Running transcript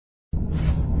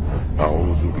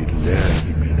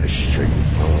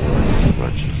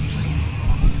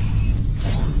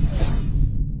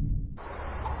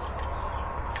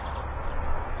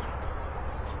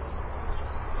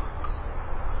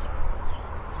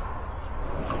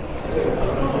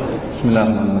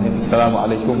Bismillahirrahmanirrahim.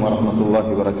 Assalamualaikum warahmatullahi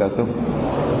wabarakatuh.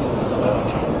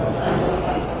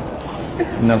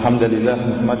 Innal hamdalillah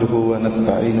nahmaduhu wa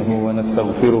nasta'inuhu wa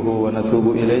nastaghfiruhu wa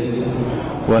natubu ilayh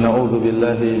wa na'udzu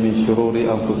billahi min shururi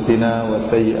anfusina wa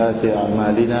sayyiati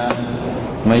a'malina.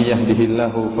 May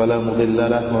yahdihillahu fala mudilla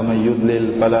lahu wa may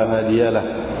yudlil fala hadiya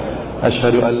lahu.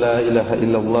 Ashhadu an la ilaha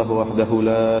illallah wahdahu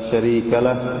la syarika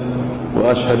lah wa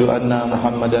ashhadu anna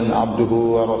Muhammadan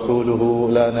abduhu wa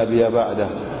rasuluhu la nabiyya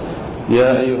ba'dah.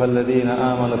 يا أيها الذين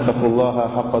آمنوا اتقوا الله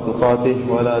حق تقاته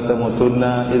ولا تموتن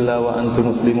إلا وأنتم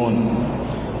مسلمون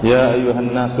يا أيها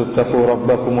الناس اتقوا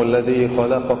ربكم الذي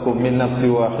خلقكم من نفس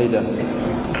واحدة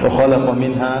وخلق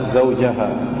منها زوجها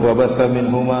وبث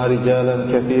منهما رجالا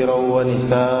كثيرا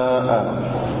ونساء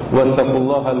واتقوا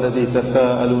الله الذي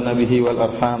تساءلون به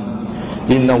والأرحام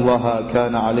إن الله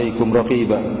كان عليكم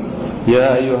رقيبا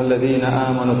يا أيها الذين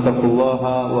آمنوا اتقوا الله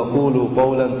وقولوا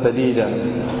قولا سديدا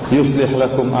يصلح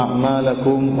لكم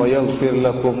أعمالكم ويغفر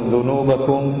لكم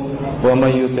ذنوبكم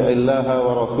ومن يطع الله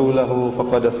ورسوله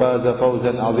فقد فاز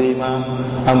فوزا عظيما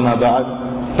أما بعد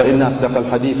فإن أصدق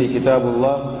الحديث كتاب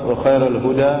الله وخير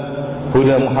الهدى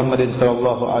هدى محمد صلى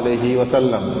الله عليه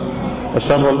وسلم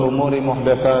وشر الأمور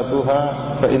محدثاتها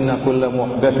فإن كل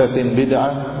محدثة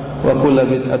بدعة وكل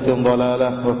بدعة ضلالة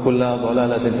وكل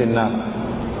ضلالة في النار.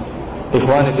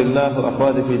 Ikhwani fillah wa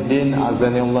akhwati fid din,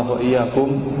 azani Allah wa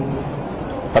iyyakum.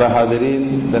 Para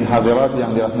hadirin dan hadirat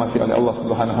yang dirahmati oleh Allah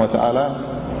Subhanahu wa taala,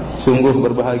 sungguh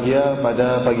berbahagia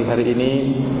pada pagi hari ini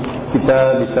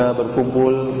kita bisa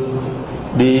berkumpul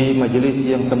di majelis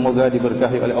yang semoga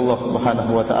diberkahi oleh Allah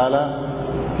Subhanahu wa taala,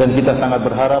 dan kita sangat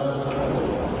berharap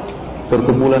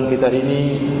perkumpulan kita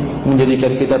ini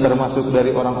menjadikan kita termasuk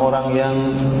dari orang-orang yang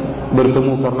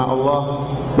bertemu karena Allah,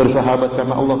 bersahabat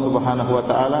karena Allah Subhanahu wa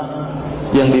taala,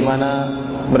 yang dimana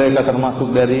mereka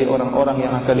termasuk dari orang-orang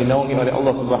yang akan dinaungi oleh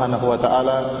Allah Subhanahu wa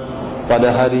taala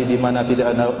pada hari di mana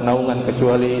tidak ada naungan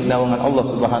kecuali naungan Allah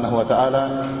Subhanahu wa taala.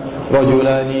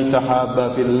 Rajulani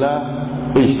tahabba fillah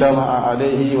ijtama'a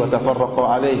alaihi wa tafarraqa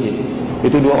alaihi.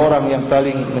 Itu dua orang yang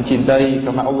saling mencintai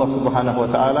karena Allah Subhanahu wa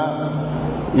taala,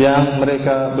 yang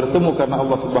mereka bertemu karena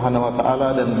Allah Subhanahu wa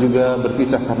taala dan juga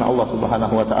berpisah karena Allah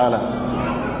Subhanahu wa taala.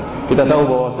 Kita tahu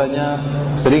bahwasanya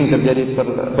sering terjadi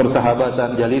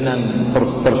persahabatan, jalinan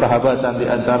persahabatan di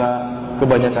antara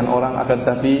kebanyakan orang, akan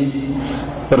tapi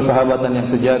persahabatan yang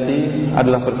sejati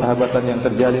adalah persahabatan yang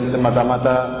terjalin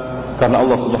semata-mata karena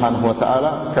Allah Subhanahu wa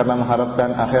taala, karena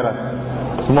mengharapkan akhirat.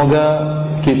 Semoga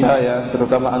kita, ya,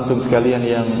 terutama antum sekalian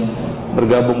yang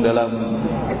bergabung dalam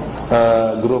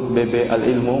grup BB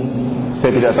Al-Ilmu,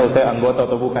 saya tidak tahu saya anggota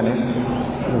atau bukan, ya,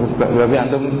 tapi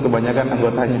antum kebanyakan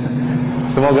anggotanya.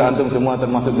 Semoga antum semua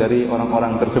termasuk dari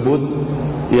orang-orang tersebut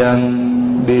yang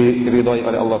diridhai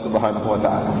oleh Allah Subhanahu wa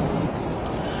taala.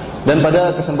 Dan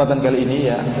pada kesempatan kali ini,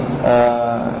 ya,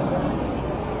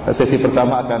 sesi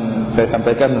pertama akan saya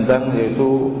sampaikan tentang,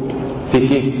 yaitu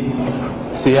fikih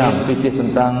siam, fikih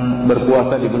tentang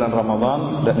berpuasa di bulan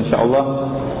Ramadhan. Dan insyaallah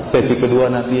sesi kedua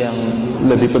nanti yang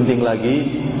lebih penting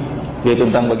lagi, yaitu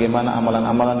tentang bagaimana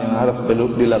amalan-amalan yang harus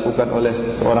dilakukan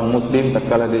oleh seorang muslim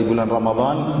tatkala di bulan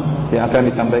Ramadhan, yang akan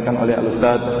disampaikan oleh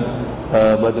Ustadz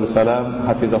Badrul Salam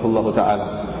hafizahullah taala.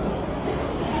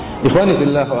 Ikhwani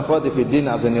fillah wa akhwati fid din,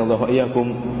 azani Allah wa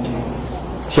iyyakum.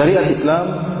 Syariat Islam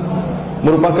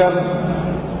merupakan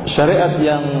syariat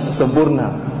yang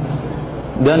sempurna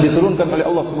dan diturunkan oleh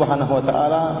Allah Subhanahu wa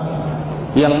taala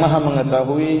yang Maha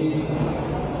mengetahui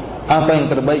apa yang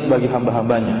terbaik bagi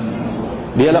hamba-hambanya.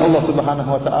 Dialah Allah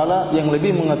Subhanahu wa taala yang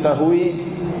lebih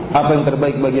mengetahui apa yang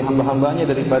terbaik bagi hamba-hambanya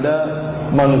daripada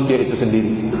manusia itu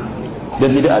sendiri.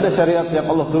 Dan tidak ada syariat yang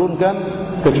Allah turunkan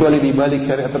kecuali di balik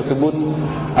syariat tersebut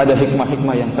ada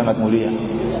hikmah-hikmah yang sangat mulia.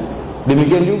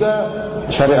 Demikian juga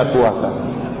syariat puasa.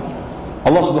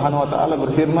 Allah Subhanahu wa taala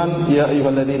berfirman, "Ya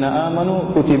ayyuhalladzina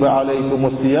amanu kutiba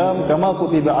alaikumusiyam kama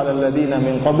kutiba alal ladzina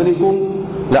min qablikum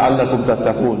la'allakum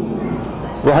tattaqun."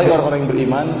 Wahai orang-orang yang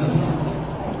beriman,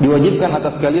 diwajibkan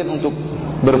atas kalian untuk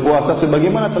berpuasa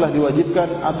sebagaimana telah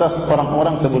diwajibkan atas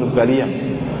orang-orang sebelum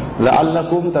kalian.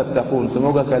 La'allakum tattaqun,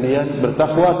 semoga kalian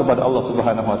bertakwa kepada Allah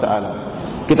Subhanahu wa taala.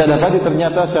 Kita dapati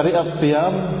ternyata syariat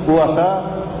siam,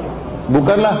 puasa,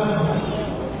 bukanlah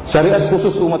syariat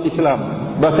khusus umat Islam,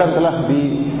 bahkan telah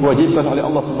diwajibkan oleh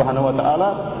Allah Subhanahu wa taala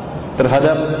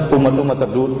terhadap umat-umat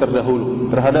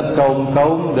terdahulu, terhadap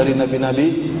kaum-kaum dari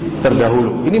nabi-nabi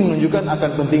terdahulu. Ini menunjukkan akan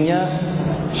pentingnya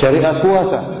syariat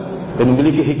puasa dan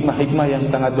memiliki hikmah-hikmah yang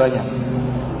sangat banyak.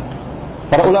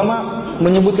 Para ulama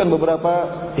menyebutkan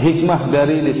beberapa hikmah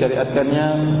dari disyariatkannya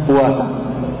puasa.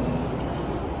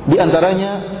 Di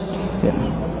antaranya, ya,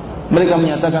 mereka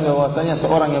menyatakan bahwasanya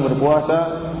seorang yang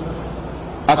berpuasa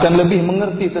akan lebih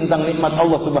mengerti tentang nikmat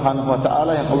Allah Subhanahu wa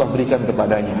taala yang Allah berikan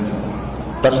kepadanya.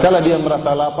 Tatkala dia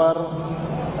merasa lapar,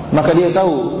 maka dia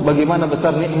tahu bagaimana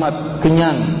besar nikmat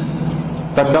kenyang.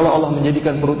 Tatkala Allah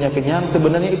menjadikan perutnya kenyang,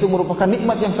 sebenarnya itu merupakan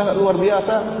nikmat yang sangat luar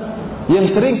biasa yang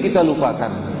sering kita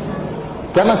lupakan.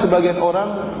 Karena sebagian orang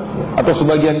atau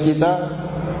sebagian kita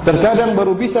terkadang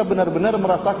baru bisa benar-benar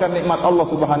merasakan nikmat Allah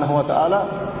Subhanahu wa taala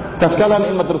tatkala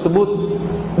nikmat tersebut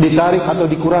ditarik atau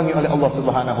dikurangi oleh Allah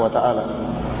Subhanahu wa taala.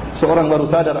 Seorang baru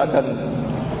sadar akan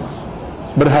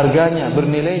berharganya,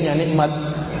 bernilainya nikmat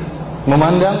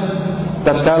memandang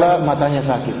tatkala matanya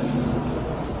sakit.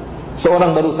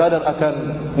 Seorang baru sadar akan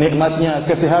nikmatnya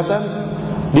kesehatan,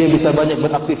 dia bisa banyak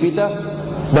beraktivitas,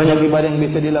 banyak ibadah yang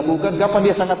bisa dilakukan. Kapan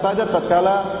dia sangat sadar?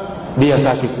 Tatkala dia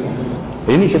sakit.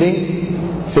 Ini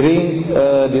sering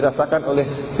dirasakan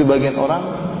oleh sebagian orang,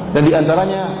 dan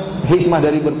diantaranya hikmah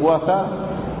dari berpuasa,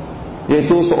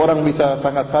 yaitu seorang bisa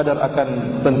sangat sadar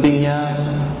akan pentingnya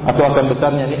atau akan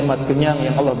besarnya nikmat kenyang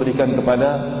yang Allah berikan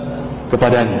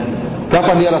kepadanya.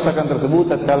 Kapan dia rasakan tersebut?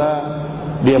 Tatkala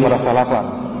dia merasa lapar,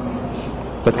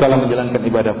 tatkala menjalankan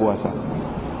ibadah puasa.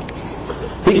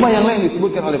 Hikmah yang lain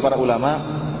disebutkan oleh para ulama,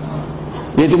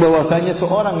 yaitu bahwasanya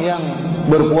seorang yang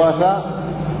berpuasa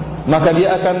maka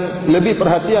dia akan lebih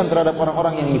perhatian terhadap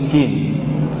orang-orang yang miskin.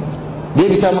 Dia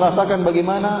bisa merasakan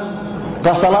bagaimana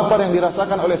rasa lapar yang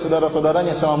dirasakan oleh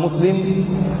saudara-saudaranya sama muslim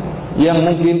yang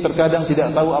mungkin terkadang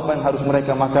tidak tahu apa yang harus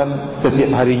mereka makan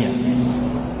setiap harinya.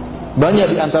 Banyak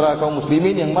di antara kaum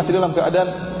muslimin yang masih dalam keadaan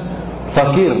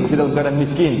fakir, masih dalam keadaan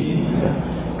miskin.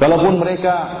 Kalaupun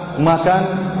mereka makan,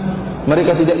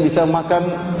 mereka tidak bisa makan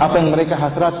apa yang mereka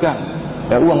hasratkan.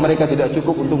 Ya, uang mereka tidak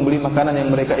cukup untuk beli makanan yang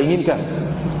mereka inginkan.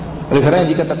 Oleh karena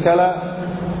jika tatkala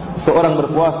seorang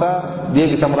berpuasa, dia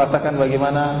bisa merasakan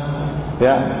bagaimana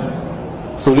ya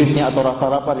sulitnya atau rasa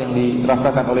lapar yang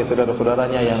dirasakan oleh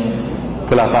saudara-saudaranya yang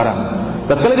kelaparan.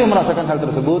 Tatkala dia merasakan hal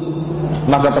tersebut,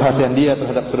 maka perhatian dia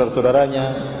terhadap saudara-saudaranya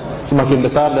semakin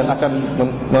besar dan akan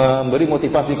memberi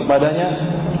motivasi kepadanya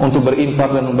untuk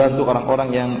berinfak dan membantu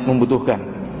orang-orang yang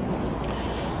membutuhkan.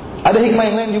 Ada hikmah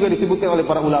yang lain juga disebutkan oleh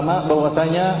para ulama,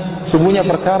 bahwasanya sungguhnya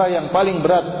perkara yang paling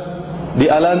berat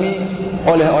dialami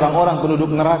oleh orang-orang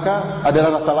penduduk neraka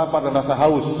adalah rasa lapar dan rasa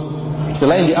haus.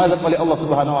 Selain diazab oleh Allah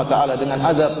Subhanahu wa taala dengan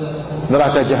azab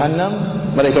neraka jahanam,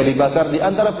 mereka dibakar. Di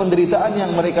antara penderitaan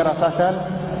yang mereka rasakan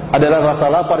adalah rasa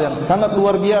lapar yang sangat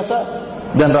luar biasa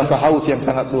dan rasa haus yang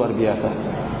sangat luar biasa.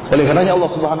 Oleh karenanya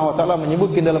Allah Subhanahu wa taala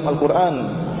menyebutkan dalam Al-Qur'an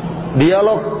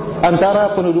dialog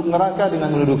antara penduduk neraka dengan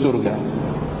penduduk surga.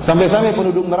 Sampai-sampai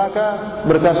penduduk neraka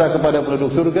berkata kepada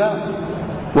penduduk surga,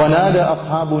 "Wa nada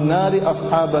ashabun nari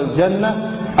ashabal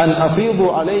jannah an afidhu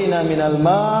alaina minal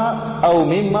ma' aw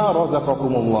mimma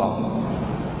razaqakumullah."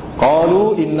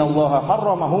 Qalu innallaha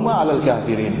harramahuma 'alal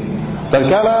kafirin.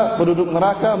 Tatkala penduduk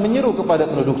neraka menyeru kepada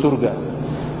penduduk surga,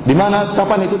 di mana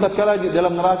kapan itu tatkala di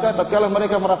dalam neraka, tatkala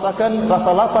mereka merasakan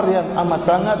rasa lapar yang amat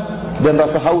sangat dan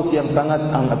rasa haus yang sangat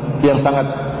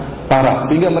parah,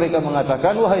 sehingga mereka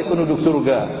mengatakan, "Wahai penduduk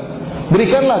surga,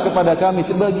 berikanlah kepada kami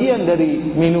sebagian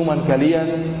dari minuman kalian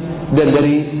dan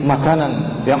dari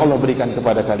makanan yang Allah berikan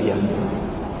kepada kalian."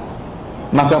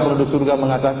 Maka penduduk surga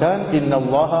mengatakan,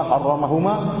 "Innallaha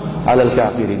harramahuma 'alal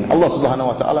kafirin." Allah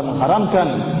Subhanahu wa taala mengharamkan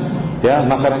ya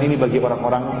makanan ini bagi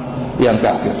orang-orang yang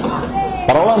kafir.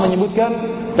 Para ulama menyebutkan,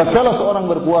 tatkala seorang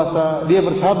berpuasa, dia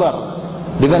bersabar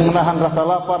dengan menahan rasa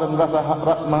lapar dan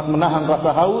menahan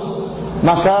rasa haus,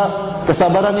 maka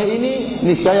kesabarannya ini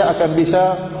niscaya akan bisa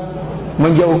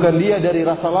menjauhkan dia dari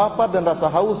rasa lapar dan rasa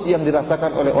haus yang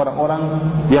dirasakan oleh orang-orang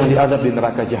yang diazab di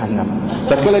neraka jahanam.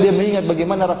 Tatkala dia mengingat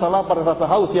bagaimana rasa lapar dan rasa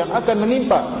haus yang akan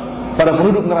menimpa para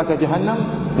penduduk neraka jahanam,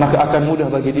 maka akan mudah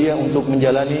bagi dia untuk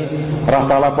menjalani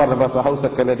rasa lapar dan rasa haus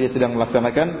tatkala dia sedang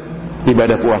melaksanakan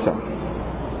ibadah puasa.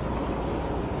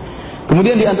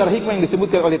 Kemudian di antara hikmah yang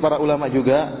disebutkan oleh para ulama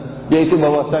juga, yaitu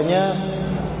bahwasanya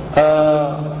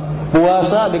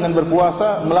puasa dengan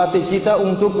berpuasa melatih kita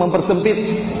untuk mempersempit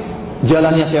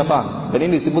jalannya syaitan. Dan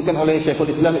ini disebutkan oleh Syekhul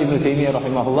Islam Ibnu Taimiyah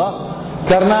rahimahullah,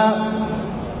 karena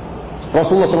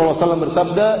Rasulullah SAW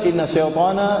bersabda, "Inna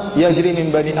syaitana yajri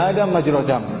min bani Adam majra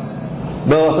dam."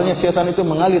 Bahwasanya syaitan itu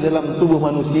mengalir dalam tubuh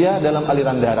manusia dalam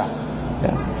aliran darah.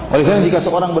 Ya. Oleh karena jika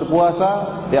seorang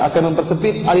berpuasa, dia akan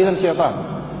mempersempit aliran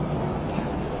syaitan.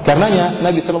 Karenanya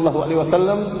Nabi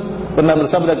SAW pernah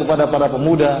bersabda kepada para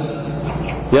pemuda,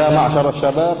 "Ya ma'syaras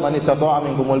syabab, man istata'a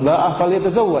minkumul ba'ah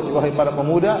falyatazawwaj." Wahai para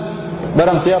pemuda,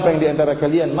 barang siapa yang di antara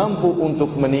kalian mampu untuk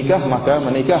menikah, maka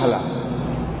menikahlah.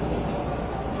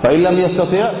 Fa illam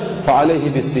yastati' fa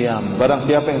 'alaihi bis-shiyam. Barang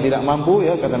siapa yang tidak mampu,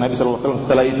 ya kata Nabi sallallahu alaihi wasallam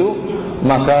setelah itu,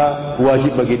 maka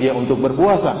wajib bagi dia untuk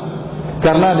berpuasa.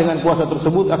 karena dengan puasa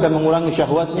tersebut akan mengurangi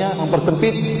syahwatnya,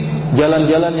 mempersempit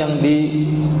jalan-jalan yang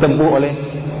ditempuh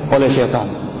oleh syaitan.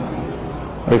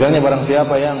 Karena barang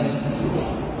siapa yang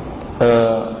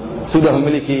sudah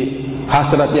memiliki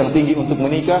hasrat yang tinggi untuk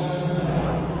menikah,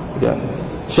 ya,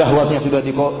 syahwatnya sudah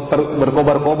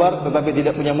berkobar-kobar tetapi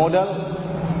tidak punya modal,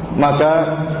 maka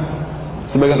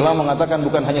sebagian ulama mengatakan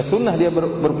bukan hanya sunnah dia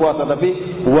berpuasa,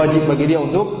 tapi wajib bagi dia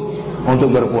untuk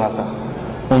berpuasa,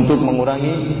 untuk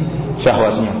mengurangi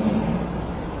syahwatnya.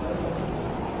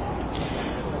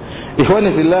 Ikhwani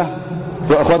fillah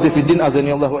wa akhwati fiddin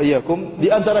azanillahu wa iyyakum, di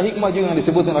antara hikmah juga yang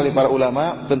disebutkan oleh para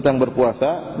ulama tentang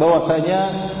berpuasa, bahwasanya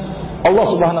Allah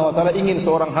Subhanahu wa taala ingin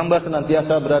seorang hamba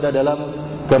senantiasa berada dalam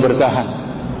keberkahan.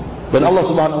 Dan Allah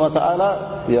Subhanahu wa taala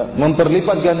ya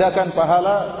memperlipat gandakan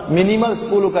pahala minimal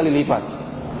 10 kali lipat.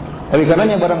 Oleh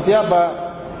karenanya barang siapa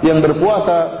yang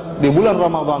berpuasa di bulan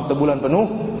Ramadhan sebulan penuh,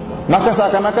 maka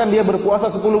seakan-akan dia berpuasa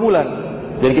 10 bulan.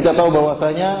 Jadi kita tahu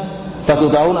bahwasanya 1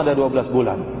 tahun ada 12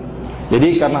 bulan.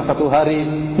 Jadi karena 1 hari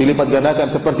dilipat gandakan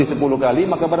seperti 10 kali,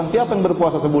 maka barang siapa yang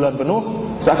berpuasa sebulan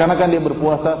penuh, seakan-akan dia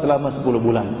berpuasa selama 10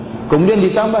 bulan. Kemudian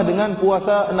ditambah dengan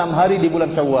puasa 6 hari di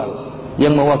bulan Syawal,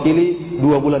 yang mewakili 2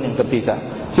 bulan yang tersisa.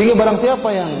 Sehingga barang siapa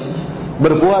yang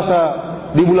berpuasa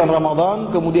di bulan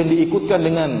Ramadhan, kemudian diikutkan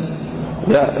dengan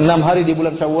 6 hari di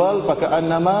bulan Syawal, paka'an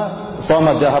nama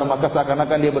shamat dahar, maka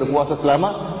seakan-akan dia berpuasa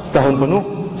selama setahun penuh,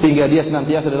 sehingga dia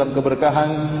senantiasa dalam keberkahan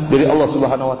dari Allah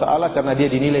Subhanahu wa taala karena dia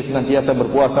dinilai senantiasa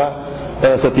berpuasa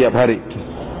setiap hari.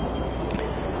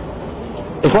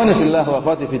 Ikhwani fillah wa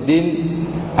akhwati fiddin,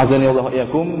 azanillahu wa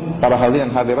iyyakum, para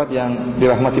hadirin hadirat yang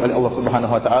dirahmati oleh Allah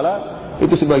Subhanahu wa taala,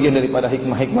 itu sebagian daripada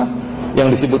hikmah-hikmah yang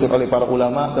disebutkan oleh para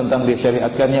ulama tentang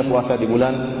disyariatkannya puasa di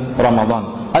bulan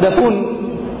Ramadhan. Adapun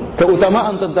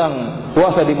keutamaan tentang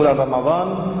puasa di bulan Ramadhan,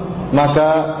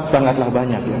 maka sangatlah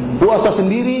banyak ya.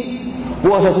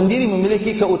 Puasa sendiri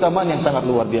memiliki keutamaan yang sangat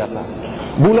luar biasa.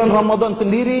 Bulan Ramadhan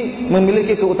sendiri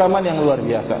memiliki keutamaan yang luar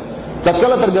biasa.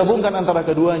 Tatkala tergabungkan antara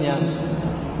keduanya,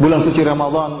 bulan suci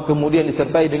Ramadhan kemudian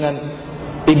disertai dengan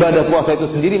ibadah puasa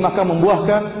itu sendiri, maka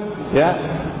membuahkan ya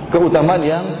keutamaan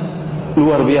yang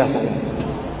luar biasa.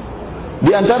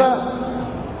 Di antara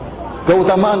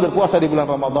keutamaan berpuasa di bulan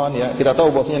Ramadhan ya, kita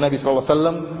tahu bahwasanya Nabi sallallahu alaihi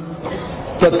wasallam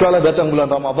tatkala datang bulan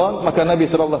Ramadhan, maka Nabi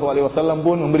sallallahu alaihi wasallam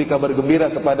pun memberi kabar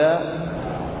gembira kepada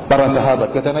para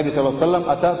sahabat. Kata Nabi sallallahu alaihi wasallam,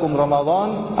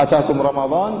 "Atakum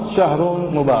Ramadhan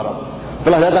syahrun mubarak."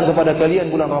 Telah datang kepada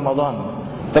kalian bulan Ramadhan.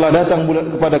 Telah datang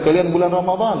kepada kalian bulan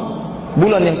Ramadhan,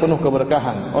 bulan yang penuh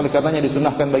keberkahan. Oleh karenanya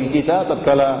disunahkan bagi kita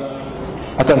tatkala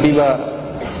akan tiba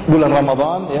bulan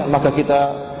Ramadhan ya, maka kita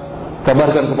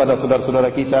kabarkan kepada saudara-saudara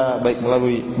kita, baik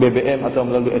melalui BBM atau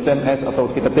melalui SMS atau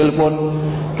kita telepon,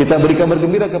 kita beri kabar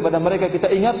gembira kepada mereka, kita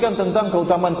ingatkan tentang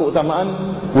keutamaan-keutamaan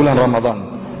bulan Ramadhan.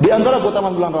 Di antara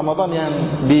keutamaan bulan Ramadhan yang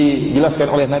dijelaskan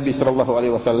oleh Nabi sallallahu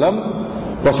alaihi wasallam,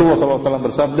 Rasulullah sallallahu alaihi wasallam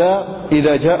bersabda,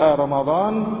 "Idza jaa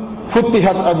Ramadhan,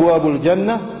 futihat abwabul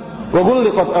jannah wa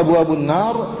ghulliqat abwabun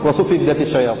nar wa sufiddatis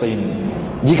syayatin."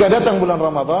 Jika datang bulan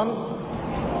Ramadhan,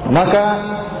 maka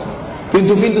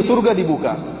pintu-pintu surga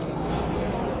dibuka,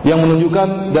 yang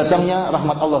menunjukkan datangnya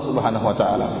rahmat Allah Subhanahu wa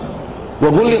taala. Wa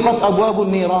ghulliqat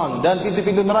abwabun niran, dan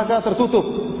pintu-pintu neraka tertutup,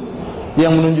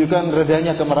 yang menunjukkan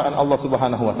redanya kemarahan Allah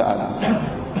Subhanahu wa taala.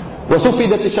 Wa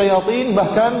suffidatis syayatin,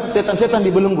 bahkan setan-setan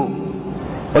dibelenggu.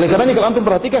 Oleh karenanya kalau antum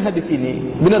perhatikan hadis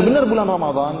ini, benar-benar bulan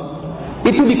Ramadhan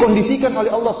itu dikondisikan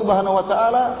oleh Allah Subhanahu wa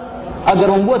taala agar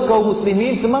membuat kaum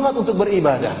muslimin semangat untuk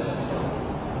beribadah.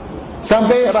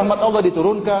 Sampai rahmat Allah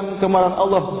diturunkan, kemarahan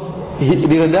Allah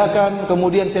diredakan,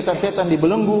 kemudian setan-setan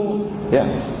dibelenggu ya.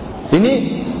 Ini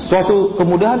suatu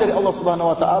kemudahan dari Allah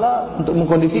Subhanahu wa taala untuk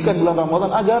mengkondisikan bulan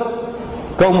Ramadhan agar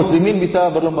kaum muslimin bisa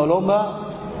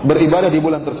berlomba-lomba beribadah di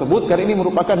bulan tersebut, karena ini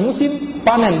merupakan musim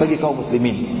panen bagi kaum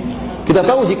muslimin. Kita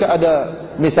tahu jika ada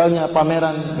misalnya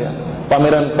pameran ya,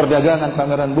 pameran perdagangan,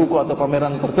 pameran buku atau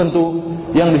pameran tertentu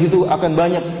yang di situ akan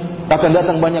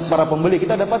datang banyak para pembeli,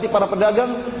 kita dapati para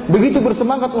pedagang begitu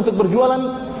bersemangat untuk berjualan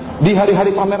di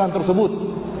hari-hari pameran tersebut.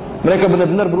 Mereka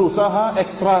benar-benar berusaha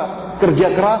ekstra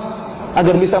kerja keras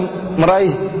agar bisa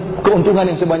meraih keuntungan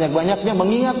yang sebanyak-banyaknya,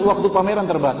 mengingat waktu pameran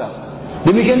terbatas.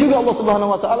 Demikian juga Allah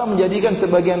Subhanahu wa taala menjadikan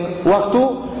sebagian waktu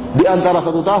di antara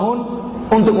 1 tahun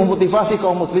untuk memotivasi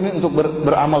kaum muslimin untuk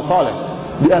beramal saleh.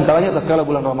 Di antaranya tatkala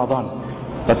bulan Ramadhan.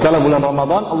 Tatkala bulan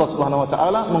Ramadhan, Allah Subhanahu wa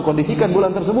taala mengkondisikan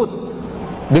bulan tersebut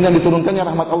dengan diturunkannya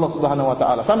rahmat Allah Subhanahu wa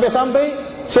taala. Sampai-sampai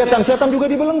setan-setan juga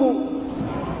dibelenggu.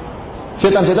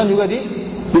 Setan-setan juga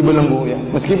dibelenggu ya.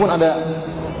 Meskipun ada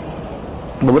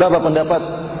beberapa pendapat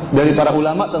dari para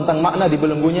ulama tentang makna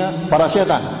dibelenggunya para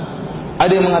setan.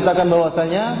 Ada yang mengatakan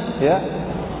bahwasanya ya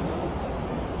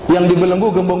yang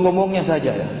dibelenggu gembong-gembongnya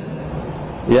saja ya.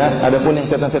 Ya, adapun yang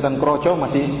setan-setan kroco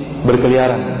masih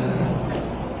berkeliaran.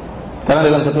 Karena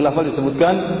dalam satu lafaz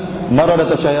disebutkan maradat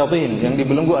syayatin, yang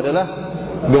dibelenggu adalah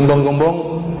gembong-gembong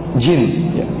jin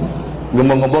ya.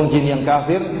 Gembong-gembong jin yang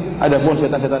kafir, adapun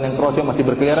setan-setan yang kroco masih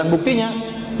berkeliaran. Buktinya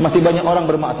masih banyak orang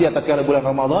bermaksiat tatkala bulan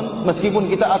Ramadan, meskipun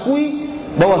kita akui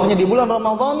bahwasanya di bulan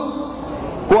Ramadan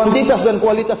kuantitas dan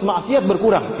kualitas maksiat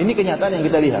berkurang. Ini kenyataan yang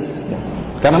kita lihat ya.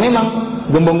 Karena memang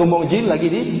gembong-gembong jin lagi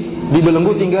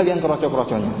dibelenggu, tinggal yang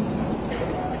kroco-kroconya.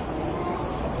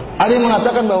 Ada yang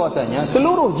mengatakan bahwasanya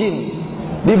seluruh jin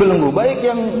dibelenggu, baik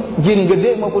yang jin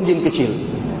gede maupun jin kecil,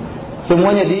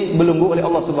 semuanya dibelenggu oleh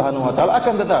Allah Subhanahu wa taala.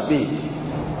 Akan tetapi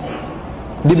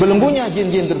dibelenggunya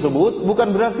jin-jin tersebut bukan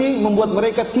berarti membuat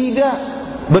mereka tidak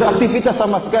beraktivitas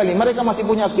sama sekali. Mereka masih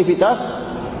punya aktivitas,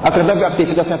 akan tetapi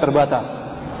aktivitasnya terbatas.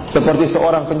 Seperti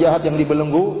seorang penjahat yang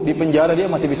dibelenggu di penjara, dia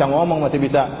masih bisa ngomong, masih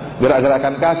bisa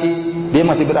gerak-gerakan kaki, dia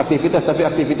masih beraktivitas, tapi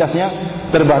aktivitasnya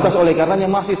terbatas. Oleh karenanya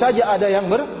masih saja ada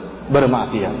yang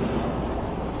bermaksiat.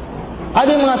 Ada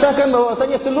yang mengatakan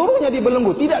bahwasanya seluruhnya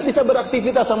dibelenggu, tidak bisa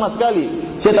beraktivitas sama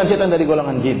sekali. Setan-setan dari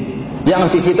golongan jin, yang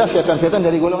aktivitas setan-setan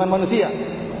dari golongan manusia,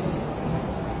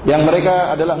 yang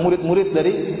mereka adalah murid-murid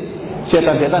dari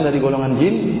setan-setan dari golongan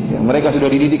jin. Yang mereka sudah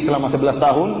dididik selama 11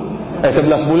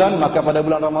 bulan, maka pada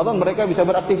bulan Ramadan mereka bisa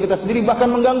beraktivitas sendiri, bahkan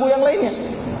mengganggu yang lainnya.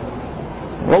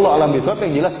 Wallahu a'lam bishawab.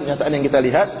 Yang jelas kenyataan yang kita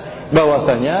lihat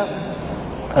bahwasanya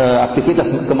aktivitas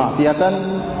kemaksiatan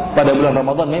pada bulan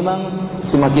Ramadan memang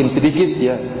semakin sedikit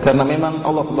ya, karena memang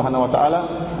Allah Subhanahu wa taala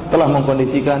telah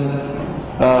mengkondisikan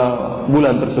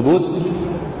bulan tersebut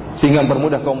sehingga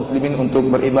mempermudah kaum muslimin untuk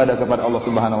beribadah kepada Allah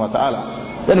Subhanahu wa taala.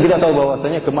 Dan kita tahu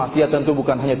bahwasanya kemaksiatan itu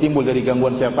bukan hanya timbul dari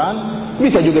gangguan setan,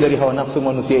 bisa juga dari hawa nafsu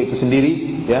manusia itu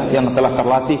sendiri ya, yang telah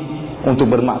terlatih untuk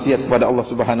bermaksiat kepada Allah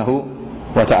Subhanahu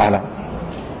wa taala.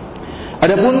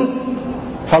 Adapun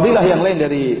fadilah yang lain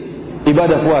dari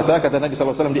ibadah puasa, kata Nabi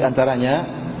sallallahu alaihi wasallam di antaranya,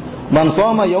 man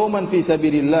shoma yauman fi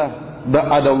sabilillah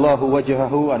ba'adallahu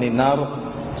wajhahu 'anil nar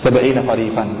 70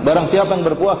 kharifan. Barang siapa yang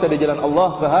berpuasa di jalan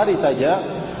Allah sehari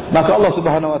saja, maka Allah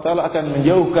Subhanahu wa taala akan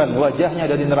menjauhkan wajahnya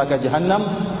dari neraka jahanam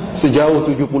sejauh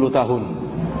 70 tahun.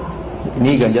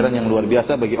 Ini ganjaran yang luar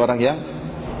biasa bagi orang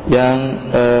yang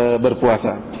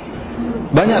berpuasa.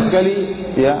 Banyak sekali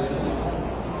ya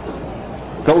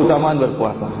keutamaan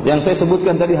berpuasa. Yang saya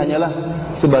sebutkan tadi hanyalah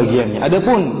sebagiannya.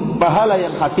 Adapun pahala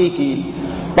yang hakiki,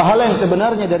 pahala yang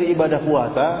sebenarnya dari ibadah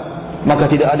puasa, maka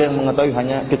tidak ada yang mengetahui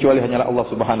kecuali hanyalah Allah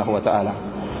Subhanahu wa taala.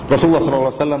 Rasulullah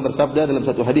SAW bersabda dalam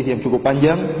satu hadis yang cukup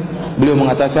panjang, beliau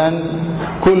mengatakan,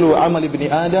 kullu amal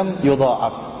ibni Adam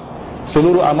yudha'af.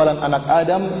 Seluruh amalan anak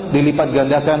Adam dilipat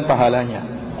gandakan pahalanya.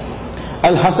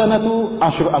 Al-hasanatu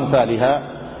asyru amsalha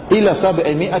ila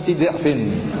 700 dha'fin.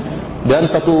 Dan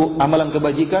satu amalan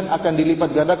kebajikan akan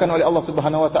dilipat gandakan oleh Allah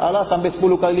Subhanahu wa taala sampai 10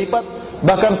 kali lipat,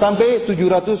 bahkan sampai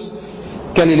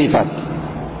 700 kali lipat.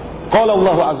 Qala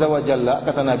Allah azza wa jalla,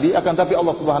 kata Nabi, akan tapi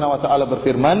Allah Subhanahu wa taala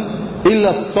berfirman,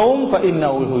 illa shaum fa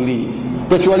innahu li,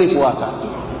 kecuali puasa.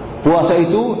 Puasa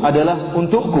itu adalah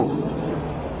untukku.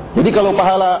 Jadi kalau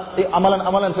pahala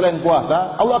amalan-amalan selain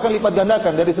puasa, Allah akan lipat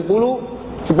gandakan dari 10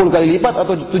 kali lipat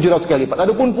atau 700 kali lipat.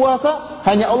 Adapun puasa,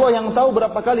 hanya Allah yang tahu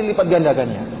berapa kali lipat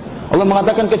gandakannya. Allah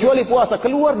mengatakan kecuali puasa,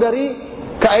 keluar dari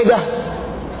kaidah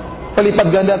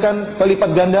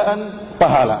pelipat gandaan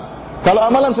pahala. Kalau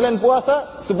amalan selain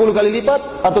puasa 10 kali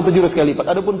lipat atau 700 kali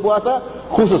lipat. Adapun puasa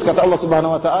khusus, kata Allah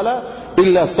Subhanahu wa taala,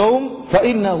 illa shaum fa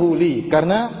innahu li,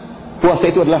 karena puasa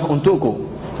itu adalah untukku.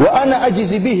 Wa ana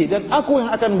ajzi bihi, dan aku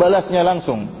yang akan balasnya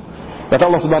langsung. Kata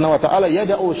Allah Subhanahu wa taala,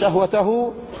 yada'u syahwatahu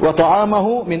wa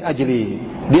ta'amahu min ajli.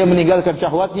 Dia meninggalkan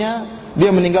syahwatnya,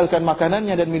 dia meninggalkan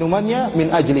makanannya dan minumannya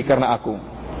min ajli, karena aku.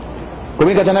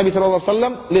 Kemudian kata Nabi sallallahu alaihi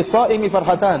wasallam, lis-shaimi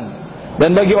farhatan,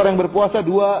 dan bagi orang yang berpuasa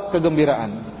dua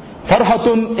kegembiraan.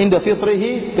 Farhatun inda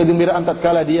fitrihi, kegembiraan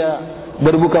tatkala dia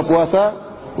berbuka puasa,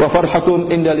 wa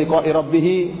farhatun inda liqa'i rabbih,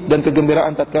 dan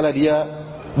kegembiraan tatkala dia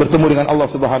bertemu dengan Allah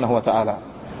Subhanahu wa taala.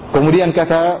 Kemudian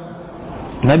kata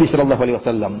Nabi sallallahu alaihi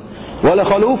wasallam, wala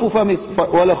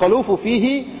khalufu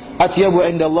fihi atyabu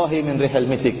indallahi min rihal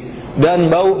misik,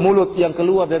 dan bau mulut yang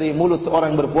keluar dari mulut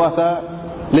seorang yang berpuasa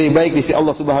lebih baik di sisi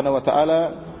Allah Subhanahu wa taala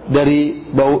dari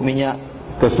bau minyak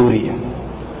kasturi.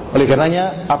 Oleh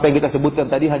karenanya, apa yang kita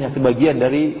sebutkan tadi hanya sebagian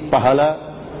dari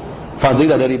pahala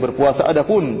fadilah dari berpuasa.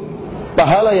 Adapun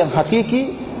pahala yang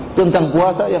hakiki tentang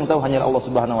puasa yang tahu hanya Allah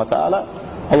Subhanahu wa taala.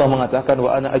 Allah mengatakan,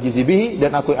 wa ana ajzi bihi,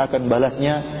 dan aku yang akan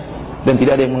balasnya, dan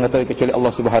tidak ada yang mengetahui kecuali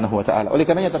Allah Subhanahu wa taala. Oleh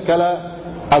karenanya tatkala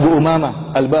Abu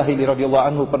Umamah Al-Bahili radhiyallahu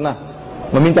anhu pernah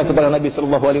meminta kepada Nabi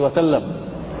sallallahu alaihi wasallam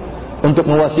untuk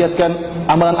mewasiatkan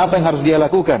amalan apa yang harus dia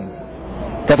lakukan,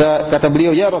 Kata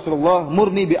beliau, "Ya Rasulullah,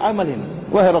 murni bi amalin."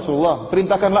 Wahai Rasulullah,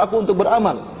 perintahkanlah aku untuk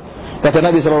beramal. Kata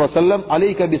Nabi sallallahu alaihi wasallam,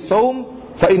 "Alaika bis-shaum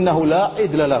fa innahu la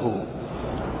idla lahu."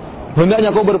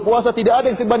 Hendaknya kau berpuasa, tidak ada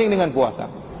yang sebanding dengan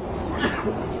puasa.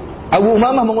 Abu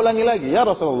Umamah mengulangi lagi, "Ya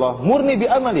Rasulullah, murni bi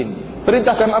amalin."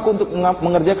 Perintahkan aku untuk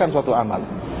mengerjakan suatu amal.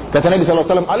 Kata Nabi sallallahu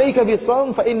alaihi wasallam, "Alaika bis-shaum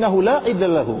fa innahu la idla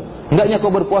lahu." Hendaknya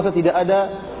kau berpuasa, tidak ada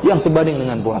yang sebanding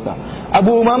dengan puasa.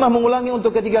 Abu Umamah mengulangi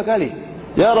untuk ketiga kali,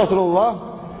 "Ya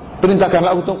Rasulullah,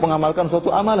 perintahkanlah aku untuk mengamalkan suatu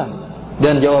amalan."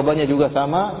 Dan jawabannya juga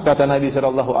sama, kata Nabi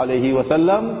sallallahu alaihi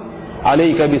wasallam,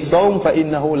 "Alaika bis-shaum fa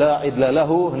innahu la idla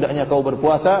lahu." Hendaknya kau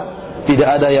berpuasa,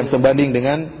 tidak ada yang sebanding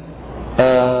dengan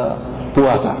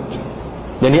puasa.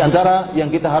 Jadi antara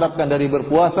yang kita harapkan dari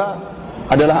berpuasa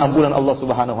adalah ampunan Allah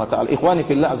Subhanahu wa taala. Ikhwani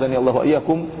fillah, azani Allah wa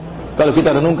iyyakum. Kalau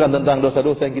kita renungkan tentang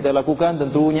dosa-dosa yang kita lakukan,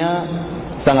 tentunya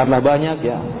sangatlah banyak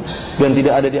ya. Dan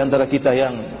tidak ada di antara kita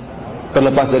yang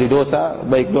terlepas dari dosa,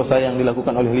 baik dosa yang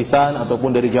dilakukan oleh lisan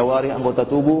ataupun dari jawari, anggota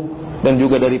tubuh, dan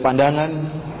juga dari pandangan.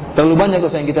 Terlalu banyak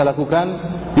dosa yang kita lakukan.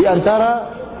 Di antara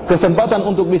kesempatan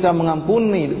untuk bisa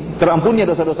terampunnya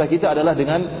dosa-dosa kita adalah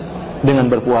dengan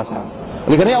berpuasa.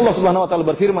 Oleh karena Allah Subhanahu wa taala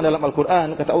berfirman dalam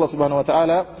Al-Qur'an, kata Allah Subhanahu wa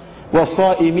taala,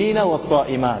 "Was-shaimina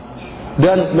was-shaimat."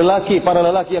 Dan para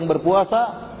lelaki yang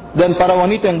berpuasa dan para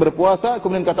wanita yang berpuasa.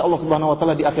 Kemudian kata Allah Subhanahu wa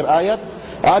taala di akhir ayat,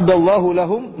 "A'adallahu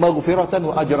lahum maghfiratan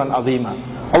wa ajran 'azima."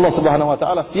 Allah Subhanahu wa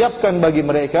taala siapkan bagi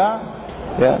mereka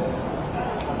ya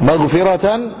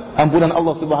maghfiratan, ampunan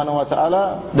Allah Subhanahu wa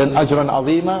taala, dan ajran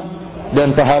 'azima,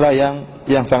 dan pahala yang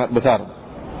sangat besar.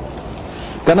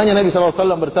 Karenanya Nabi sallallahu alaihi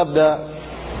wasallam bersabda,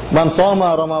 "Man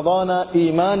shoma ramadhana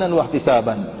imanan wa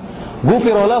ihtisaban,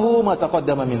 ghufira lahu ma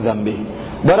taqaddama min dzambi."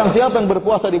 Barang siapa yang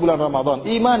berpuasa di bulan Ramadan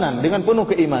imanan, dengan penuh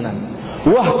keimanan,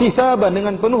 wa ihtisaban,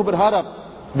 dengan penuh berharap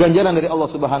ganjaran dari Allah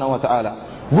Subhanahu wa taala,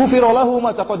 ghufira lahu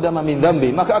ma taqaddama min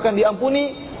dzambi, maka akan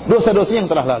diampuni dosa-dosanya yang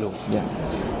telah lalu ya.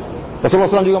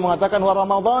 Rasulullah SAW juga mengatakan, "Wa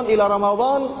Ramadan ila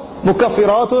Ramadan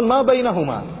mukaffiratun ma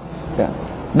bainahuma." Ya.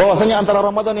 Bahwasanya antara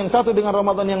Ramadan yang satu dengan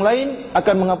Ramadan yang lain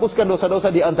akan menghapuskan dosa-dosa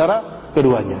di antara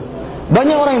keduanya.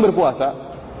 Banyak orang yang berpuasa,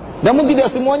 namun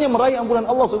tidak semuanya meraih ampunan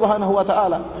Allah Subhanahu wa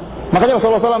taala. Makanya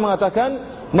Rasulullah SAW mengatakan,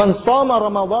 "Man shoma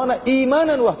Ramadhana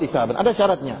imanan wa ihtisaban." Ada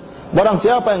syaratnya. Barang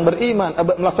siapa yang beriman,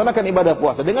 melaksanakan ibadah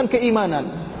puasa dengan keimanan,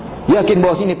 yakin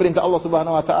bahwa ini perintah Allah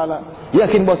Subhanahu wa taala,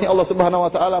 yakin bahwa Allah Subhanahu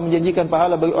wa taala menjanjikan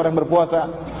pahala bagi orang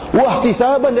berpuasa, wa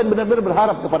ihtisaban, dan benar-benar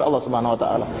berharap kepada Allah Subhanahu wa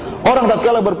taala. Orang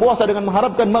tatkala berpuasa dengan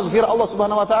mengharapkan maghfirah Allah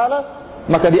Subhanahu wa taala,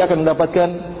 maka dia akan mendapatkan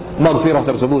maghfirah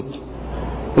tersebut.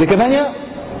 Oleh karenanya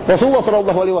Rasulullah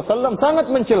SAW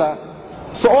sangat mencela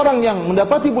seorang yang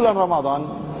mendapati bulan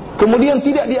Ramadan kemudian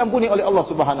tidak diampuni oleh Allah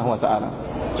Subhanahu wa taala.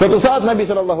 Suatu saat Nabi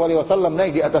SAW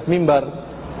naik di atas mimbar,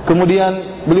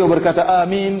 kemudian beliau berkata,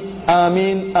 "Amin,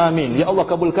 amin, amin. Ya Allah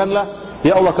kabulkanlah,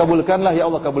 ya Allah kabulkanlah, ya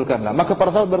Allah kabulkanlah." Maka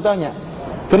para sahabat bertanya,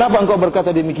 "Kenapa engkau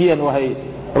berkata demikian wahai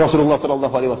Rasulullah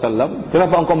SAW?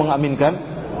 Kenapa engkau mengaminkan?"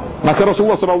 Maka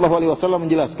Rasulullah SAW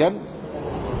menjelaskan,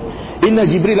 "Inna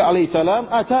Jibril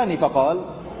alaihissalam atani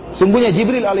faqal." Sungguhnya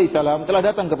Jibril alaihissalam telah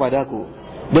datang kepadaku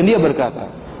dan dia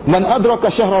berkata, "Man adraka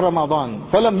syahra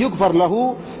Ramadan falam yughfar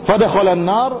lahu fadakhala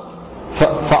an-nar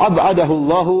fa'ab'adahu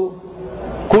Allahu,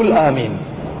 qul amin."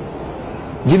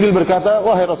 Jibril berkata,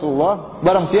 "Wahai Rasulullah,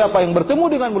 barang siapa yang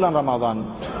bertemu dengan bulan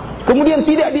Ramadan kemudian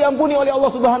tidak diampuni oleh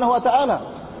Allah Subhanahu wa taala,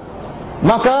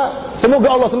 maka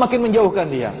semoga Allah semakin menjauhkan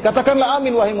dia. Katakanlah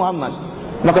amin wahai Muhammad."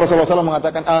 Maka Rasulullah SAW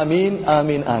mengatakan, "Amin,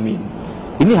 amin, amin."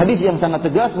 Ini hadis yang sangat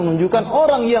tegas menunjukkan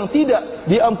orang yang tidak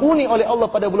diampuni oleh Allah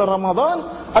pada bulan Ramadan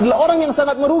adalah orang yang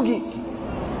sangat merugi.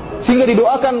 Sehingga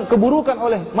didoakan keburukan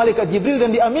oleh malaikat Jibril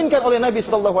dan diaminkan oleh Nabi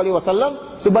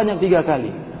SAW sebanyak 3 kali.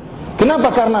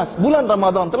 Kenapa? Karena bulan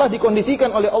Ramadan telah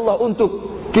dikondisikan oleh Allah untuk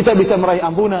kita bisa meraih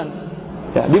ampunan.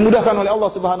 Ya, dimudahkan oleh Allah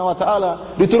Subhanahu wa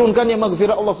taala, diturunkannya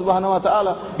maghfirah Allah Subhanahu wa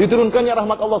taala, diturunkannya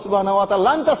rahmat Allah Subhanahu wa taala.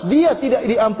 Lantas dia tidak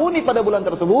diampuni pada bulan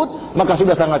tersebut, maka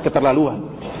sudah sangat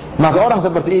keterlaluan. Maka orang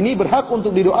seperti ini berhak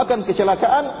untuk didoakan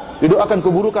kecelakaan, didoakan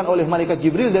keburukan oleh malaikat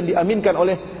Jibril dan diaminkan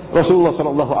oleh Rasulullah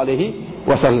sallallahu alaihi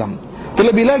wasallam.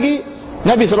 Terlebih lagi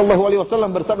Nabi sallallahu alaihi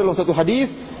wasallam bersabda dalam satu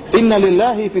hadis, "Inna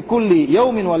lillahi fi kulli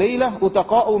yaumin wa lailah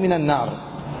utaqa'u minan nar."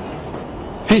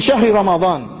 Fi syahri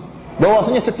Ramadan.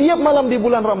 Bahwasanya setiap malam di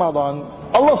bulan Ramadan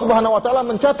Allah Subhanahu wa taala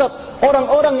mencatat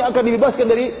orang-orang yang akan dibebaskan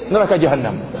dari neraka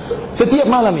jahanam. Setiap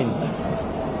malam ini.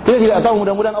 Kita tidak tahu,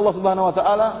 mudah-mudahan Allah Subhanahu wa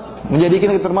taala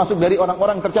menjadikan kita termasuk dari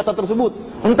orang-orang tercatat tersebut.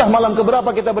 Entah malam keberapa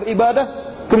kita beribadah,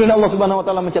 kemudian Allah Subhanahu wa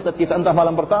taala mencatat kita, entah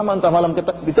malam pertama, entah malam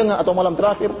di tengah atau malam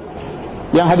terakhir.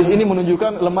 Yang hadis ini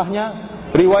menunjukkan lemahnya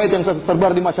riwayat yang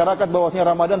tersebar di masyarakat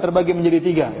bahwasanya Ramadan terbagi menjadi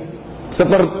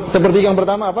 3. Seperti yang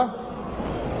pertama apa?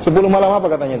 10 malam apa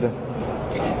katanya itu?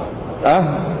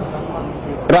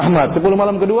 rahmat. 10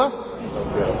 malam kedua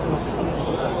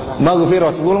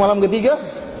maghfirah. 10 malam ketiga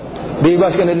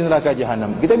dibebaskan dari neraka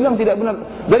jahanam. Kita bilang tidak benar.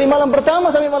 Dari malam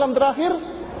pertama sampai malam terakhir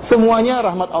semuanya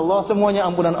rahmat Allah, semuanya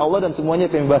ampunan Allah, dan semuanya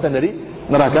pembebasan dari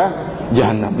neraka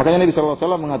jahanam. Makanya Nabi sallallahu alaihi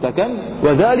wasallam mengatakan,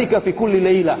 "Wa dzalika fi kulli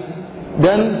lailah."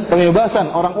 Dan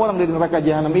pembebasan orang-orang dari neraka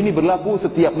jahanam ini berlaku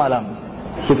setiap malam.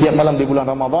 Setiap malam di bulan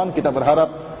Ramadan. Kita berharap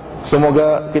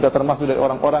semoga kita termasuk dari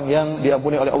orang-orang yang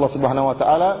diampuni oleh Allah Subhanahu wa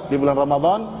taala di bulan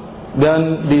Ramadan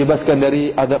dan dibebaskan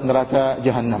dari azab neraka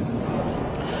jahanam.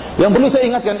 Yang perlu saya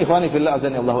ingatkan, ikhwani fillah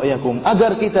azanillahu iyyakum,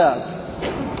 agar kita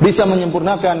bisa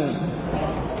menyempurnakan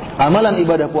amalan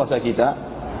ibadah puasa kita,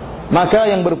 maka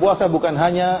yang berpuasa bukan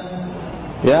hanya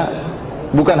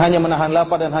menahan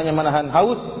lapar dan hanya menahan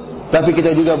haus, tapi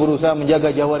kita juga berusaha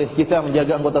menjaga jawarih kita,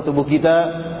 menjaga anggota tubuh kita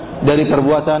dari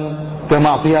perbuatan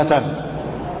kemaksiatan.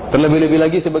 Terlebih-lebih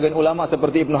lagi sebagian ulama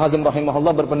seperti Ibnu Hazm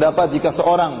rahimahullah berpendapat jika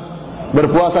seorang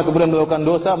berpuasa kemudian melakukan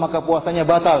dosa, maka puasanya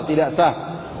batal, tidak sah.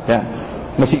 Ya.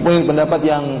 Meskipun pendapat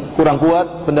yang kurang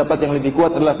kuat, pendapat yang lebih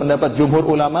kuat adalah pendapat jumhur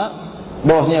ulama,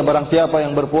 bahwasanya barang siapa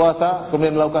yang berpuasa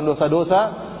kemudian melakukan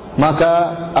dosa-dosa, maka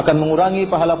akan mengurangi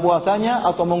pahala puasanya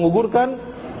atau menggugurkan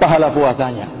pahala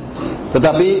puasanya.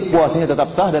 Tetapi puasanya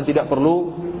tetap sah dan tidak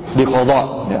perlu diqadha.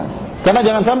 Ya. Karena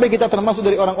jangan sampai kita termasuk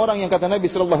dari orang-orang yang kata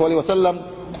Nabi sallallahu alaihi wasallam,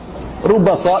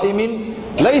 "Rubba sha'imin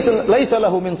laisa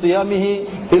lahu min siyamihi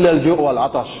illa al-ju' wal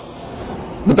 'atash."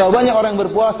 Betapa banyak orang yang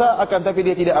berpuasa akan tapi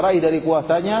dia tidak raih dari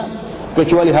puasanya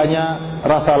kecuali hanya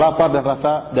rasa lapar dan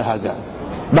rasa dahaga.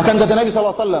 Bahkan kata Nabi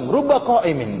SAW, "Rubba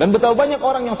qa'imin." Dan betapa banyak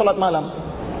orang yang salat malam,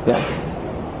 ya.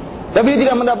 Tapi dia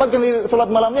tidak mendapatkan dari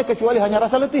salat malamnya kecuali hanya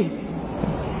rasa letih.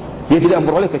 Dia tidak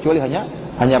memperoleh kecuali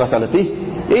hanya rasa letih.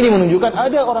 Ini menunjukkan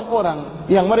ada orang-orang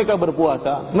yang mereka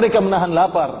berpuasa, mereka menahan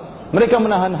lapar, mereka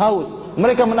menahan haus,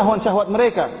 mereka menahan syahwat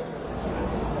mereka.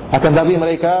 Akan tapi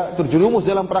mereka terjerumus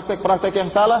dalam praktek-praktek yang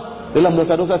salah, dalam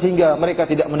dosa-dosa, sehingga mereka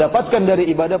tidak mendapatkan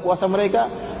dari ibadah puasa mereka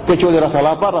kecuali rasa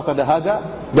lapar, rasa dahaga,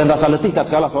 dan rasa letih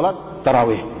tatkala salat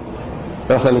tarawih.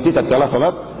 Rasa letih tatkala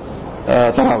salat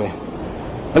tarawih.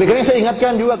 Oleh karena saya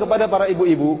ingatkan juga kepada para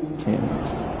ibu-ibu,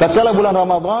 tatkala bulan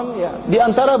Ramadan, ya, di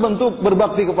antara bentuk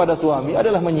berbakti kepada suami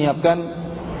adalah menyiapkan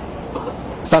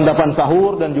santapan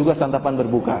sahur dan juga santapan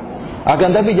berbuka.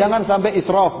 Akan tapi jangan sampai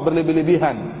israf,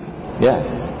 berlebih-lebihan,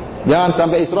 ya. Jangan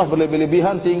sampai israf,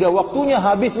 berlebih-lebihan sehingga waktunya,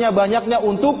 habisnya, banyaknya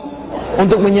untuk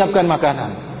menyiapkan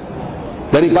makanan.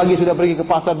 Dari pagi sudah pergi ke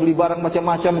pasar beli barang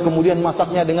macam-macam, kemudian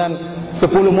masaknya dengan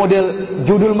 10 model,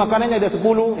 judul makanannya ada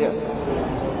 10, ya.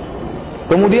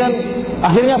 Kemudian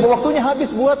akhirnya waktunya habis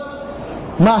buat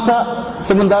masak,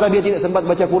 sementara dia tidak sempat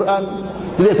baca Quran,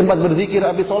 tidak sempat berzikir,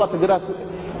 habis sholat segera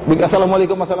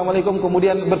assalamualaikum,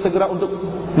 kemudian bersegera untuk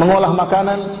mengolah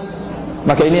makanan.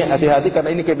 Maka ini hati-hati,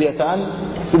 karena ini kebiasaan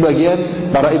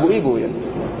sebagian para ibu-ibu, ya.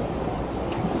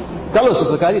 Kalau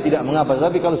sesekali tidak mengapa,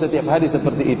 tapi kalau setiap hari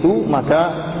seperti itu,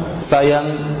 maka sayang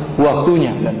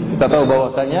waktunya. Dan kita tahu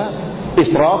bahwasanya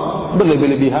israf,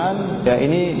 berlebih-lebihan, ya,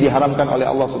 ini diharamkan oleh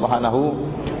Allah Subhanahu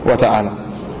wa taala.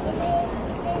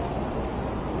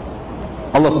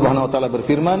 Allah Subhanahu wa taala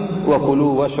berfirman, "Wa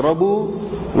kulu washrabu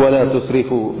wa la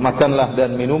tusrifu." Makanlah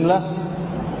dan minumlah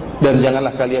dan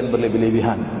janganlah kalian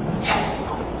berlebih-lebihan.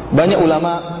 Banyak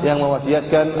ulama yang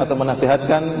mewasiatkan atau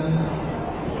menasihatkan,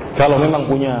 kalau memang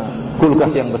punya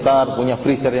kulkas yang besar, punya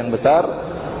freezer yang besar,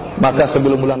 maka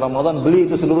sebelum bulan Ramadan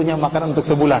beli itu seluruhnya makanan untuk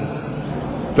sebulan.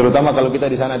 Terutama kalau kita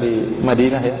di sana di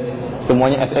Madinah, ya,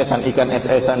 semuanya es-esan, ikan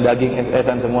es-esan, daging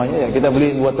es-esan, semuanya, ya, kita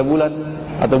beli buat sebulan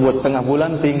atau buat setengah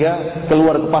bulan sehingga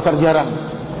keluar ke pasar jarang,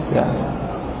 ya.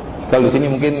 Kalau di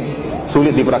sini mungkin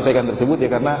sulit dipraktekkan tersebut,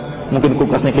 ya, karena mungkin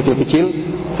kulkasnya kecil-kecil,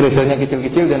 freezernya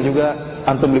kecil-kecil, dan juga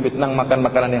antum lebih senang makan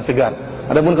makanan yang segar.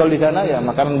 Adapun kalau di sana, ya,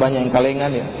 makanan banyak yang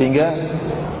kalengan, ya, sehingga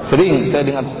sering saya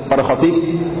dengar para khatib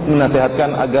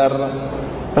menasihatkan agar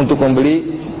untuk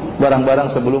membeli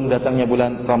barang-barang sebelum datangnya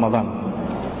bulan Ramadan.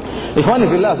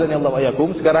 Ikhwani fillah azanillahu wa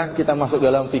iyyakum, sekarang kita masuk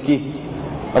dalam fikih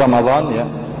Ramadan, ya.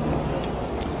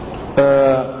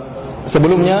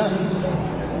 Sebelum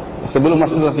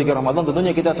masuk dalam fikih Ramadan,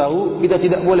 tentunya kita tahu kita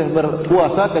tidak boleh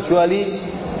berpuasa kecuali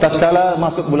tatkala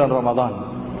masuk bulan Ramadan.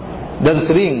 Dan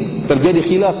sering terjadi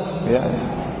khilaf, ya,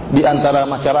 di antara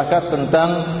masyarakat tentang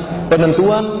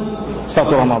penentuan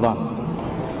satu Ramadan.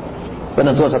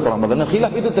 Penentuan satu Ramadan. Dan khilaf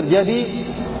itu terjadi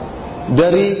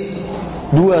dari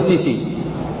dua sisi.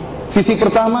 Sisi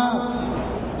pertama,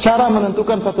 cara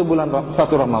menentukan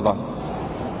satu Ramadan.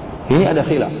 Ini ada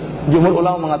khilaf. Jumhur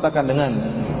ulama mengatakan dengan,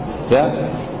 ya,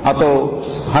 atau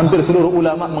hampir seluruh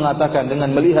ulama mengatakan dengan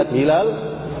melihat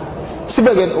hilal.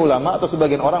 Sebagian ulama atau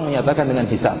sebagian orang menyatakan dengan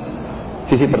hisab.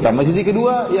 Sisi pertama. Sisi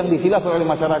kedua yang dikhilafkan oleh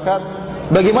masyarakat,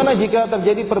 bagaimana jika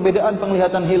terjadi perbedaan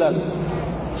penglihatan hilal?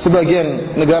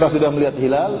 Sebagian negara sudah melihat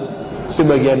hilal,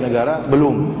 sebagian negara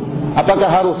belum.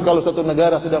 Apakah harus kalau satu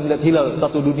negara sudah melihat hilal,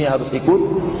 satu dunia harus ikut?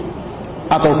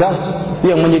 Ataukah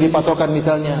yang menjadi patokan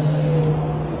misalnya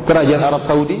kerajaan Arab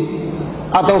Saudi?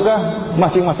 Ataukah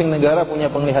masing-masing negara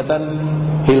punya penglihatan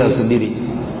hilal sendiri?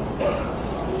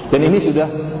 Dan ini sudah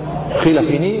khilaf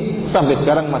ini sampai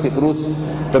sekarang masih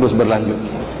terus berlanjut.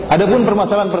 Adapun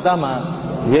permasalahan pertama,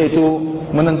 yaitu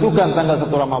menentukan tanggal 1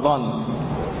 Ramadan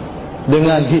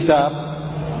dengan hisab,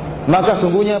 maka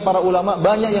sungguhnya para ulama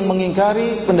banyak yang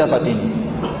mengingkari pendapat ini.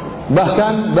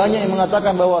 Bahkan banyak yang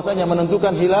mengatakan bahwasanya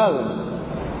menentukan hilal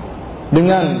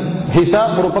dengan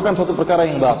hisab merupakan suatu perkara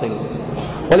yang batil.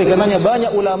 Oleh karenanya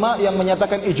banyak ulama yang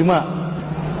menyatakan ijma,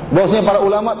 bahwasanya para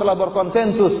ulama telah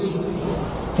berkonsensus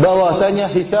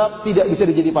bahwasanya hisab tidak bisa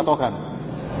dijadi patokan.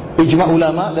 Ijma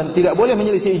ulama dan tidak boleh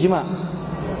menyelisih ijma.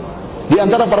 Di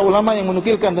antara para ulama yang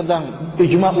menukilkan tentang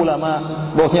ijma ulama,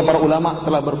 bahwasanya para ulama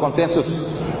telah berkonsensus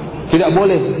tidak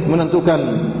boleh menentukan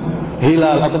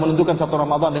hilal atau menentukan 1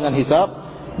 Ramadan dengan hisab.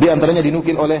 Di antaranya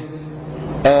dinukil oleh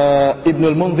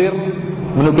Ibnul Munzir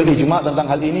menukil ijma tentang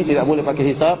hal ini, tidak boleh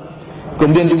pakai hisab.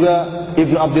 Kemudian juga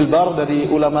Ibnu Abdul Bar dari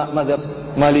ulama mazhab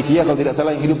Malikiyah kalau tidak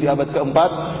salah yang hidup di abad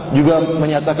keempat juga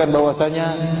menyatakan bahwasanya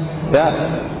ya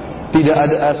tidak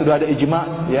ada sudah ada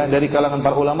ijma ya dari kalangan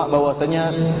para ulama bahwasanya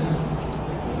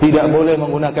tidak boleh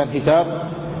menggunakan hisab.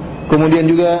 Kemudian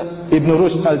juga Ibnu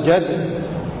Rushd Al-Jadd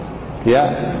ya,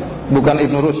 bukan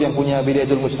Ibnu Rushd yang punya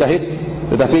Bidayatul Mujtahid,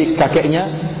 tetapi kakeknya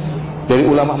dari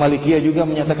ulama Malikiyah juga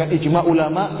menyatakan ijma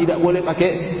ulama tidak boleh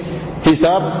pakai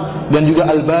hisab. Dan juga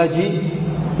Al-Baji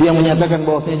yang menyatakan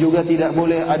bahwasanya juga tidak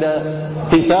boleh ada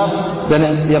hisab.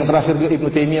 Dan yang terakhir juga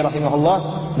Ibnu Taimiyah rahimahullah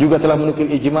juga telah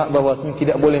menukil ijma bahwasanya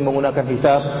tidak boleh menggunakan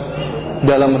hisab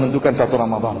dalam menentukan 1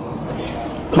 Ramadan.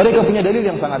 Mereka punya dalil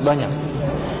yang sangat banyak.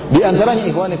 Di antaranya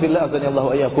ikhwani fillah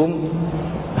azanillahu ayyakum,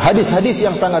 hadis-hadis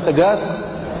yang sangat tegas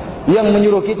yang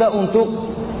menyuruh kita untuk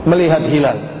melihat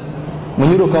hilal,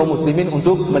 menyuruh kaum muslimin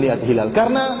untuk melihat hilal.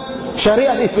 Karena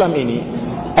syariat Islam ini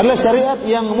adalah syariat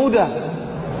yang mudah,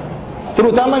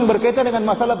 terutama yang berkaitan dengan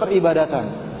masalah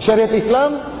peribadatan. Syariat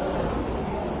Islam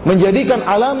menjadikan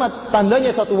alamat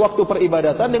tandanya satu waktu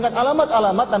peribadatan dengan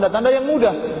alamat-alamat tanda-tanda yang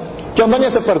mudah.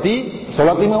 Contohnya seperti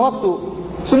sholat 5 waktu,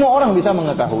 semua orang bisa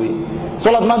mengetahui.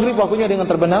 Sholat maghrib waktunya dengan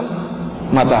terbenam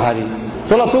matahari,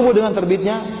 sholat subuh dengan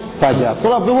terbitnya fajar,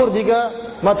 sholat zuhur jika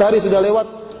matahari sudah lewat,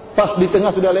 pas di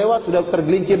tengah sudah lewat, sudah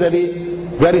tergelincir dari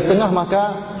garis tengah,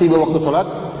 maka tiba waktu sholat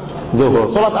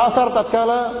zuhur. Sholat asar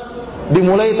tatkala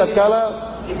dimulai tatkala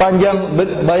panjang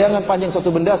bayangan panjang suatu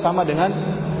benda sama dengan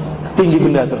tinggi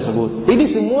benda tersebut. Ini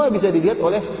semua bisa dilihat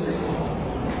oleh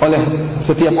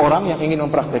setiap orang yang ingin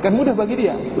mempraktekkan, mudah bagi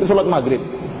dia. Seperti sholat maghrib,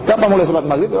 kapan mulai sholat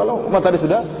maghrib? Kalau matahari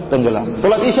sudah tenggelam.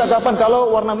 Sholat isya kapan? Kalau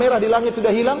warna merah di langit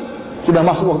sudah hilang, sudah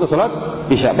masuk waktu sholat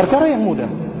isya. Perkara yang mudah.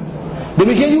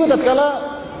 Demikian juga tatkala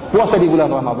puasa di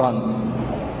bulan Ramadhan,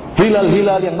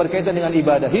 hilal-hilal yang berkaitan dengan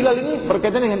ibadah. Hilal ini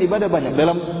berkaitan dengan ibadah banyak,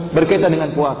 dalam berkaitan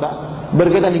dengan puasa,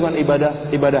 berkaitan dengan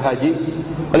ibadah haji.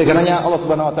 Oleh karenanya Allah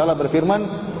Subhanahu wa taala berfirman,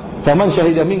 "Faman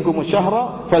syahida minkumus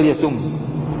syahra falyasum."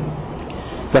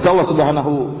 Kata Allah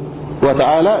Subhanahu wa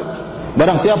taala,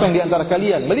 barang siapa yang di antara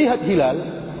kalian melihat hilal,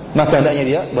 maka hendaknya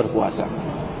dia berpuasa.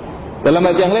 Dalam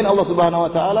ayat yang lain Allah Subhanahu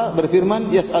wa taala berfirman,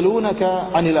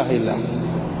 "Yas'alunaka 'anil ahillah.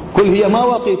 Qul hiya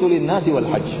mawaqitu lin-nasi wal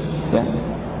hajj." Ya.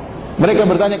 Mereka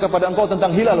bertanya kepada engkau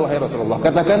tentang hilal wahai Rasulullah.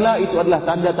 Katakanlah itu adalah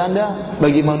tanda-tanda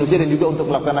bagi manusia dan juga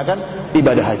untuk melaksanakan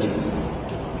ibadah haji.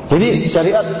 Jadi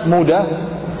syariat mudah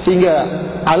sehingga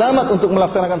alamat untuk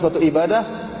melaksanakan suatu ibadah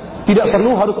tidak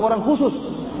perlu harus orang khusus.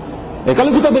 Ya,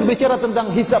 kalau kita berbicara tentang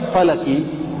hisab falaki,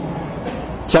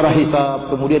 cara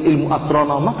hisab, kemudian ilmu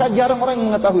astronom, maka jarang orang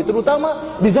yang mengetahui.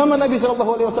 Terutama di zaman Nabi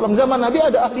SAW. Zaman Nabi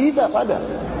ada ahli hisab, ada.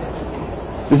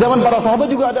 Di zaman para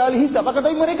sahabat juga ada ahli hisab. Akan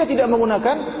tetapi mereka tidak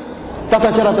menggunakan tata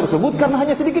cara tersebut karena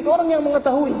hanya sedikit orang yang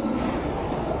mengetahui.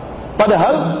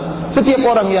 Padahal setiap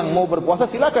orang yang mau berpuasa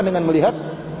silakan dengan melihat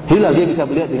hilal, dia bisa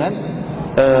melihat dengan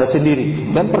sendiri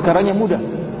dan perkaranya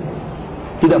mudah.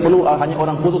 Tidak perlu hanya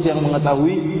orang khusus yang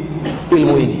mengetahui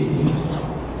ilmu ini.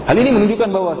 Hal ini menunjukkan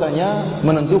bahwasanya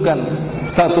menentukan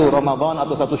 1 Ramadan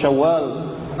atau 1 Syawal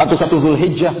atau 1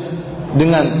 Zulhijjah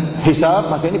dengan hisab,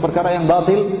 maka ini perkara yang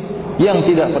batil yang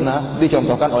tidak pernah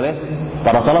dicontohkan oleh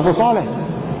para salafus saleh.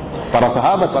 Para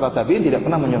sahabat, para tabi'in tidak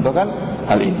pernah mencontohkan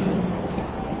hal ini.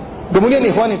 Kemudian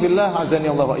ikhwani fillah azani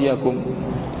Allah wa iyyakum,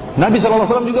 Nabi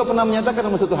SAW juga pernah menyatakan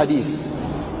dalam satu hadis,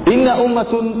 "Inna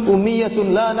ummatun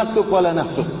ummiyatun la naktub wa la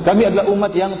nahsub." Kami adalah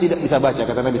umat yang tidak bisa baca,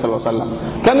 kata Nabi SAW.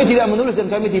 Kami tidak menulis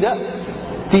dan kami tidak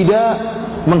tidak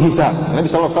menghisab. Nabi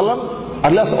SAW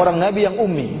adalah seorang nabi yang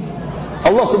ummi.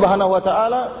 Allah Subhanahu wa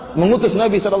taala mengutus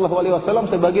Nabi SAW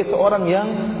sebagai seorang yang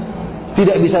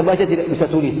tidak bisa baca, tidak bisa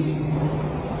tulis.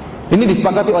 Ini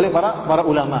disepakati oleh para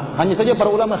ulama. Hanya saja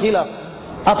para ulama khilaf.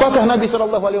 Apakah Nabi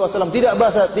SAW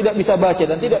tidak bisa baca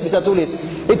dan tidak bisa tulis?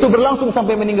 Itu berlangsung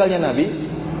sampai meninggalnya Nabi,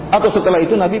 atau setelah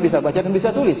itu Nabi bisa baca dan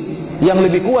bisa tulis? Yang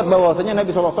lebih kuat bahwasanya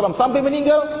Nabi SAW sampai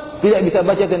meninggal tidak bisa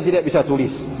baca dan tidak bisa tulis.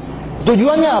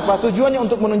 Tujuannya apa? Tujuannya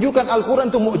untuk menunjukkan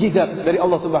Al-Quran itu mukjizat dari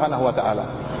Allah Subhanahu wa taala.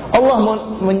 Allah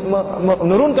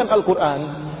menurunkan Al-Quran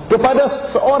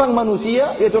kepada seorang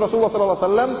manusia, yaitu Rasulullah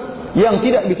SAW, yang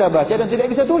tidak bisa baca dan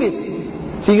tidak bisa tulis,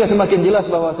 sehingga semakin jelas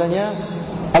bahwasanya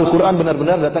Al-Quran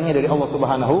benar-benar datangnya dari Allah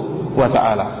Subhanahu wa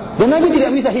taala. Dan Nabi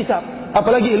tidak bisa hisab,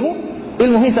 apalagi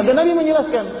ilmu hisab. Dan Nabi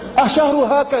menjelaskan, asyahru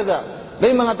hakaza.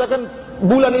 Nabi mengatakan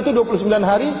bulan itu 29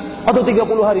 hari atau 30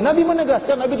 hari. Nabi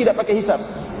menegaskan Nabi tidak pakai hisab.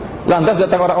 Lantas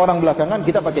datang orang-orang belakangan,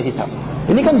 kita pakai hisab.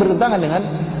 Ini kan bertentangan dengan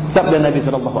sabda Nabi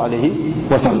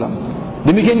SAW.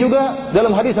 Demikian juga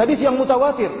dalam hadis-hadis yang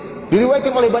mutawatir,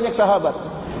 diriwayatkan oleh banyak sahabat.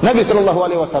 Nabi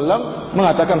SAW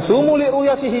mengatakan, sumu li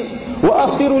ru'yatihi wa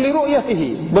aftiru li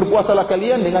ru'yatihi. Berpuasalah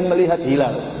kalian dengan melihat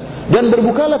hilal, dan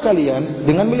berbukalah kalian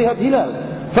dengan melihat hilal.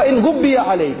 Fa in ghubbiya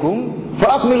alaikum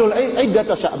fa akmilul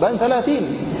iddata Sya'ban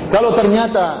 30. Kalau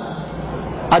ternyata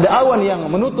ada awan yang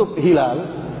menutup hilal,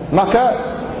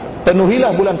 maka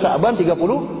penuhilah bulan Sya'ban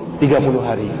 30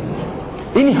 hari.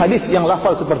 Ini hadis yang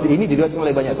lafal seperti ini diriwayatkan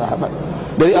oleh banyak sahabat.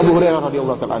 Dari Abu Hurairah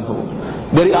radhiyallahu taala anhu,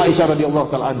 dari Aisyah radhiyallahu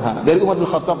taala anha, dari Umar bin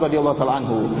Khattab radhiyallahu taala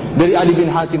anhu, dari Ali bin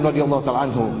Hatim radhiyallahu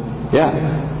taala anhu. Ya.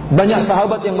 Banyak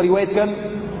sahabat yang meriwayatkan,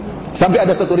 sampai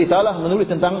ada satu risalah menulis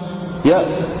tentang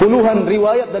puluhan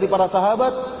riwayat dari para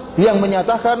sahabat yang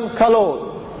menyatakan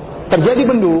kalau terjadi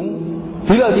mendung,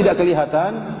 hilal tidak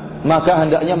kelihatan, maka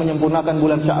hendaknya menyempurnakan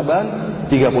bulan Sya'ban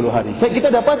 30 hari. Kita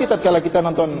dapati tatkala kita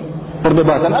nonton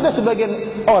perdebatan, ada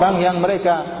sebagian orang yang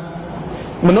mereka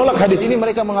menolak hadis ini,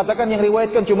 mereka mengatakan yang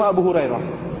riwayatkan cuma Abu Hurairah.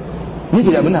 Ini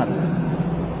tidak benar.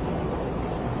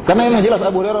 Karena yang jelas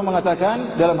Abu Hurairah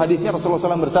mengatakan dalam hadisnya Rasulullah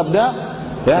SAW bersabda,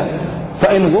 ya,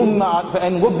 fa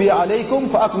in ghubbiya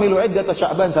alaikum fa akmilu iddata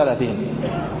Sya'ban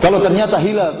 30. Kalau ternyata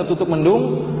hilal tertutup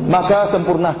mendung, maka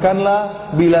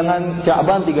sempurnakanlah bilangan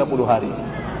Sya'ban 30 hari.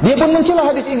 Dia pun mencela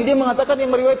hadis ini, dia mengatakan yang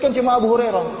meriwayatkan cuma Abu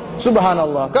Hurairah.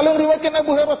 Subhanallah. Kalau yang meriwayatkan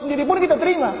Abu Hurairah sendiri pun kita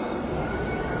terima.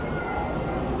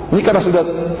 Ini karena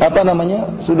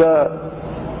sudah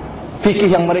fikih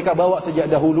yang mereka bawa sejak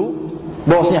dahulu,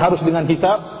 bahwasanya harus dengan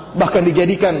hisab, bahkan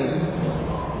dijadikan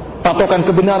patokan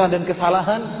kebenaran dan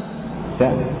kesalahan. Ya.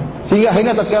 Sehingga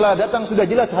akhirnya tatkala datang sudah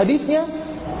jelas hadisnya,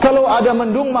 kalau ada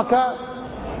mendung maka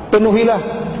penuhilah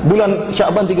bulan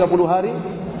Sya'ban 30 hari,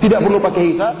 tidak perlu pakai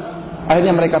hisab.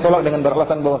 Akhirnya mereka tolak dengan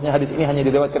beralasan bahwasanya hadis ini hanya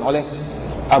diriwayatkan oleh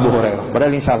Abu Hurairah.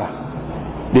 Padahal ini salah.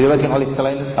 Diriwayatkan oleh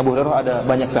selain Abu Hurairah ada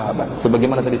banyak sahabat,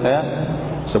 sebagaimana tadi saya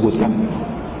sebutkan.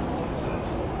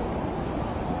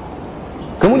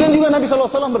 Kemudian juga Nabi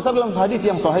SAW bersabda dalam hadis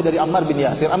yang sahih dari Ammar bin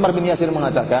Yasir. Ammar bin Yasir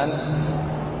mengatakan,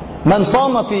 "Man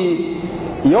shama fi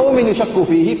yaumin yushakku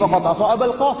fihi faqad asa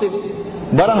Abul Qasim."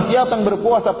 Barang siapa yang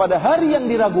berpuasa pada hari yang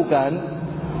diragukan,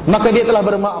 maka dia telah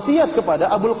bermaksiat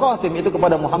kepada Abul Qasim, itu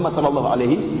kepada Muhammad sallallahu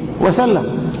alaihi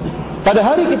wasallam. Pada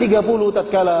hari ke-30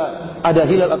 tatkala ada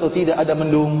hilal atau tidak, ada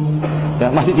mendung,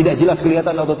 ya, masih tidak jelas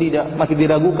kelihatan atau tidak, masih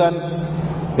diragukan,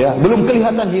 ya, belum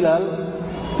kelihatan hilal,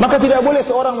 maka tidak boleh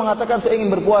seorang mengatakan saya ingin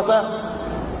berpuasa,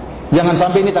 jangan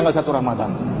sampai ini tanggal 1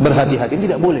 Ramadan. Berhati-hati,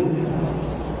 tidak boleh.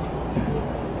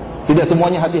 Tidak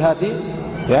semuanya hati-hati,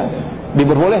 ya,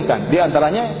 diperbolehkan. Di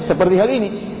antaranya seperti hal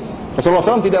ini. Rasulullah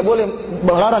SAW tidak boleh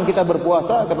melarang kita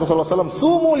berpuasa. Kata Rasulullah SAW,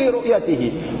 sumu li ru'yatihi,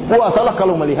 puasalah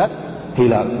kalau melihat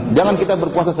hilal. Jangan kita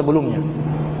berpuasa sebelumnya.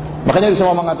 Makanya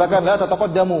Rasulullah mengatakan, la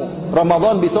tataqaddamu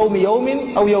Ramadan bi saumi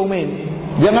yaumin aw yaumain.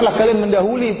 Janganlah kalian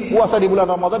mendahului puasa di bulan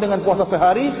Ramadan dengan puasa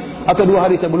sehari atau 2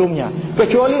 hari sebelumnya.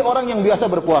 Kecuali orang yang biasa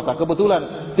berpuasa.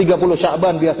 Kebetulan 30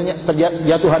 Sya'ban biasanya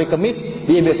jatuh hari Kamis,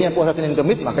 dia biasanya puasa Senin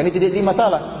Kamis, maka ini tidak jadi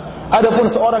masalah. Adapun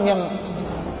seorang yang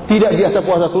tidak biasa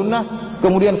puasa sunnah,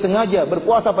 kemudian sengaja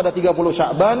berpuasa pada 30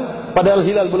 Sya'ban, padahal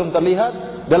hilal belum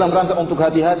terlihat, dalam rangka untuk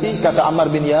hati-hati, kata Ammar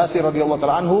bin Yasir radhiyallahu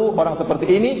ta'ala anhu, orang seperti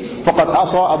ini faqad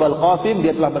asa Abul Qasim,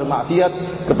 dia telah bermaksiat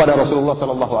kepada Rasulullah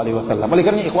sallallahu alaihi wasallam. Oleh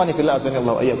karena ikhwani fillah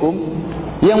azanillahu ayyakum,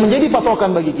 yang menjadi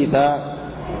patokan bagi kita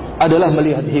adalah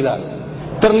melihat hilal.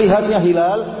 Terlihatnya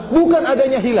hilal bukan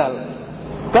adanya hilal.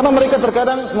 Karena mereka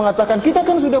terkadang mengatakan, kita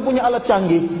kan sudah punya alat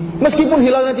canggih, meskipun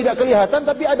hilalnya tidak kelihatan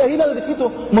tapi ada hilal di situ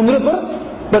menurut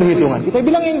perhitungan. Kita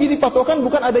bilang yang jadi patokan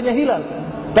bukan adanya hilal,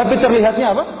 tapi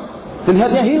terlihatnya apa?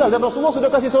 Terlihatnya hilal, dan Rasulullah sudah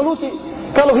kasih solusi.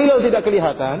 Kalau hilal tidak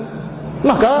kelihatan,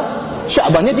 maka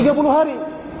Sya'bannya 30 hari.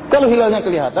 Kalau hilalnya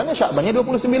kelihatan, ya Sya'bannya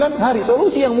 29 hari.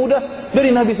 Solusi yang mudah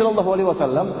dari Nabi sallallahu alaihi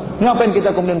wasallam. Ngapain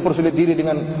kita kemudian persulit diri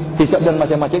dengan hisab dan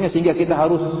macam-macamnya sehingga kita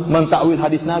harus mentakwil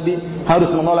hadis Nabi, harus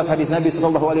menolak hadis Nabi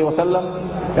sallallahu alaihi wasallam,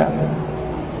 ya.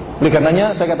 Oleh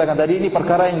karenanya saya katakan tadi, ini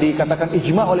perkara yang dikatakan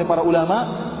ijma oleh para ulama,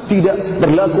 tidak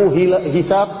berlaku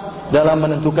hisab dalam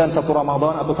menentukan satu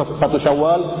Ramadan atau satu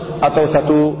Syawal atau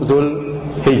satu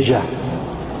Dzulhijjah.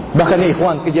 Bahkan ya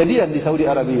ikhwan, kejadian di Saudi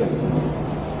Arabia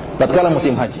tatkala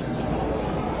musim haji,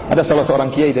 ada salah seorang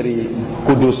kiai dari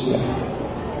Kudus, ya.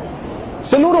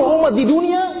 Seluruh umat di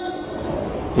dunia,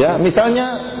 ya,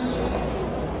 misalnya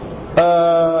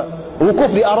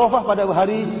wukuf di Arafah pada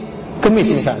hari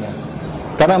Kamis misalnya,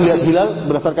 karena melihat hilal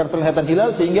berdasarkan penglihatan hilal,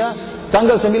 sehingga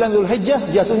tanggal 9 Dzulhijjah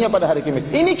jatuhnya pada hari Kamis.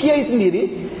 Ini kiai sendiri,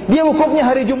 dia wukufnya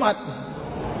hari Jumat.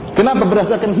 Kenapa?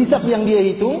 Berdasarkan hisab yang dia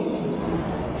hitung.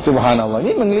 Subhanallah,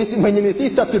 ini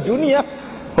menyelisih satu dunia.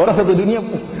 Orang satu dunia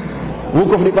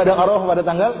wukuf di padang Arafah pada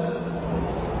tanggal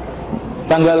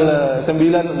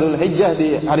 9 Dzulhijjah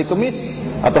di hari Kamis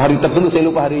atau hari tertentu, saya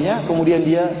lupa harinya. Kemudian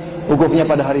dia wukufnya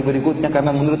pada hari berikutnya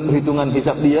karena menurut perhitungan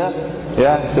hisab dia,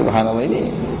 ya subhanallah,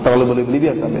 ini terlalu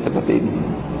berlebihan sampai seperti ini.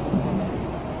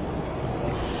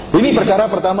 Ini perkara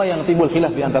pertama yang timbul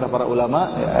khilaf di antara para ulama,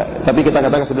 ya, tapi kita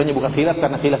katakan sebenarnya bukan khilaf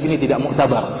karena khilaf ini tidak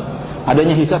muktabar.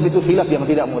 Adanya hisab itu khilaf yang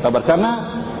tidak muktabar karena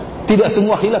tidak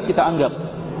semua khilaf kita anggap.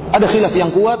 Ada khilaf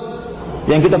yang kuat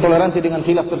yang kita toleransi dengan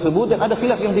khilaf tersebut, dan ada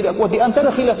khilaf yang tidak kuat. Di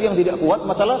antara khilaf yang tidak kuat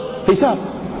masalah hisab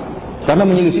karena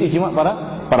menyelisih ijma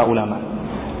para ulama.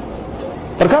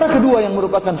 Perkara kedua yang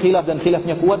merupakan khilaf dan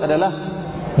khilafnya kuat adalah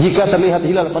jika terlihat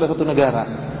hilal pada satu negara,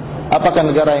 apakah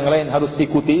negara yang lain harus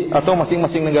ikuti atau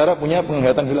masing-masing negara punya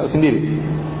penglihatan hilal sendiri.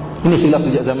 Ini khilaf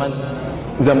sejak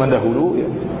zaman dahulu, ya.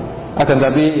 Akan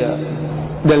tapi ya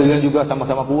dalilnya juga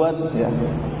sama-sama kuat, ya.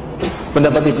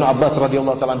 Pendapat Ibnu Abbas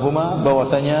radhiyallahu ta'ala anhuma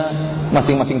bahwasanya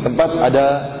masing-masing tempat ada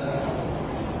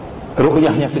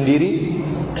ru'yahnya sendiri,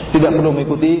 tidak perlu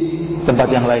mengikuti tempat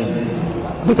yang lain.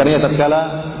 Karena tatkala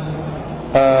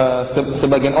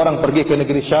sebagian orang pergi ke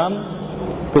negeri Syam,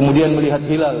 kemudian melihat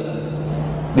hilal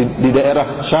di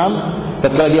daerah Syam,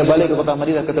 tatkala dia balik ke kota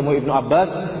Madinah ketemu Ibnu Abbas,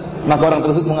 maka orang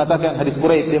tersebut mengatakan, hadis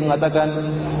Quraib, dia mengatakan,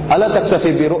 "Ala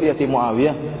taktafi bi ru'yati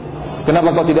Muawiyah?"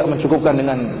 Kenapa kau tidak mencukupkan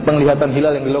dengan penglihatan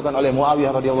hilal yang dilakukan oleh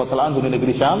Muawiyah radhiyallahu ta'ala anhu di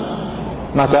negeri Syam?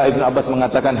 Maka Ibnu Abbas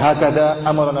mengatakan, "Hakada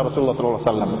amarna Rasulullah sallallahu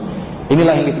alaihi wasallam."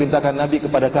 Inilah yang diperintahkan Nabi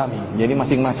kepada kami. Jadi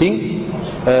masing-masing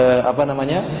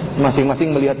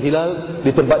masing-masing melihat hilal di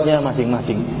tempatnya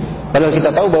masing-masing. Padahal kita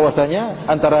tahu bahwasanya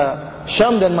antara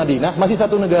Syam dan Madinah masih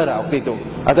satu negara waktu itu.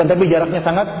 Akan tapi jaraknya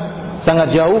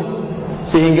sangat jauh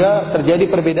sehingga terjadi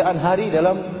perbedaan hari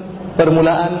dalam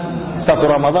permulaan satu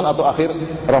Ramadan atau akhir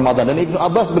Ramadan. Dan Ibnu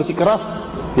Abbas bersikeras,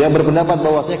 ya, berpendapat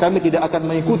bahwasanya kami tidak akan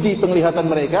mengikuti penglihatan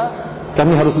mereka,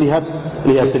 kami harus lihat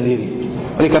sendiri.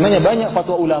 Oleh karenanya banyak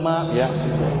fatwa ulama, ya,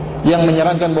 yang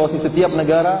menyarankan bahwa setiap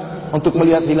negara untuk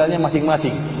melihat hilalnya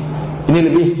masing-masing. Ini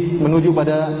lebih menuju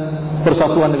pada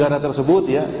persatuan negara tersebut,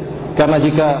 ya. Karena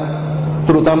jika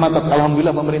terutama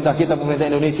alhamdulillah pemerintah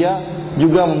Indonesia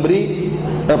juga memberi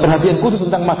perhatian khusus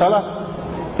tentang masalah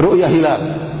ru'yah hilal,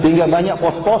 sehingga banyak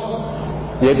pos-pos,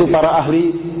 yaitu para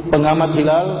ahli pengamat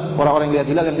hilal, orang-orang yang lihat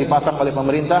hilal yang dipasang oleh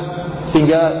pemerintah,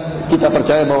 sehingga kita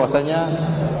percaya bahwasanya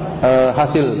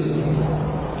hasil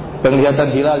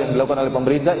penglihatan hilal yang dilakukan oleh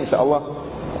pemerintah insyaallah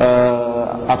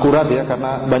akurat, ya,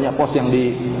 karena banyak pos yang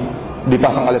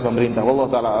dipasang oleh pemerintah. Wallahu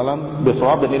taala alam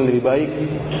bisawab, dan ini lebih baik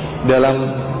dalam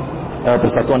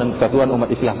persatuan dan kesatuan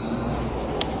umat Islam.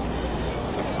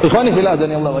 Ikhwani fillah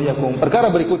azanillahu wa iyyakum. Perkara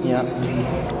berikutnya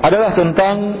adalah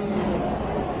tentang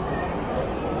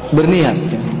berniat.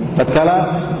 Tatkala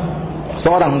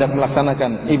seorang hendak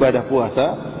melaksanakan ibadah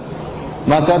puasa,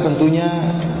 maka tentunya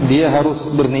dia harus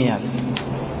berniat.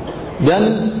 Dan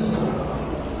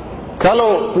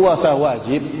kalau puasa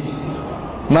wajib,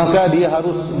 maka dia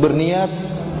harus berniat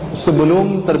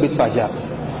sebelum terbit fajar.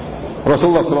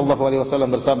 Rasulullah sallallahu alaihi wasallam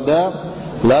bersabda,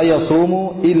 "La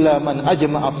yasumu illa man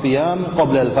ajma'a as-siyam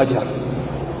qabla al-fajr."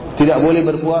 Tidak boleh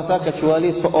berpuasa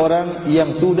kecuali seorang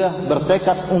yang sudah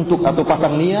bertekad untuk atau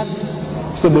pasang niat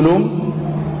sebelum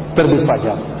terbit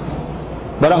fajar.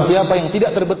 Barang siapa yang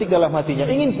tidak terbetik dalam hatinya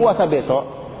ingin puasa besok,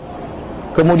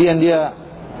 kemudian dia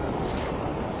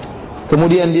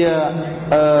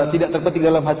tidak terbetik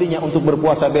dalam hatinya untuk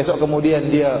berpuasa besok, kemudian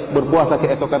dia berpuasa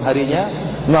keesokan harinya,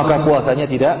 maka puasanya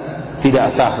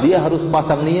tidak sah. Dia harus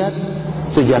pasang niat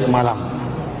sejak malam.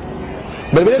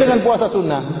 Berbeda dengan puasa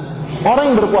sunnah.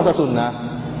 Orang yang berpuasa sunnah,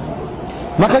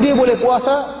 maka dia boleh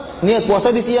niat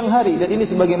puasa di siang hari, dan ini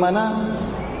sebagaimana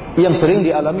yang sering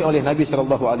dialami oleh Nabi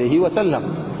sallallahu alaihi wasallam.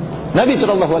 Nabi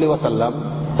sallallahu alaihi wasallam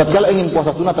tatkala ingin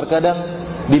puasa sunnah terkadang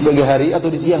di pagi hari atau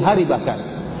di siang hari bahkan.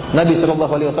 Nabi SAW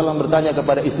bertanya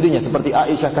kepada istrinya seperti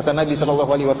Aisyah, kata Nabi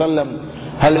SAW,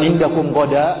 hal indakum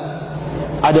qada,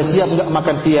 ada siap enggak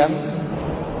makan siang?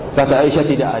 Kata Aisyah,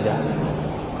 tidak ada.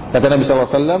 Kata Nabi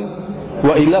SAW,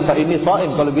 wa illa fa inni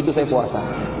shaim, kalau gitu saya puasa.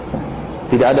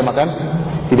 Tidak ada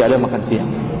makan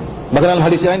siang. Bahkan dalam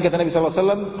hadis lain kata Nabi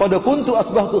SAW, qad kuntu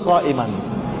asbahtu shaiman.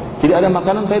 Tidak ada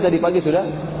makanan, saya tadi pagi sudah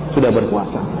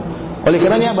berpuasa. Oleh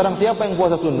karenanya barang siapa yang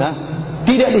puasa sunnah,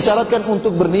 tidak disyaratkan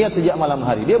untuk berniat sejak malam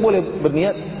hari. Dia boleh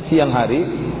berniat siang hari,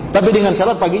 tapi dengan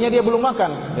syarat paginya dia belum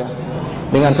makan. Ya.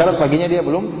 Dengan syarat paginya dia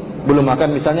belum makan.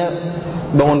 Misalnya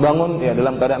bangun-bangun ya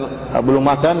dalam keadaan belum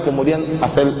makan, kemudian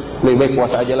asal lebih baik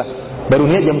puasa aja lah. Baru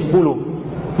niat jam 10.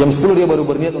 Jam 10 dia baru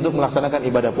berniat untuk melaksanakan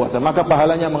ibadah puasa. Maka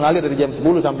pahalanya mengalir dari jam 10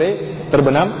 sampai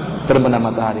terbenam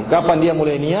matahari. Kapan dia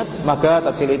mulai niat, maka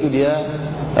tatkala itu dia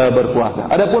berpuasa.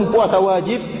 Adapun puasa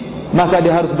wajib, maka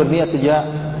dia harus berniat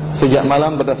sejak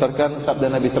malam berdasarkan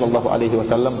sabda Nabi sallallahu alaihi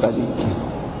wasallam tadi.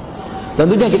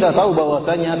 Tentunya kita tahu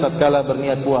bahwasanya tatkala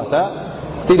berniat puasa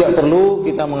tidak perlu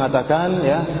kita mengatakan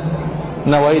ya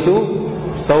nawaitu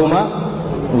sauma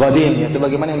ghadin ya,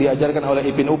 sebagaimana yang diajarkan oleh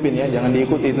Ibn Upin ya, jangan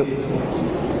diikuti itu.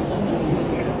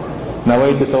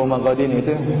 Nawaitu sauma ghadin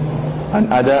itu an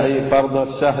ada'i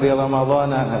fardhu syahri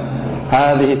ramadhana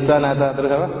hadhihi sanata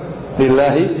terus apa?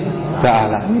 Lillahi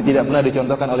ta'ala. Ini tidak pernah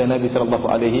dicontohkan oleh Nabi sallallahu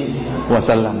alaihi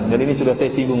wasallam. Dan ini sudah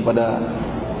saya singgung pada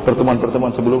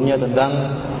pertemuan-pertemuan sebelumnya tentang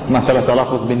masalah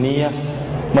talaffuz bin niyyah,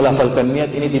 melafalkan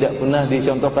niat, ini tidak pernah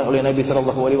dicontohkan oleh Nabi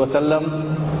sallallahu alaihi wasallam.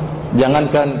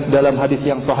 Jangankan dalam hadis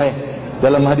yang sahih,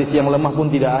 dalam hadis yang lemah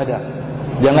pun tidak ada.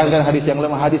 Jangankan hadis yang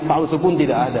lemah, hadis palsu pun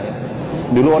tidak ada ya.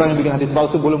 Dulu orang yang bikin hadis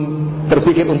palsu belum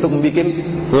terpikir untuk membuat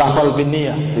lafal bin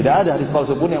niyyah. Tidak ada hadis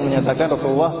palsu pun yang menyatakan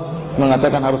Rasulullah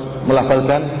mengatakan harus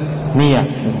melafalkan niat.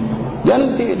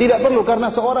 Dan tidak perlu,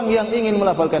 karena seorang yang ingin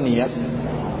melafalkan niat,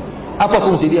 apa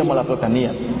fungsi dia melafalkan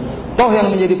niat? Toh yang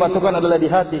menjadi patokan adalah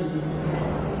di hati.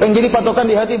 Yang jadi patokan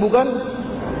di hati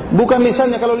bukan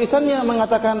lisannya. Kalau lisannya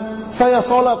mengatakan saya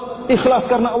sholat ikhlas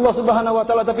karena Allah Subhanahu wa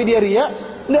taala, tapi dia riya,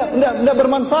 tidak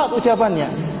bermanfaat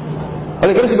ucapannya.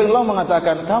 Oleh karena sebagian ulama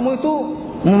mengatakan, kamu itu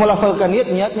mau melafalkan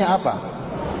niatnya apa?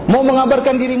 Mau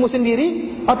mengabarkan dirimu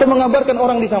sendiri atau mengabarkan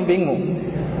orang di sampingmu?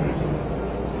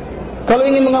 Kalau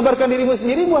ingin mengabarkan dirimu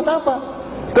sendiri, buat apa?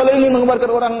 Kalau ingin mengabarkan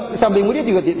orang di sampingmu, dia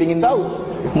juga tidak ingin tahu.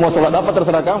 Mau sholat apa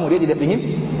terserah kamu, dia tidak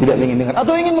ingin dengar.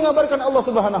 Atau ingin mengabarkan Allah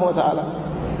Subhanahu wa taala.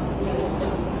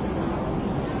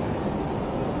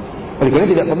 Oleh karena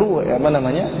tidak perlu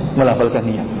melafalkan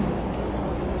niat.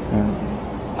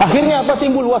 Akhirnya apa?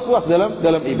 Timbul was-was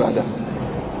dalam ibadah.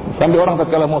 Sampai orang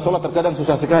tatkala mau sholat terkadang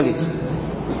susah sekali.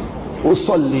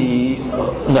 Usolli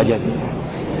enggak jadi.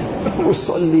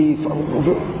 Usolli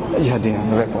jadi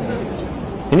repot.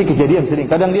 Ini kejadian sering.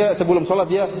 Kadang dia sebelum sholat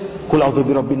dia qul a'udzu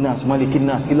birabbin nas, malikin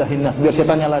nas, ilahin nas, biar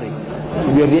setannya lari.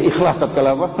 Biar dia ikhlas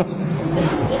tatkala apa?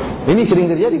 Ini sering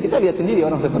terjadi, kita lihat sendiri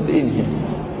orang seperti ini.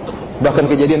 Bahkan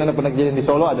kejadian pernah kejadian di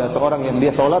Solo, ada seorang yang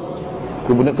dia sholat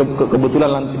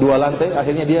kebetulan 2 lantai,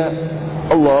 akhirnya dia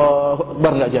Allahu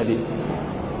Akbar enggak jadi.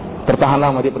 Tertahan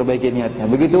lama dia perbaiki niatnya.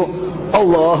 Begitu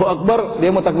Allahu Akbar,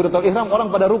 dia mau takbiratul ihram, orang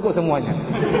pada ruku semuanya.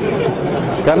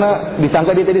 Karena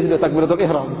disangka dia tadi sudah takbiratul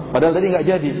ihram, padahal tadi enggak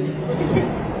jadi.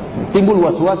 Timbul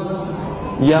was-was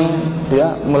yang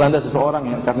ya melanda seseorang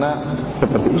ya karena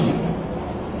seperti ini.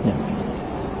 Ya.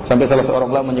 Sampai salah seorang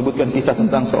ulama menyebutkan kisah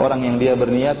tentang seorang yang dia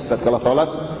berniat tatkala salat,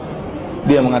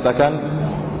 dia mengatakan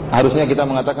harusnya kita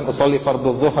mengatakan usolli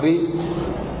fardhu dhuhri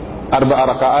 4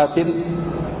 raka'atin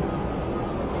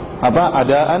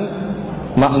adaan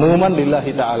makmuman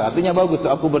lillahi ta'ala. Artinya bagus,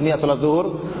 aku berniat salat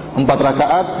zuhur 4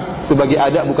 rakaat sebagai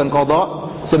ada bukan qadha,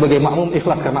 sebagai makmum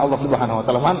ikhlas karena Allah Subhanahu wa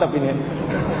taala. Mantap ini.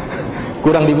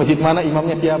 Kurang di masjid mana,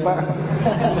 imamnya siapa?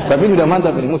 Tapi sudah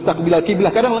mantap ini. Mustaqbilal kiblah,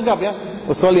 kadang lengkap ya.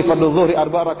 Usolli fardhu dhuhri 4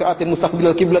 raka'atin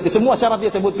mustaqbilal kiblah. Semua syarat dia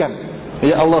sebutkan.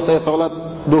 Ya Allah, saya salat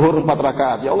duhur 4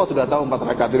 rakaat. Ya Allah sudah tahu 4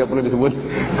 rakaat, tidak perlu disebut.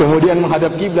 Kemudian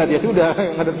menghadap kiblat, ya sudah,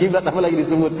 menghadap kiblat apa lagi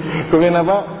disebut. Kemudian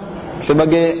apa?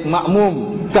 Sebagai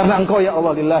makmum karena engkau ya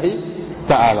Allah lillahi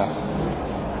ta'ala.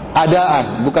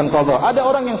 Adaan bukan qadha. Ada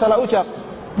orang yang salah ucap,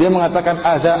 dia mengatakan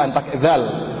azaan pakai zal,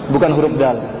 bukan huruf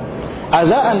dal.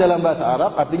 Azaan dalam bahasa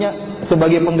Arab artinya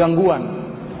sebagai penggangguan.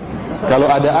 Kalau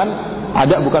adaan,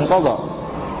 ada bukan qadha.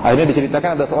 Akhirnya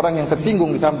diceritakan ada seorang yang tersinggung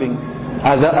di samping.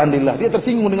 Azaan lillah, dia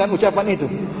tersinggung dengan ucapan itu.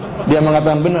 Dia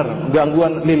mengatakan benar,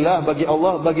 gangguan lillah bagi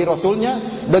Allah, bagi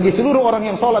Rasulnya, bagi seluruh orang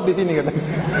yang sholat di sini, kata.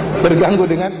 Terganggu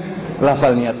dengan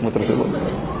lafal niatmu tersebut.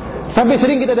 Sampai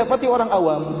sering kita dapati orang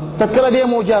awam, tatkala dia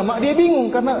mau jamak, dia bingung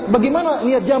karena bagaimana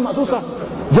niat jamak susah.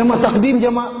 Jamak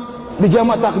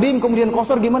takdim, kemudian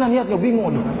qasar, gimana niatnya,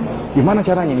 bingung. Gimana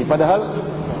caranya ini? Padahal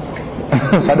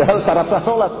Padahal syarat sah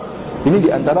salat. Ini di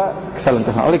antara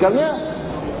kesalahan-kesalahan. Oleh karena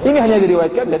ini hanya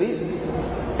diriwayatkan dari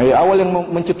awal yang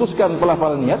mencetuskan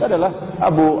pelafalan niat adalah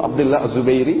Abu Abdullah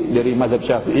Az-Zubairi dari mazhab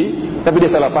Syafi'i, tapi dia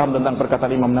salah paham tentang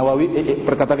perkataan Imam Nawawi,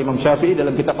 perkataan Imam Syafi'i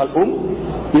dalam kitab Al-Um.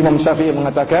 Imam Syafi'i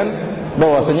mengatakan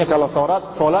bahwasanya kalau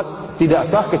salat tidak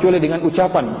sah kecuali dengan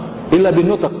ucapan illa bin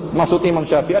nutq. Maksud Imam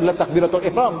Syafi'i adalah takbiratul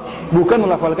ihram, bukan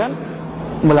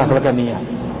melafalkan niat.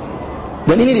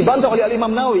 Dan ini dibantah oleh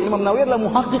Imam Nawawi. Imam Nawawi adalah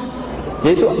muhaqqiq,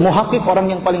 yaitu muhaqqiq orang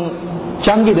yang paling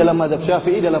canggih dalam mazhab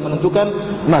Syafi'i dalam menentukan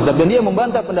mazhab, dan dia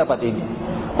membantah pendapat ini.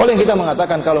 Oleh yang kita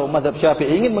mengatakan kalau mazhab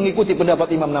Syafi'i ingin mengikuti pendapat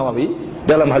Imam Nawawi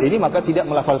dalam hal ini, maka tidak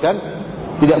melafalkan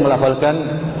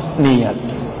niat.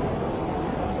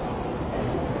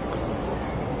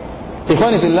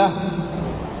 Ikhwani fillah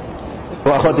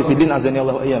wa akhwati fiddin azani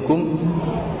Allah wa iyyakum.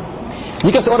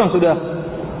 Jika seorang sudah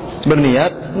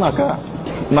berniat,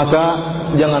 maka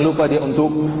jangan lupa dia untuk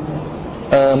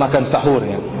makan sahur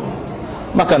ya.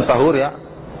 Makan sahur ya,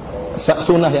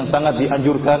 sunnah yang sangat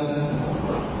dianjurkan.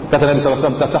 Kata Nabi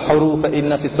SAW, tasahuru fa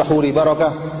inna fis sahuri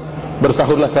barakah.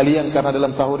 Bersahurlah kalian karena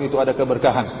dalam sahur itu ada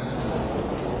keberkahan.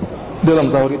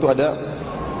 Dalam sahur itu ada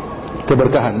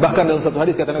keberkahan. Bahkan dalam satu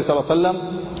hadis kata Nabi SAW,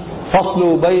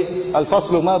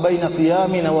 al-faslu ma baina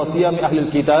siyamina wa siyami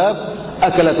ahli kitab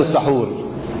akalatus sahur.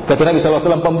 Kata Nabi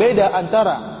SAW, pembeda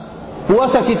antara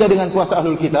puasa kita dengan puasa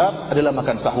ahlul kitab adalah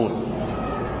makan sahur.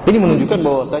 Ini menunjukkan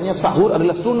bahwasanya sahur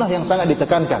adalah sunnah yang sangat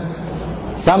ditekankan,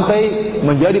 sampai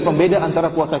menjadi pembeda antara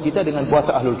puasa kita dengan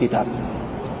puasa ahlul kitab.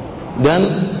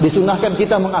 Dan disunnahkan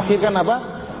kita mengakhirkan apa?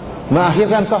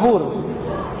 Mengakhirkan sahur.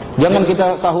 Jangan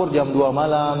kita sahur jam 2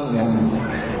 malam, ya,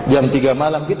 jam 3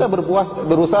 malam. Kita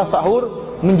berusaha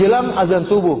sahur menjelang azan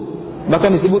subuh.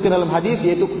 Bahkan disebutkan dalam hadis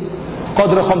yaitu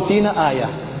qadra 50 ayat.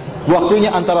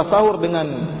 Waktunya antara sahur dengan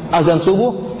azan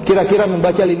subuh kira-kira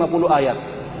membaca 50 ayat.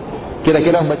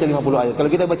 Kira-kira membaca 50 ayat. Kalau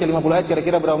kita baca 50 ayat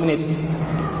kira-kira berapa menit?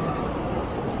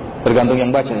 Tergantung yang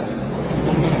baca ya.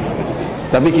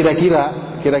 Tapi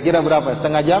kira-kira berapa?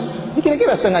 Setengah jam?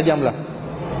 Kira-kira setengah jam lah.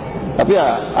 Tapi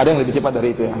ya ada yang lebih cepat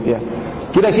dari itu ya.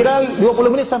 Kira-kira 20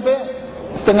 menit sampai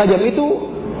setengah jam itu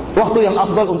waktu yang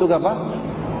afdal untuk apa?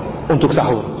 Untuk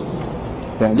sahur.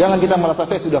 Ya, jangan kita merasa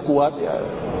saya sudah kuat ya.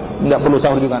 Tidak perlu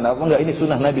sahur juga, enggak. Ini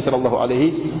sunnah Nabi SAW,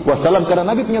 karena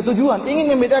Nabi punya tujuan ingin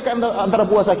membedakan antara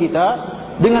puasa kita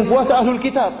dengan puasa ahlul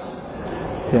kitab.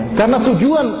 Ya. Karena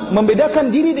tujuan membedakan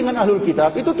diri dengan ahlul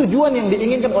kitab itu tujuan yang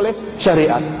diinginkan oleh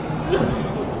syariat.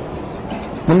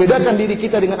 Membedakan diri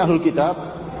kita dengan ahlul kitab,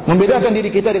 membedakan diri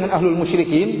kita dengan ahlul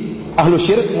musyrikin, ahlul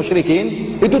syirik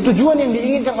musyrikin, itu tujuan yang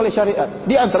diinginkan oleh syariat.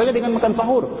 Di antaranya dengan makan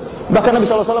sahur. Bahkan Nabi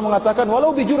SAW mengatakan,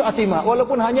 walau bijur atima,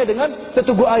 walaupun hanya dengan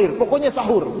seteguk air, pokoknya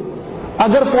sahur.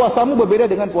 Agar puasamu berbeda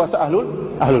dengan puasa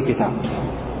ahlul kitab.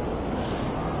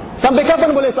 Sampai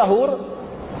kapan boleh sahur?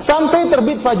 Sampai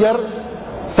terbit fajar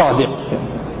shadiq.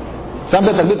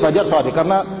 Sampai terbit fajar shadiq.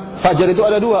 Karena fajar itu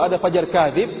ada dua, ada fajar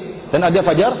kadhib dan ada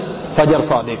fajar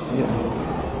shadiq.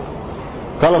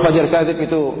 Kalau fajar kadhib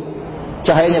itu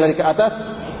cahayanya lari ke atas,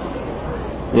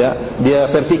 ya, dia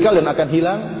vertikal dan akan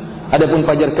hilang. Adapun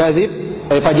fajar kadhib,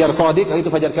 fajar shadiq itu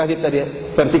fajar kadhib tadi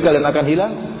vertikal dan akan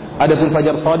hilang. Adapun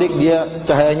fajar shadiq dia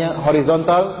cahayanya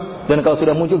horizontal dan kalau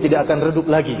sudah muncul tidak akan redup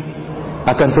lagi,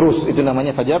 akan terus. Itu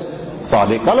namanya fajar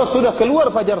shadiq. Kalau sudah keluar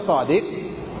fajar shadiq,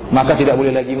 maka tidak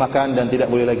boleh lagi makan dan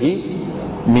tidak boleh lagi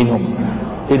minum.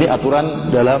 Ini aturan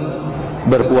dalam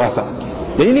berpuasa.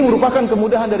 Dan ini merupakan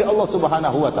kemudahan dari Allah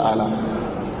Subhanahu wa taala.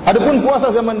 Adapun puasa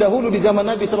zaman dahulu di zaman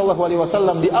Nabi sallallahu alaihi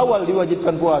wasallam di awal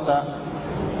diwajibkan puasa,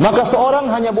 maka seorang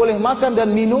hanya boleh makan dan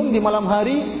minum di malam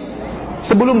hari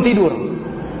sebelum tidur.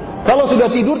 Kalau sudah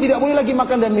tidur tidak boleh lagi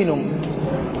makan dan minum.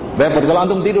 Repot kalau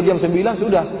antum tidur jam 9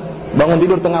 sudah bangun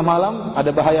tidur tengah malam, ada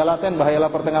bahaya laten, bahaya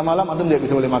lapar tengah malam, antum tidak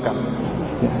bisa boleh makan.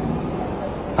 Ya.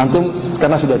 Antum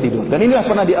karena sudah tidur. Dan inilah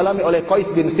pernah dialami oleh Qais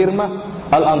bin Sirmah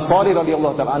Al-Ansari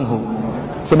radhiyallahu ta'ala anhu.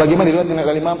 Sebagaimana diriwayatkan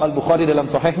oleh Imam Al-Bukhari dalam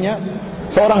sahihnya,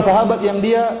 seorang sahabat yang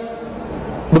dia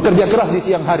bekerja keras di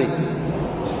siang hari.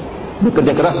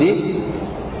 Bekerja keras di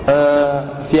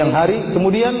siang hari,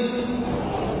 kemudian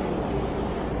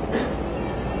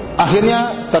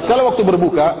akhirnya tatkala waktu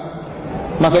berbuka,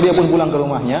 maka dia pun pulang ke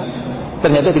rumahnya,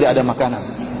 ternyata tidak ada makanan.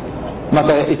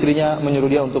 Maka istrinya menyuruh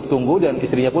dia untuk tunggu dan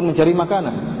istrinya pun mencari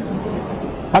makanan.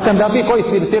 Akan tapi Qais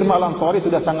bin Sirmah Al-Ansari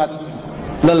sudah sangat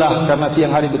lelah karena siang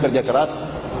hari bekerja keras.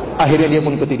 Akhirnya dia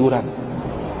pun ketiduran.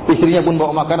 Istrinya pun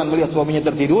bawa makanan, melihat suaminya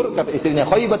tertidur, kata istrinya,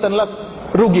 "Khaybatan lak,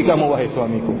 rugi kamu wahai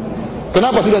suamiku.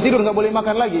 Kenapa sudah tidur enggak boleh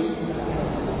makan lagi?"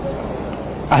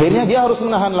 Akhirnya dia harus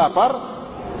menahan lapar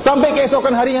sampai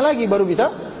keesokan harinya lagi baru bisa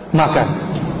makan.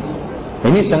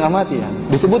 Ini setengah mati ya.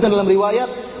 Disebutkan dalam riwayat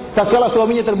tatkala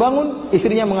suaminya terbangun,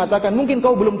 istrinya mengatakan, "Mungkin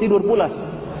kau belum tidur pulas."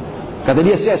 Kata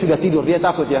dia, "Saya sudah tidur." Dia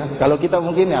takut ya. Kalau kita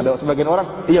mungkin ya, ada sebagian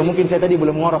orang, "Iya, mungkin saya tadi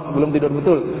belum ngorok, belum tidur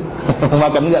betul."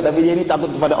 Makan enggak, tapi dia ini takut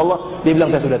kepada Allah. Dia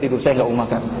bilang, "Saya sudah tidur, saya enggak mau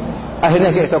makan."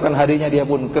 Akhirnya keesokan harinya dia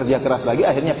pun kerja keras lagi,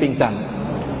 akhirnya pingsan.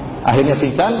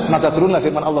 Maka turunlah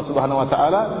firman Allah Subhanahu wa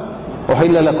taala,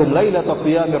 "Uhilla lakum lailatas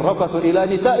siyamir rafathu ila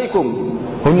nisaikum,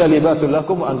 hunna libasul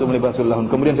lakum wa antum libasul lahun."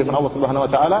 Kemudian firman Allah Subhanahu wa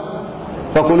taala,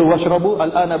 "Fakulu washrabu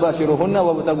al-ana bashiruhunna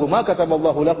wabtagu ma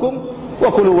kataballahu lakum wa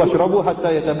kulu washrabu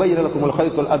hatta yatabayyana lakumul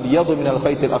khaytul abyadu minal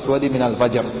khaytil aswadi minal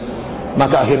fajr."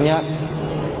 Maka akhirnya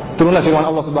turunlah firman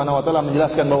Allah Subhanahu wa taala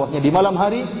menjelaskan bahwasanya di malam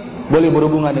hari boleh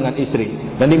berhubungan dengan istri,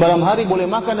 dan di malam hari boleh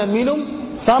makan dan minum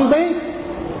sampai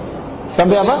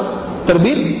apa?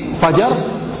 Terbit fajar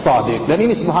shadiq. Dan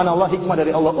ini subhanallah hikmah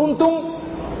dari Allah. Untung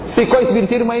si Qais bin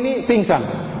Sirma ini pingsan.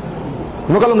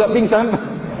 Kalau nggak pingsan,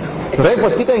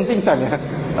 repot kita yang pingsan ya.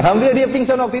 Alhamdulillah dia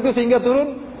pingsan waktu itu sehingga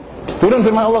turun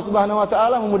firman Allah Subhanahu wa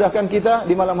taala memudahkan kita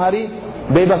di malam hari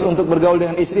bebas untuk bergaul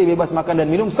dengan istri, bebas makan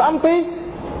dan minum sampai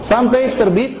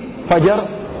terbit fajar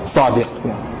shadiq.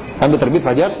 Sampai terbit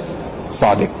fajar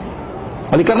shadiq.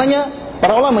 Oleh karenanya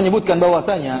para ulama menyebutkan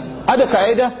bahwasanya ada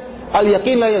kaidah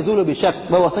al-yaqin la yazulu bisyak,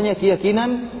 bahwasanya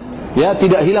keyakinan ya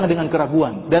tidak hilang dengan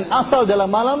keraguan, dan asal dalam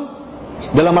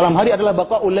malam hari adalah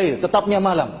baqaul lail, tetapnya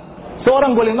malam.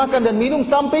 Seorang boleh makan dan minum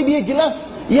sampai dia jelas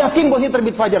yakin bahwasanya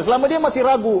terbit fajar. Selama dia masih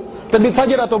ragu terbit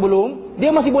fajar atau belum,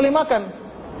 dia masih boleh makan.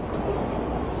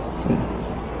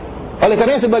 Oleh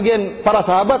karenanya sebagian para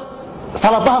sahabat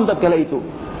salah paham tatkala itu.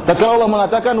 Tatkala Allah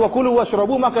mengatakan wa kulu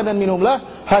washrabu, makan dan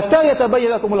minumlah hatta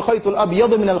yatabayyana lakumul khaytul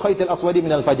abyadu minal khaytil aswadi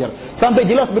minal fajr, sampai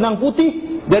jelas benang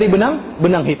putih dari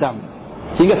benang hitam.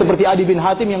 Sehingga seperti Adi bin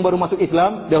Hatim yang baru masuk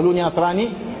Islam, dahulunya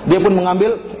Nasrani, dia pun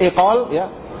mengambil iqal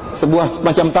ya, sebuah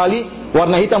macam tali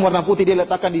warna hitam warna putih, dia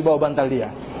letakkan di bawah bantal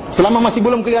dia. Selama masih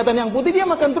belum kelihatan yang putih, dia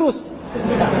makan terus.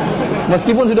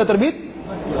 Meskipun sudah terbit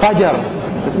fajar.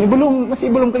 Ini masih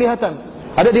belum kelihatan.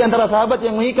 Ada di antara sahabat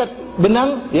yang mengikat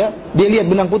benang, ya, dia lihat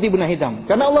benang putih, benang hitam.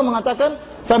 Karena Allah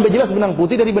mengatakan sampai jelas benang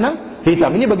putih dari benang hitam.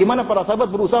 Ini bagaimana para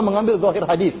sahabat berusaha mengambil zahir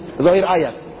hadis, zahir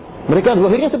ayat. Mereka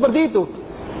zahirnya seperti itu.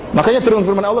 Makanya turun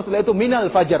firman Allah setelah itu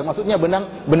minal fajar, maksudnya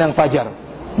benang fajar,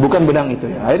 bukan benang itu.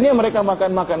 Ya. Akhirnya mereka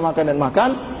makan.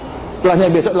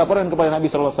 Setelahnya besok laporan kepada Nabi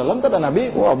sallallahu alaihi wasallam, kata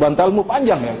Nabi, "Wah, bantalmu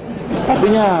panjang ya."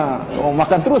 Artinya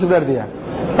makan terus berarti ya.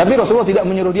 Tapi Rasulullah tidak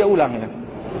menyuruh dia ulang ya.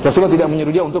 Rasulullah tidak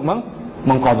menyuruh dia untuk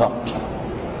mengqadha.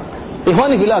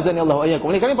 Ikhwani fillah azanillahu wa iyyakum.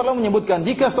 Karena para ulama menyebutkan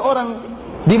jika seorang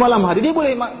di malam hari dia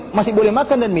masih boleh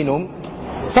makan dan minum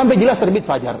sampai jelas terbit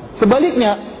fajar.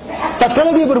 Sebaliknya,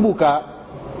 tatkala dia berbuka,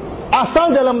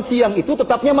 asal dalam siang itu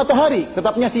tetapnya matahari,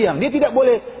 tetapnya siang. Dia tidak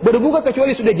boleh berbuka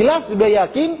kecuali sudah jelas, sudah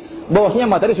yakin bahwasanya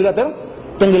matahari sudah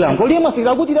tenggelam. Kalau dia masih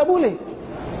ragu tidak boleh.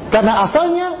 Karena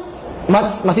asalnya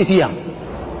masih siang.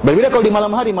 Berbeda kalau di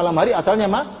malam hari asalnya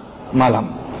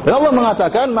malam. Dan Allah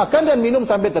mengatakan makan dan minum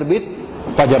sampai terbit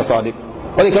fajar shadiq.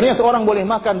 Oleh karenanya seorang boleh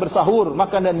makan, bersahur,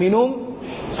 makan dan minum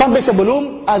sampai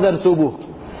sebelum azan subuh.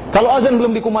 Kalau azan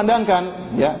belum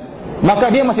dikumandangkan, ya, maka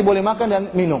dia masih boleh makan dan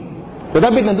minum.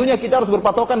 Tetapi tentunya kita harus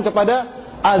berpatokan kepada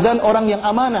azan orang yang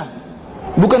amanah,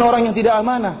 bukan orang yang tidak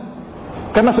amanah.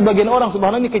 Karena sebagian orang,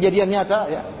 subhanallah, ini kejadian nyata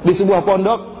ya, di sebuah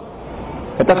pondok,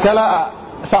 tatkala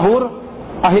sahur,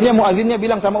 akhirnya muazinnya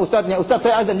bilang sama ustadznya, "Ustadz,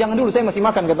 saya azan, jangan dulu, saya masih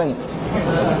makan," katanya.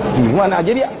 Gimana?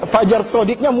 Jadi fajar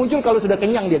shadiqnya muncul kalau sudah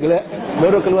kenyang dia,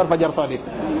 baru keluar fajar shadiq.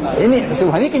 Ini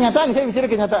subhanallah, ini kenyataan, saya bicara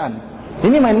kenyataan.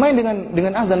 Ini main-main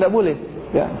dengan azan, tidak boleh.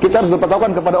 Ya, kita harus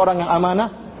berpatokan kepada orang yang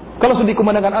amanah. Kalau sudah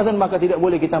dikumandangkan azan, maka tidak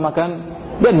boleh kita makan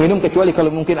dan minum, kecuali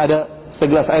kalau mungkin ada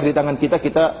segelas air di tangan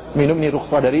kita minum. Ini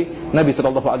rukhsah dari Nabi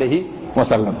sallallahu alaihi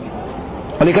wasallam.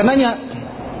 Oleh karenanya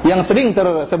yang sering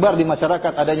tersebar di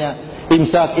masyarakat adanya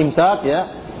imsak ya,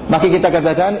 maka kita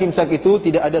katakan imsak itu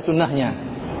tidak ada sunnahnya,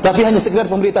 tapi hanya sekedar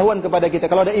pemberitahuan kepada kita.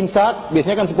 Kalau ada imsak,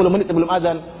 biasanya kan 10 menit sebelum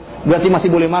azan, berarti masih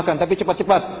boleh makan, tapi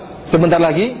cepat-cepat, sebentar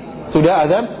lagi sudah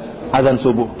azan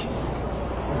subuh.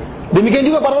 Demikian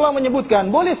juga para ulama menyebutkan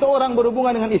boleh seorang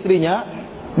berhubungan dengan istrinya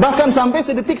bahkan sampai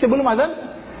sedetik sebelum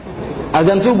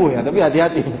azan subuh ya, tapi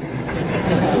hati-hati.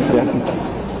 Ya.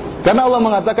 Karena Allah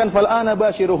mengatakan fal'ana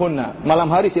bashiruhunna, malam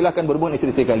hari silakan berhubungan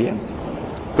istri-istri kalian.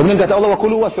 Kemudian kata Allah wa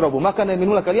kulu washrabu, makan dan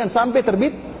minumlah kalian sampai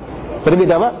terbit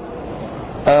apa?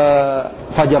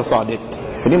 Fajar shadiq.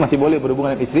 Ini masih boleh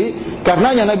berhubungan dengan istri.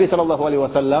 Karenanya Nabi sallallahu alaihi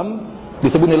wasallam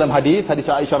disebut dalam hadis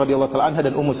Aisyah radhiyallahu taala anha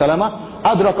dan Ummu Salamah,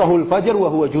 adrakahul fajar wa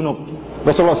huwa junub.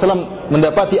 Rasulullah SAW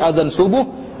mendapati azan subuh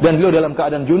dan beliau dalam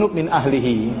keadaan junub min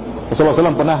ahlihi. Rasulullah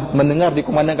SAW pernah mendengar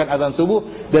dikumandangkan azan subuh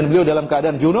dan beliau dalam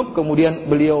keadaan junub, kemudian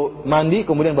beliau mandi,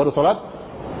 kemudian baru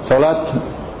salat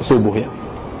subuh ya.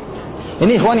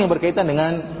 Ini ikhwan yang berkaitan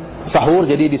dengan sahur,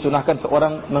 jadi disunahkan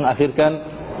seorang mengakhirkan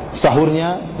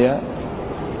sahurnya ya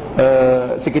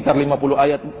sekitar 50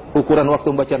 ayat, ukuran waktu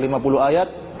membaca 50 ayat.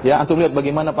 Ya, antum lihat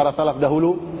bagaimana para salaf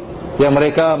dahulu ya,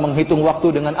 mereka menghitung waktu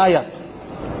dengan ayat.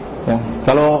 Ya,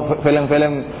 kalau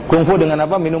film-film kungfu dengan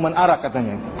apa? Minuman arak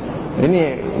katanya.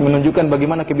 Ini menunjukkan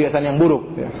bagaimana kebiasaan yang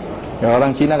buruk. Ya. Ya,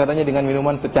 orang Cina katanya dengan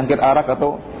minuman secangkir arak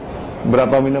atau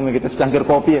berapa minum kita secangkir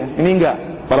kopi ya. Ini enggak.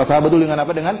 Para sahabat dulu dengan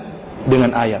apa? Dengan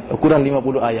ayat. Ukuran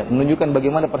 50 ayat. Menunjukkan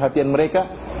bagaimana perhatian mereka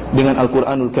dengan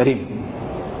Al-Quranul Karim.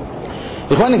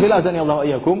 Ikhwani fil azani Allah wa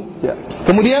iyyakum. Ya.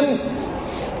 Kemudian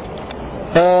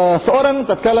seorang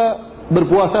tatkala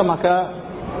berpuasa maka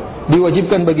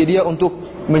diwajibkan bagi dia untuk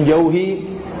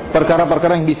menjauhi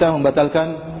perkara-perkara yang bisa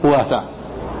membatalkan puasa.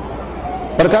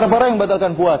 Perkara-perkara yang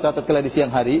membatalkan puasa tatkala di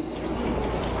siang hari,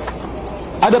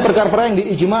 ada perkara-perkara yang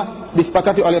diijma,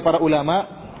 disepakati oleh para ulama.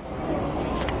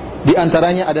 Di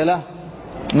antaranya adalah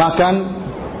makan.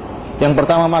 Yang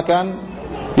pertama makan,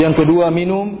 yang kedua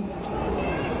minum,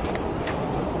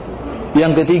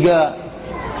 yang ketiga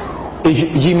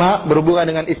jima, berhubungan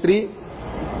dengan istri,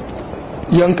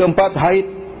 yang keempat haid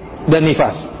dan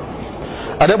nifas.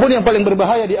 Adapun yang paling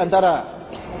berbahaya di antara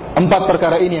 4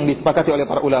 perkara ini yang disepakati oleh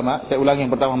para ulama, saya ulangi,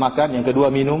 yang pertama makan, yang kedua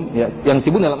minum, ya, yang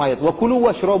disebut dalam ayat wa kulu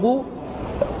washrabu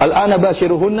al-ana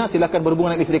bashiruhunna, silakan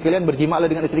berhubungan dengan istri kalian, berjimalah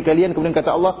dengan istri kalian. Kemudian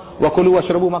kata Allah wa kulu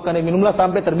washrabu, makan dan minumlah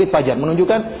sampai terbit fajar.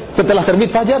 Menunjukkan setelah terbit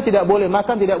fajar tidak boleh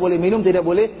makan, tidak boleh minum, tidak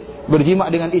boleh berjima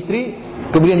dengan istri.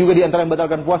 Kemudian juga di antara yang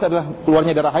membatalkan puasa adalah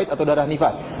keluarnya darah haid atau darah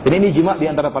nifas. Dan ini jima di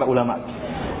antara para ulama.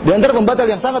 Di antara pembatal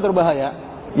yang sangat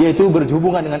berbahaya yaitu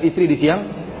berhubungan dengan istri di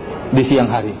siang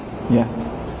hari, ya.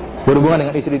 Berhubungan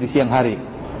dengan istri di siang hari.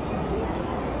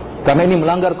 Karena ini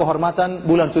melanggar kehormatan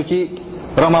bulan suci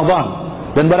Ramadhan.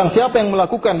 Dan barang siapa yang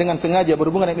melakukan dengan sengaja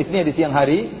berhubungan dengan istrinya di siang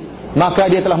hari,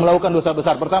 maka dia telah melakukan dosa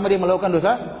besar. Pertama, dia melakukan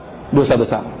dosa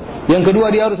besar. Yang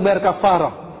kedua, dia harus bayar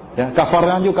kafarah. Ya,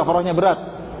 kafarahnya berat.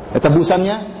 Ya,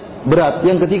 tebusannya berat.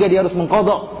 Yang ketiga, dia harus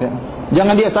mengqadha. Ya.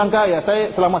 Jangan dia sangka ya,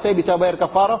 selama saya bisa bayar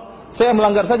kafarah, saya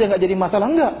melanggar saja nggak jadi masalah.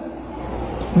 Enggak.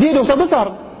 Dia dosa besar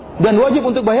dan wajib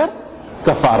untuk bayar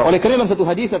kafarah. Oleh karena dalam satu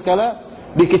hadis tatkala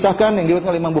dikisahkan yang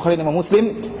diriwayatkan oleh Imam Bukhari dan Imam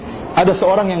Muslim, ada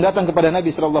seorang yang datang kepada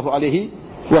Nabi sallallahu alaihi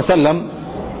wasallam,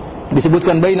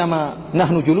 disebutkan bainama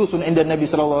nahnu julusun inda Nabi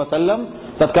sallallahu alaihi wasallam,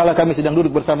 tatkala kami sedang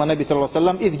duduk bersama Nabi sallallahu alaihi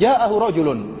wasallam, idz ja'ahu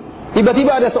rajulun,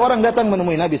 tiba-tiba ada seorang datang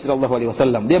menemui Nabi sallallahu alaihi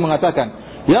wasallam. Dia mengatakan,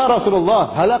 "Ya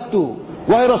Rasulullah, halaktu."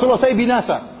 Wahai Rasulullah, saya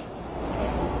binasa.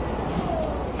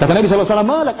 Kata Nabi sallallahu alaihi wasallam,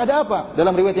 "Malak, ada apa?"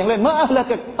 Dalam riwayat yang lain, "Ma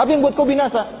ahlakak?" Apa yang buat kau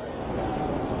binasa?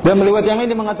 Dan riwayat yang lain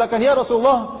dia mengatakan, "Ya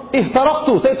Rasulullah,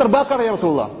 ihtaraqtu." Saya terbakar ya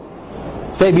Rasulullah.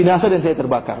 Saya binasa dan saya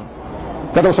terbakar.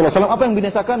 Kata Rasulullah SAW, apa yang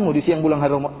binasakanmu di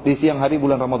siang hari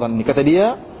bulan Ramadhan ini? Kata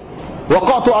dia,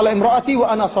 waqa'tu ala imra'ati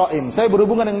wa ana sha'im. Saya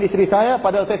berhubungan dengan istri saya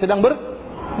padahal saya sedang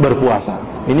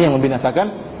berpuasa. Ini yang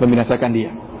membinasakan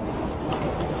dia.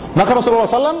 Maka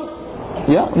Rasulullah SAW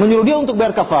ya, menyuruh dia untuk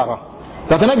bayar kafarah.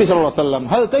 Kata Nabi SAW,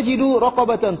 hal tajidu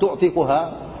raqabatan tu'tiquha?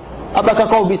 Apakah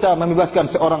kau bisa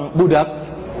membebaskan seorang budak?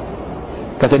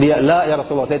 Kata dia, la ya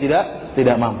Rasulullah, saya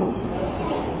tidak mampu.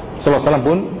 Rasulullah SAW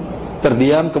pun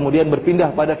terdiam, kemudian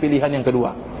berpindah pada pilihan yang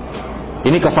kedua.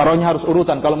 Ini kafarahnya harus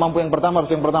urutan. Kalau mampu yang pertama harus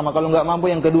yang pertama, kalau enggak mampu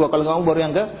yang kedua, kalau enggak mampu baru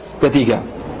yang ketiga.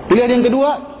 Pilihan yang kedua,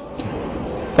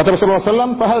 kata Rasulullah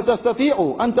SAW, fahal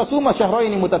tastati'u an tasuma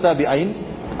syahraini mutatabi'ain?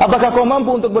 Apakah kau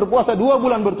mampu untuk berpuasa 2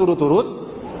 bulan berturut-turut?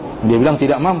 Dia bilang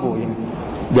tidak mampu. Ya.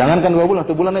 Jangankan 2 bulan,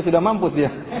 1 bulan sudah mampus dia.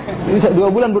 Ini 2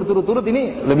 bulan berturut-turut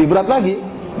ini lebih berat lagi.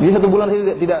 Dia 1 bulan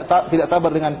tidak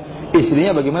sabar dengan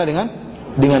istrinya, bagaimana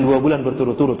dengan 2 bulan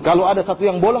berturut-turut. Kalau ada satu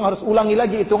yang bolong harus ulangi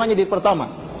lagi hitungannya di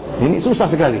pertama. Ini susah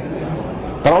sekali.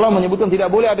 Kalau Allah menyebutkan tidak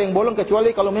boleh ada yang bolong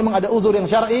kecuali kalau memang ada uzur yang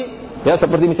syar'i, ya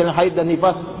seperti misalnya haid dan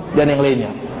nifas dan yang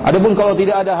lainnya. Adapun kalau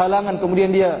tidak ada halangan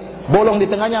kemudian dia bolong di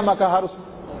tengahnya, maka harus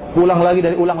ulang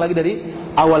lagi dari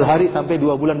awal hari sampai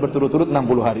 2 bulan berturut-turut 60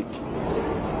 hari.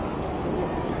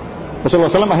 Rasulullah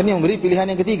SAW akhirnya memberi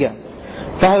pilihan yang ketiga.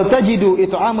 Fahal tajidu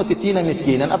it'amu sittina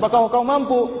miskinan? Apakah kau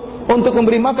mampu untuk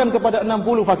memberi makan kepada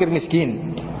 60 fakir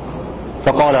miskin?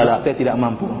 Faqala la, saya tidak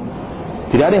mampu.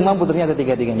 Tidak ada yang mampu ternyata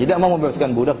tiga-tiganya. Tidak mampu membebaskan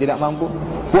budak, tidak mampu.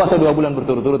 Puasa 2 bulan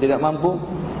berturut-turut, tidak mampu.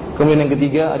 Kemudian yang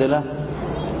ketiga adalah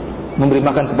memberi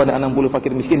makan kepada 60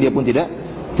 fakir miskin, dia pun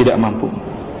tidak mampu.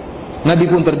 Nabi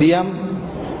pun terdiam.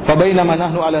 Fa bainama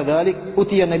nahnu ala dzalik,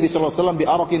 utiya Nabi sallallahu alaihi wasallam bi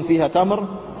araqin fiha tamr.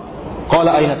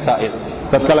 Qala aina as-sa'il?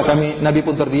 Tatkala Nabi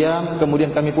pun terdiam,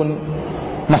 kemudian kami pun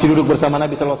masih duduk bersama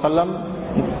Nabi sallallahu alaihi wasallam.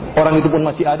 Orang itu pun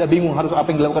masih ada, bingung harus apa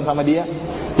yang dilakukan sama dia.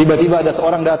 Tiba-tiba ada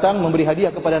seorang datang memberi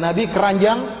hadiah kepada Nabi,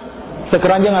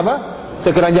 sekeranjang apa?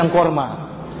 Sekeranjang korma.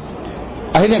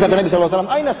 Akhirnya kata Nabi SAW,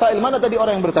 "Aina sa'il, mana tadi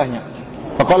orang yang bertanya?"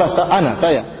 Faqala ana,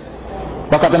 saya.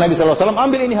 Maka kata Nabi SAW,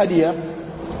 "Ambil ini hadiah,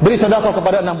 beri sedekah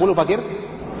kepada 60 fakir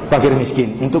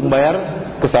miskin untuk membayar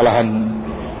kesalahanmu."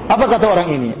 Apa kata orang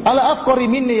ini? "Ala afqari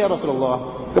minni ya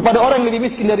Rasulullah." Kepada orang yang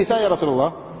lebih miskin dari saya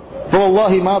Rasulullah. "Fa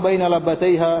wallahi ma baina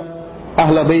labataiha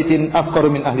ahla baitin afqaru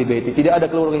min ahli baiti." Tidak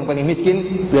ada keluarga yang paling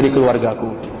miskin dari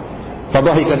keluargaku.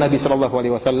 Fadhahika Nabi sallallahu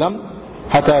alaihi wasallam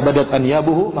hatta badat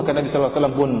anyabuhu, maka Nabi sallallahu alaihi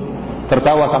wasallam pun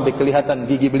tertawa sampai kelihatan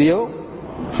gigi beliau.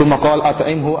 Summa qala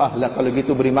at'imhu ahlak, kalau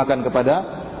gitu beri makan kepada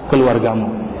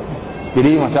keluargamu.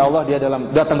 Jadi Masya Allah dia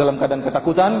datang dalam keadaan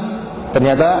ketakutan,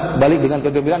 ternyata balik dengan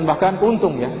kegembiraan, bahkan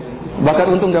untung ya. Bahkan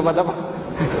untung dapat apa?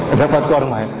 Dapat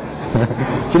korma ya.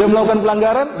 Sudah melakukan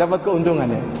pelanggaran, dapat keuntungan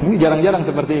ya. Ini jarang-jarang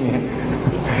seperti ini.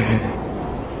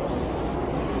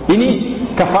 Ini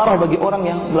kafarah bagi orang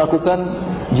yang melakukan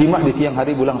jima di siang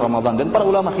hari bulan Ramadhan. Dan para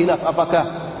ulama khilaf apakah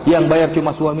yang bayar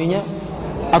cuma suaminya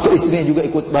atau istrinya juga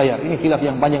ikut bayar. Ini khilaf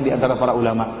yang panjang di antara para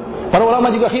ulama. Para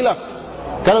ulama juga khilaf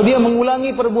kalau dia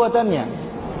mengulangi perbuatannya,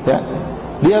 ya,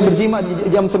 dia berjima di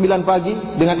jam 9 pagi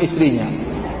dengan istrinya,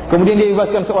 kemudian dia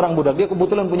bebaskan seorang budak, dia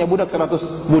kebetulan punya budak 100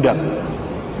 budak,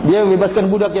 dia bebaskan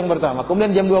budak yang pertama,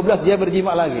 kemudian jam 12 dia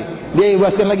berjima lagi, dia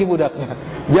bebaskan lagi budaknya,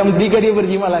 jam 3 dia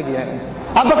berjima lagi, ya.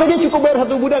 Apakah dia cukup bayar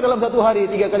satu budak dalam satu hari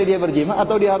 3 kali dia berjima,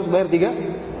 atau dia harus bayar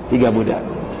 3 budak?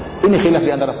 Ini khilaf di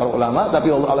antara para ulama,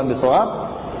 tapi Allah alam bisawab,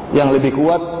 yang lebih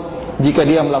kuat, jika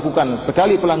dia melakukan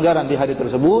sekali pelanggaran di hari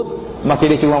tersebut, maka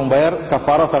dia cuma membayar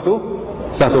kafarah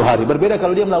satu hari. Berbeda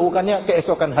kalau dia melakukannya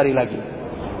keesokan hari lagi.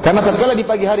 Karena tatkala di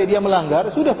pagi hari dia melanggar,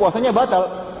 sudah puasanya batal,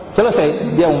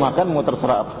 selesai. Dia mau makan, mau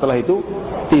terserah. Setelah itu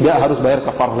tidak harus bayar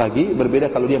kafarah lagi.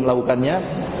 Berbeda kalau dia melakukannya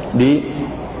di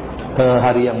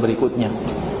hari yang berikutnya.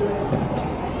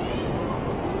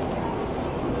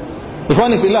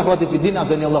 Ikhwani fillah wa fiddin,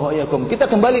 azanillahu wa iyyakum. Kita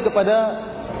kembali kepada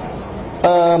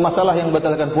masalah yang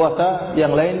membatalkan puasa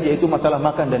yang lain, yaitu masalah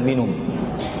makan dan minum.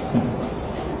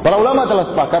 Para ulama telah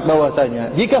sepakat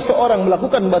bahwasanya jika seorang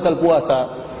melakukan batal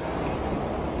puasa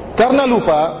karena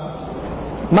lupa,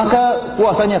 maka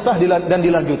puasanya sah dan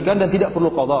dilanjutkan dan tidak perlu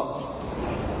qada.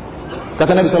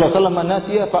 Kata Nabi sallallahu alaihi wasallam, "Man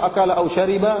nasiya fa akala aw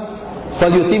shariba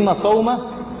falyutimma shaumah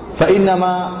fa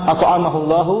innama at'amahu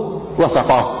Allahu wa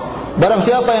saqah." Barang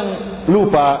siapa yang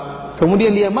lupa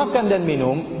kemudian dia makan dan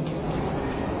minum,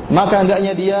 maka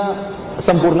hendaknya dia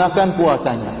sempurnakan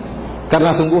puasanya.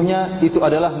 Karena sungguhnya itu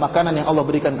adalah makanan yang Allah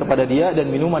berikan kepada dia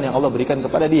dan minuman yang Allah berikan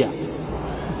kepada dia.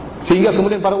 Sehingga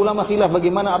kemudian para ulama khilaf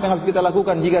bagaimana apa yang harus kita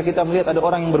lakukan jika kita melihat ada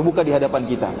orang yang berbuka di hadapan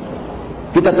kita.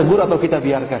 Kita tegur atau kita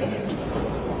biarkan?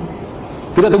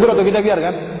 Kita tegur atau kita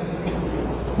biarkan?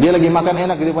 Dia lagi makan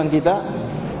enak di depan kita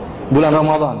bulan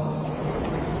Ramadhan.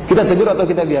 Kita tegur atau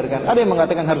kita biarkan? Ada yang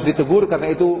mengatakan harus ditegur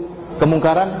karena itu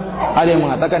kemungkaran, ada yang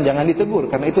mengatakan jangan ditegur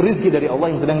karena itu rezeki dari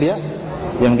Allah yang sedang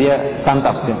dia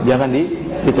santap, jangan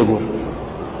ditegur.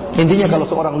 Intinya kalau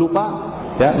seorang lupa,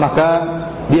 ya, maka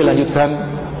dia lanjutkan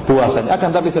puasanya.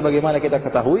 Akan tapi sebagaimana kita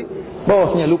ketahui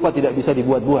bahwasanya lupa tidak bisa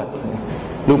dibuat-buat.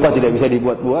 Lupa tidak bisa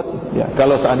dibuat-buat. Ya,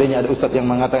 kalau seandainya ada ustadz yang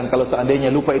mengatakan kalau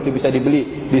seandainya lupa itu bisa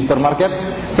dibeli di supermarket,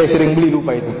 saya sering beli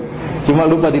lupa itu. Cuma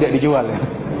lupa tidak dijual. Ya.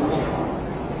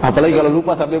 Apalagi kalau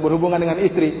lupa sampai berhubungan dengan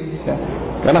istri. Ya.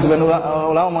 Karena sebagian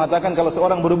ulama mengatakan kalau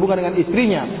seorang berhubungan dengan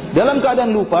istrinya dalam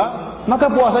keadaan lupa, maka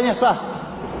puasanya sah.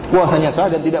 Puasanya sah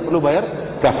dan tidak perlu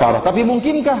bayar kafarah. Tapi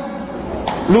mungkinkah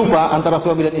lupa antara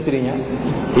suami dan istrinya?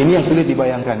 Ini yang sulit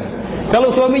dibayangkan.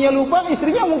 Kalau suaminya lupa,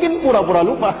 istrinya mungkin pura-pura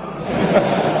lupa.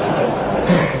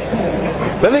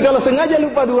 Tapi kalau sengaja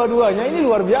lupa dua-duanya, ini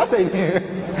luar biasa ini.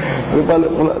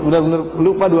 Benar-benar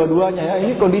lupa dua-duanya ya.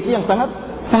 Ini kondisi yang sangat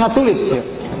sulit ya.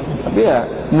 Tapi ya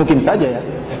mungkin saja ya.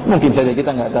 Mungkin saja,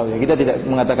 kita nggak tahu ya. Kita tidak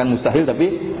mengatakan mustahil,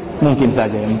 tapi mungkin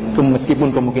saja ya.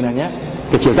 Meskipun kemungkinannya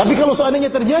kecil. Tapi kalau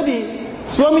seandainya terjadi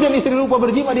suami dan istri lupa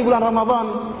berjima di bulan Ramadhan,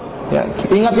 ya,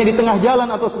 ingatnya di tengah jalan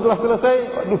atau setelah selesai,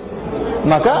 aduh,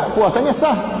 maka puasanya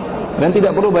sah dan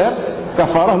tidak perlu bayar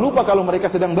kafarah. Lupa kalau mereka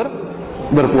sedang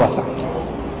berpuasa.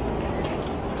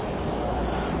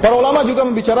 Para ulama juga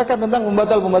membicarakan tentang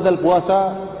pembatal-pembatal puasa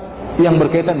yang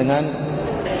berkaitan dengan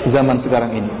zaman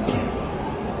sekarang ini.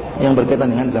 Yang berkaitan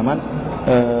dengan zaman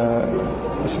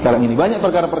sekarang ini. Banyak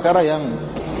perkara-perkara yang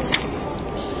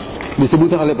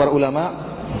disebutkan oleh para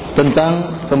ulama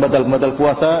tentang pembatal-pembatal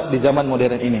puasa di zaman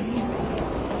modern ini.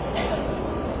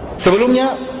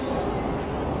 Sebelumnya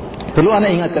perlu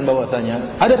Anda ingatkan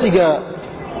bahwasanya ada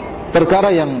 3 perkara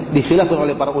yang dikhilafkan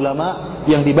oleh para ulama,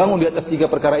 yang dibangun di atas 3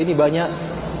 perkara ini banyak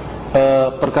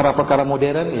perkara-perkara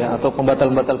modern ya, atau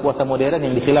pembatal-pembatal puasa modern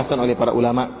yang dikhilafkan oleh para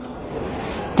ulama.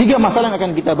 3 masalah yang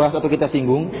akan kita bahas atau kita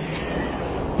singgung.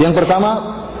 Yang pertama,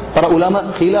 para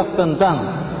ulama khilaf tentang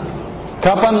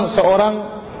kapan seorang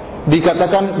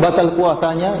dikatakan batal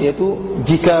puasanya, yaitu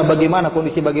jika bagaimana,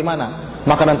 kondisi bagaimana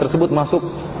makanan tersebut masuk,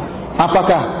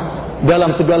 apakah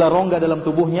dalam segala rongga dalam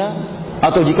tubuhnya,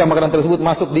 atau jika makanan tersebut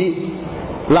masuk di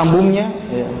lambungnya,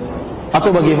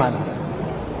 atau bagaimana.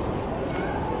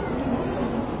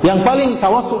 Yang paling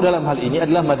tawassuk dalam hal ini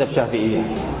adalah mazhab Syafi'iyah.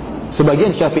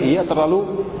 Sebagian Syafi'iyah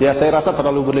saya rasa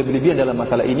terlalu berlebihan dalam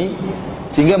masalah ini,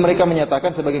 sehingga mereka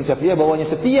menyatakan, sebagian Syafi'iyah, bahwanya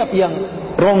setiap yang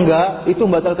rongga itu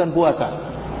membatalkan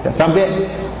puasa. Sampai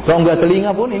rongga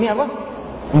telinga pun ini apa?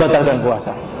 Membatalkan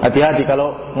puasa. Hati-hati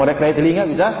kalau ngorek-ngorek telinga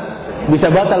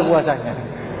bisa batal puasanya.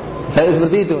 Saya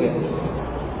seperti itu ya.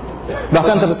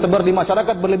 Bahkan tersebar di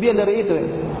masyarakat berlebihan dari itu ya.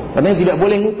 Katanya tidak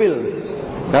boleh ngupil,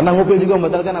 karena ngupil juga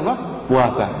membatalkan apa?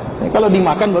 Puasa. Kalau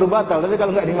dimakan baru batal, tapi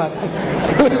kalau nggak dimakan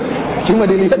cuma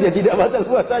dilihat ya tidak batal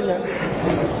puasanya.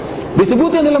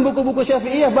 Disebutkan dalam buku-buku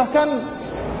Syafi'iyah, bahkan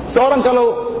seorang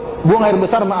kalau buang air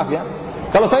besar, maaf ya,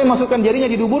 kalau saya masukkan jarinya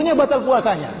di duburnya batal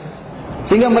puasanya.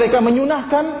 Sehingga mereka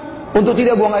menyunahkan untuk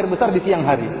tidak buang air besar di siang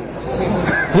hari.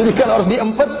 Jadi kalau harus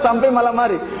diempet sampai malam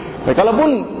hari. Nah, kalaupun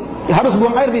harus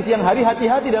buang air di siang hari,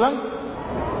 hati-hati dalam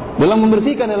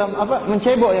membersihkan, dalam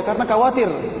mencebok ya, karena khawatir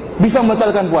bisa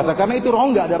membatalkan puasa, karena itu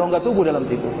ada rongga tubuh dalam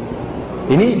situ.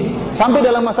 Ini sampai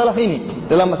dalam masalah ini,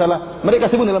 dalam masalah mereka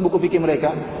sebut dalam buku fikih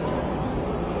mereka,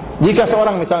 jika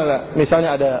seorang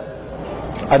misalnya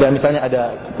ada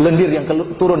lendir yang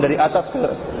turun dari atas ke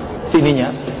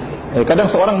sininya, kadang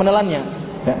seorang menelannya,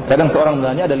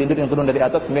 ada lendir yang turun dari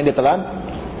atas kemudian dia telan.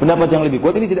 Pendapat yang lebih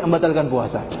kuat, ini tidak membatalkan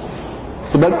puasa.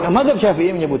 Sebagai mazhab Syafi'i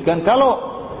menyebutkan,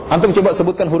 kalau antum coba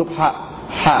sebutkan huruf ha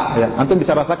ya, antum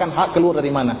bisa rasakan ha keluar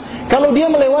dari mana. Kalau dia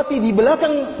melewati di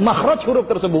belakang makhraj huruf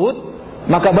tersebut,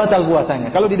 maka batal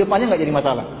puasanya. Kalau di depannya nggak jadi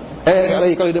masalah.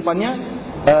 Kalau di depannya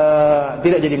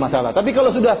tidak jadi masalah. Tapi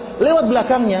kalau sudah lewat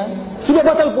belakangnya, sudah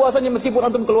batal puasanya meskipun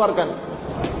antum keluarkan.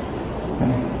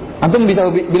 Antum bisa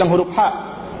bilang huruf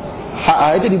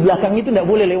ha itu di belakang itu tidak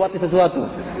boleh lewati sesuatu.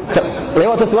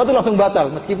 Lewat sesuatu langsung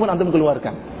batal meskipun antum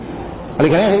keluarkan. Oleh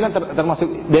karena saya termasuk,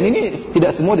 dan ini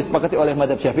tidak semua disepakati oleh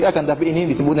mazhab Syafi'i, akan tapi ini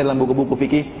disebutnya dalam buku-buku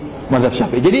fikih mazhab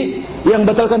Syafi'i. Jadi yang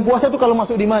batalkan puasa itu kalau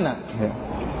masuk di mana? Ya.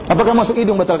 Apakah masuk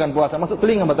hidung batalkan puasa? Masuk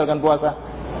telinga batalkan puasa?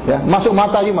 Ya. Masuk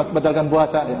mata juga batalkan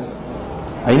puasa? Ya.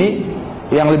 Nah, ini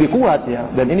yang lebih kuat ya,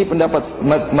 dan ini pendapat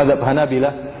mazhab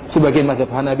Hanabilah, sebagian mazhab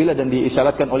Hanabilah, dan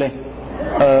diisyaratkan oleh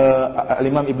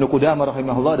Imam Ibnu Qudamah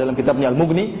rahimahullah dalam kitabnya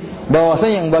Al-Mughni,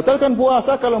 bahwasanya yang batalkan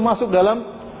puasa kalau masuk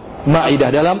dalam ma'idah,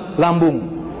 dalam lambung,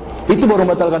 itu baru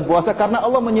membatalkan puasa, karena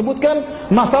Allah menyebutkan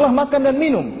masalah makan dan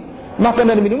minum. Makan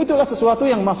dan minum itulah sesuatu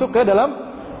yang masuk ke dalam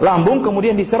lambung,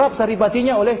 kemudian diserap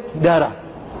saripatinya oleh darah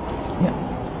ya.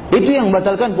 Itu yang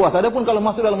membatalkan puasa. Adapun kalau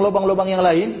masuk dalam lubang-lubang yang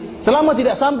lain, selama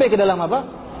tidak sampai ke dalam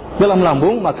dalam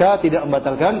lambung, maka tidak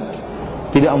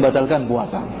membatalkan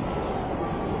puasa.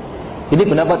 Ini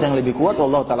pendapat yang lebih kuat,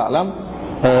 wallahu ta'ala alam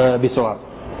bisawab.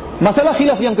 Masalah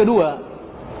khilaf yang kedua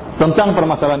tentang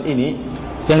permasalahan ini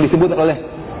yang disebut oleh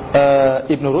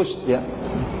Ibnu Rushd ya,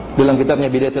 dalam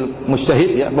kitabnya Bidayatul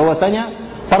Mujtahid ya, bahwasanya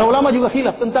para ulama juga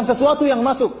khilaf tentang sesuatu yang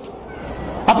masuk.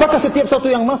 Apakah setiap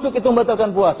sesuatu yang masuk itu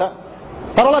membatalkan puasa?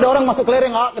 Taruhlah ada orang masuk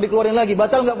kelereng, dikeluarin lagi,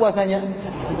 batal nggak puasanya?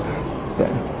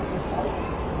 Ya.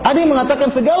 Ada yang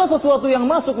mengatakan segala sesuatu yang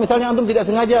masuk, misalnya antum tidak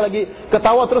sengaja lagi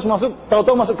ketawa terus masuk,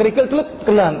 tahu-tahu masuk kerikil,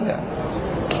 telan. Ya.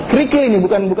 Kerikil ini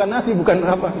bukan nasi, bukan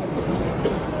apa.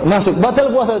 Masuk,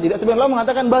 batal puasa atau tidak? Sebenarnya Allah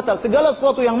mengatakan batal. Segala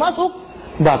sesuatu yang masuk,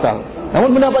 batal.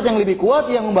 Namun pendapat yang lebih kuat,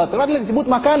 yang membatalkan adalah disebut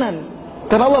makanan.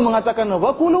 Karena Allah mengatakan,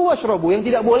 wa kulu washrabu, yang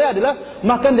tidak boleh adalah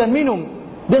makan dan minum.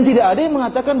 Dan tidak ada yang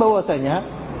mengatakan bahwasanya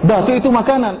batu itu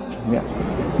makanan. Ya.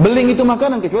 Beling itu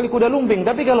makanan, kecuali kuda lumping.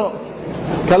 Tapi kalau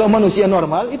manusia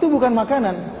normal, itu bukan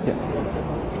makanan. Ya.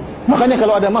 Makanya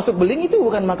kalau ada masuk beling, itu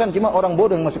bukan makan. Cuma orang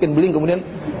bodoh yang masukin beling, kemudian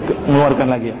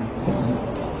mengeluarkan lagi. Ya.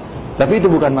 Tapi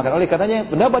itu bukan makan. Oleh karenanya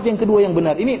pendapat yang kedua yang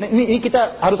benar. Ini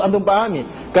kita harus antum pahami.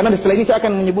 Karena setelah ini saya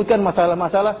akan menyebutkan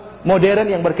masalah-masalah modern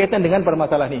yang berkaitan dengan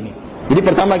permasalahan ini. Jadi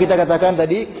pertama kita katakan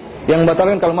tadi, yang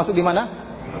membatalkan kalau masuk di mana?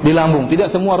 Di lambung. Tidak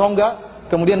semua rongga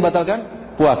kemudian batalkan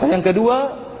puasa. Yang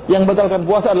kedua, yang batalkan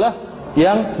puasa adalah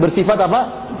yang bersifat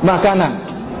apa? Makanan.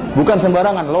 Bukan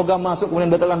sembarangan logam masuk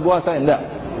kemudian batalkan puasa, enggak.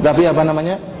 Tapi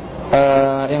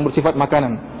yang bersifat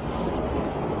makanan.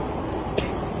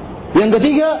 Yang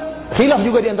ketiga, khilaf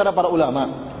juga di antara para ulama.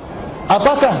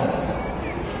 Apakah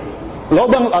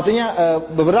lubang, artinya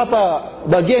beberapa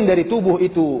bagian dari tubuh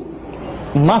itu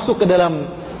masuk ke dalam,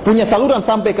 punya saluran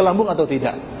sampai ke lambung atau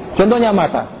tidak? Contohnya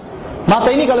mata. Mata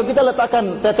ini kalau kita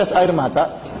letakkan tetes air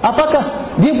mata,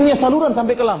 apakah dia punya saluran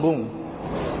sampai ke lambung?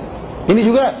 Ini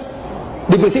juga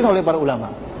dibersihkan oleh para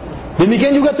ulama.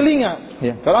 Demikian juga telinga.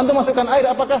 Ya. Kalau antum masukkan air,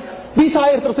 apakah bisa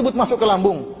air tersebut masuk ke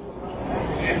lambung.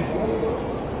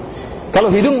 Kalau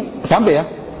hidung sampai ya.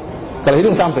 Kalau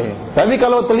hidung sampai. Tapi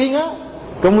kalau telinga,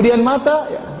 kemudian mata,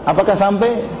 ya, apakah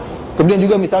sampai? Kemudian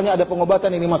juga misalnya ada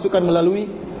pengobatan yang dimasukkan melalui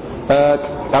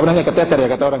kateter ya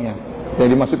kata orangnya. Yang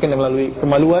dimasukkan melalui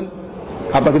kemaluan,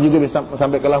 apakah juga bisa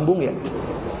sampai ke lambung ya?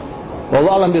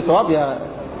 Wallahu a'lam bishawab ya,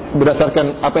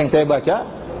 berdasarkan apa yang saya baca,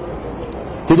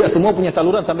 tidak semua punya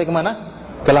saluran sampai kemana?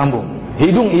 Ke lambung.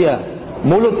 Hidung iya,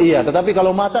 mulut iya, tetapi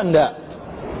kalau mata enggak.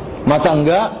 Mata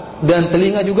enggak, dan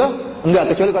telinga juga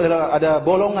enggak, kecuali kalau ada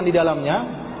bolongan di dalamnya,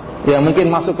 ya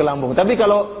mungkin masuk ke lambung. Tapi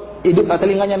kalau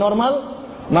telinganya normal,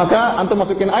 maka antum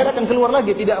masukin air akan keluar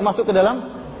lagi, tidak masuk ke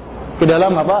dalam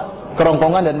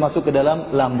kerongkongan dan masuk ke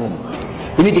dalam lambung.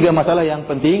 Ini 3 masalah yang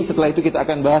penting. Setelah itu kita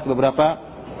akan bahas beberapa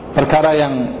perkara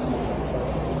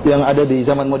yang ada di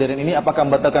zaman modern ini, apakah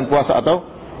membatalkan puasa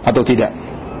atau tidak.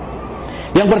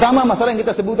 Yang pertama, masalah yang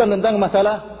kita sebutkan tentang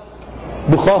masalah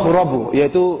bukhah rabu,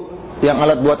 yaitu yang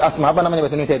alat buat asma. Apa namanya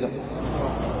bahasa Indonesia itu?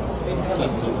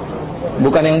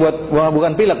 Bukan yang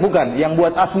bukan pilek, bukan, yang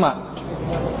buat asma.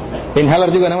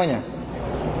 Inhaler juga namanya.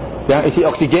 Yang isi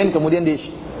oksigen, kemudian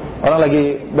orang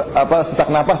lagi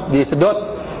sesak napas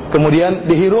disedot, kemudian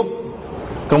dihirup,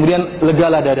 kemudian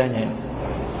legalah dadanya.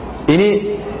 Ini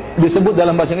disebut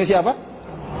dalam bahasa Indonesia apa?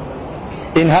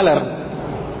 Inhaler.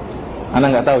 Anda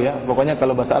nggak tahu ya. Pokoknya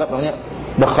kalau bahasa Arab namanya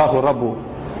bakhahu rabbu.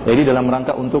 Jadi dalam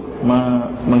rangka untuk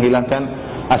menghilangkan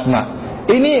asma.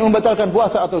 Ini membatalkan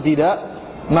puasa atau tidak?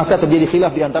 Maka terjadi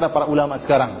khilaf di antara para ulama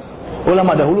sekarang.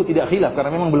 Ulama dahulu tidak khilaf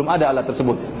karena memang belum ada alat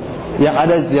tersebut. Yang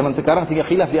ada di zaman sekarang, sehingga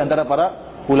khilaf di antara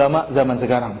para ulama zaman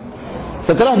sekarang.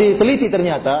 Setelah diteliti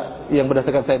ternyata, yang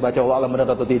berdasarkan saya baca Allah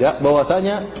benar atau tidak,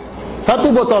 bahwasanya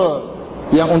 1 botol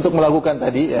yang untuk melakukan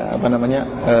tadi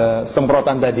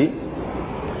semprotan tadi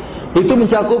itu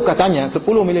mencakup katanya 10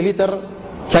 ml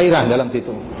cairan dalam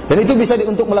situ. Dan itu bisa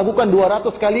untuk melakukan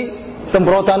 200 kali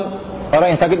semprotan.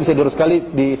 Orang yang sakit bisa 200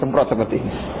 kali disemprot seperti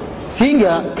ini.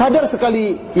 Sehingga kadar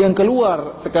sekali yang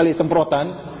keluar sekali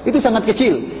semprotan itu sangat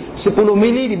kecil. 10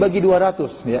 mili dibagi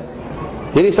 200 ya.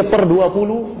 Jadi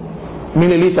 1/20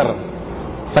 mililiter.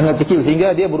 Sangat kecil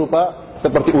sehingga dia berupa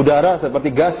seperti udara, seperti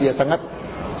gas ya, sangat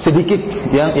sedikit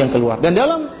yang keluar. Dan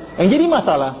yang jadi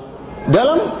masalah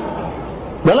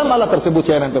dalam alat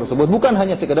tersebut, cairan tersebut bukan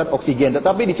hanya sekedar oksigen,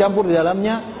 tetapi dicampur di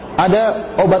dalamnya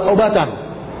ada obat-obatan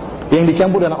yang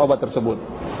dicampur dalam obat tersebut.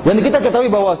 Dan kita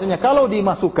ketahui bahwasanya kalau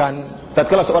dimasukkan,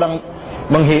 tatkala seorang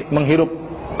menghirup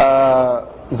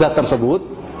zat tersebut,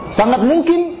 sangat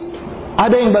mungkin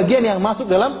ada yang bagian yang masuk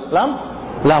dalam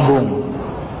lambung.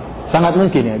 Sangat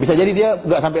mungkin ya. Bisa jadi dia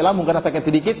nggak sampai lambung karena sakit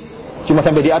sedikit, cuma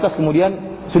sampai di atas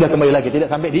kemudian sudah kembali lagi, tidak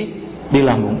sampai di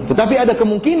lambung. Tetapi ada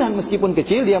kemungkinan meskipun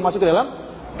kecil dia masuk ke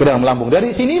dalam lambung.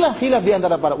 Dari sinilah khilaf di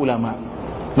antara para ulama.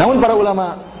 Namun para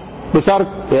ulama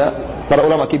besar ya, para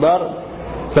ulama kibar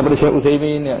seperti Syekh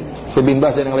Utsaimin, ya, Syekh bin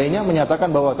Baz dan yang lainnya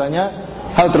menyatakan bahwasanya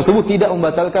hal tersebut tidak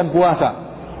membatalkan puasa.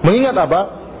 Mengingat apa?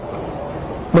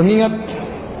 Mengingat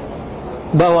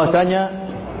bahwasanya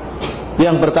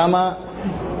yang pertama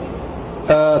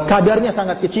kadarnya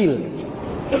sangat kecil.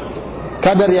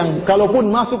 Kadar yang kalaupun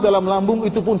masuk dalam lambung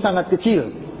itu pun sangat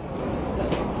kecil.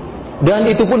 Dan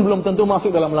itu pun belum tentu masuk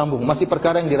dalam lambung, masih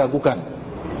perkara yang diragukan.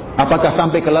 Apakah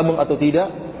sampai ke lambung atau tidak?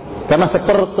 Karena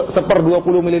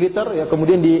 1/20 ml ya,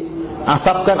 kemudian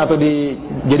diasapkan atau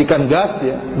dijadikan gas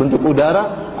ya, bentuk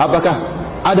udara, apakah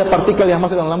ada partikel yang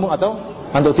masuk dalam lambung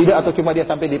atau tidak, atau cuma dia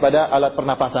sampai pada alat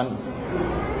pernapasan.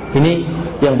 Ini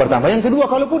yang pertama. Yang kedua,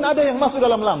 kalaupun ada yang masuk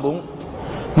dalam lambung,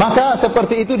 maka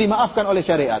seperti itu dimaafkan oleh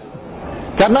syariat.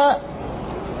 Karena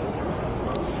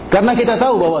kita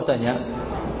tahu bahwasanya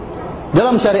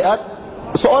dalam syariat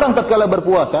seorang tatkala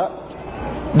berpuasa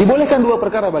dibolehkan 2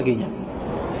 perkara baginya.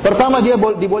 Pertama, dia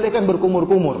dibolehkan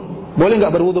berkumur-kumur. Boleh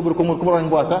nggak berwudu berkumur-kumur orang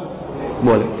puasa?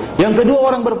 Boleh. Yang kedua,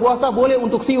 orang berpuasa boleh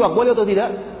untuk siwak. Boleh atau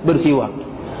tidak? Bersiwak.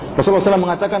 Rasulullah SAW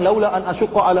mengatakan, laula an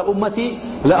asyqa ala ummati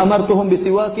la amartuhum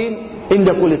bisiwakin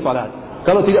inda kulli salat.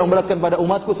 Kalau tidak memberatkan pada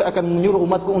umatku, saya akan menyuruh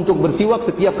umatku untuk bersiwak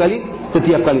setiap kali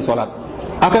salat.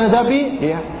 Akan tetapi,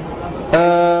 ya,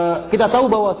 kita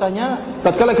tahu bahwasanya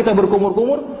tatkala kita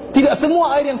berkumur-kumur, tidak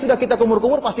semua air yang sudah kita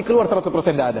kumur-kumur pasti keluar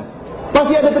 100%, tidak ada.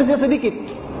 Pasti ada tersisa sedikit.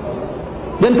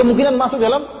 Dan kemungkinan masuk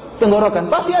dalam tenggorokan.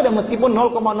 Pasti ada meskipun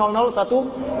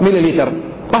 0,001 mililiter.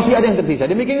 Pasti ada yang tersisa.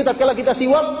 Demikian juga tatkala kita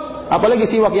siwak, apalagi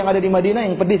siwak yang ada di Madinah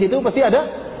yang pedis itu pasti ada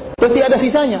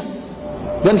sisanya.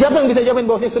 Dan siapa yang bisa jamin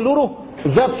bahwasanya seluruh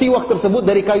zat siwak tersebut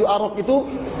dari kayu arok itu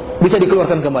bisa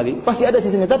dikeluarkan kembali? Pasti ada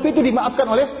sisanya. Tapi itu dimaafkan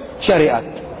oleh syariat.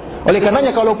 Oleh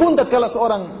karenanya kalaupun tatkala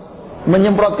seorang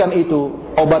menyemprotkan itu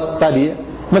obat tadi,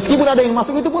 meskipun ada yang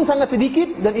masuk itu pun sangat sedikit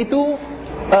dan itu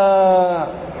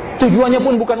tujuannya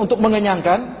pun bukan untuk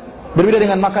mengenyangkan, berbeda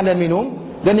dengan makan dan minum.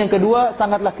 Dan yang kedua,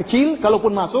 sangatlah kecil,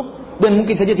 kalaupun masuk, dan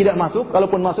mungkin saja tidak masuk.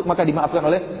 Kalaupun masuk, maka dimaafkan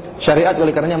oleh syariat.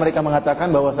 Oleh karenanya mereka mengatakan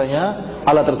bahwasanya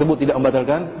alat tersebut tidak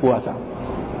membatalkan puasa.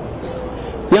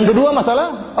 Yang kedua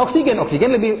masalah oksigen.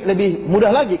 Oksigen lebih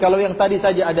mudah lagi. Kalau yang tadi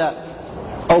saja ada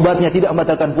obatnya tidak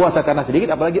membatalkan puasa karena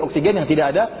sedikit, apalagi oksigen yang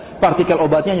tidak ada partikel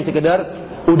obatnya, hanya sekedar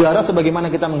udara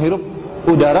sebagaimana kita menghirup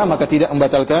udara, maka tidak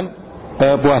membatalkan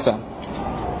puasa.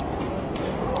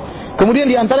 Kemudian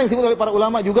di antara yang disebut oleh para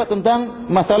ulama juga tentang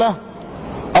masalah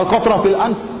al-qatrah fil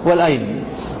anf wal ain.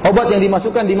 Obat yang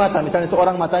dimasukkan di mata, misalnya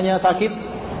seorang matanya sakit,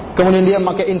 kemudian dia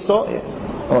memakai insto,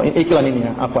 iklan ini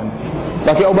ya, apa?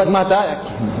 Pakai obat mata,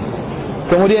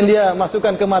 kemudian dia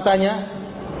masukkan ke matanya.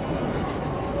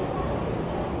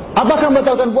 Apakah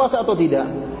membatalkan puasa atau tidak?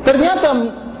 Ternyata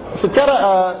secara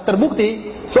terbukti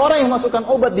seorang yang masukkan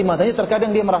obat di matanya terkadang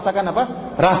dia merasakan apa?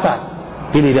 Rasa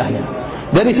di lidahnya.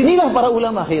 Dari sinilah para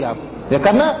ulama khilaf. Ya,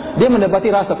 karena dia mendapati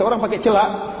rasa. Seorang pakai celak,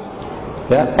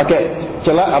 ya, pakai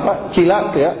celak apa? Cilak,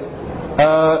 ya.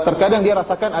 Terkadang dia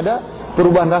rasakan ada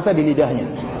perubahan rasa di lidahnya.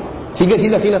 Sehingga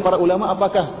khilaf para ulama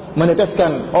apakah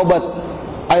meneteskan obat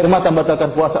air mata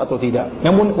membatalkan puasa atau tidak.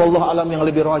 Namun wallahu alam yang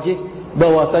lebih rajih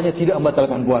bahwasanya tidak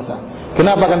membatalkan puasa.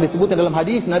 Kenapa? Kan disebutkan dalam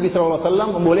hadis Nabi SAW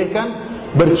membolehkan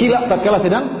bercilak tatkala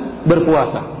sedang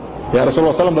berpuasa. Ya,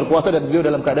 Rasulullah SAW berpuasa dan beliau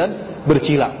dalam keadaan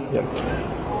bercilak. Ya.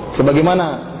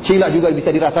 Sebagaimana cilak juga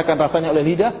bisa dirasakan rasanya oleh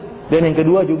lidah, dan yang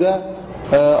kedua juga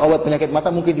obat penyakit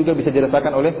mata mungkin juga bisa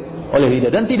dirasakan oleh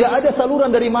lidah. Dan tidak ada saluran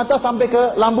dari mata sampai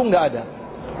ke lambung, tidak ada.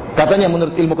 Katanya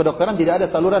menurut ilmu kedokteran tidak ada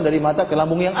saluran dari mata ke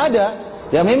lambung. Yang ada,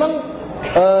 ya memang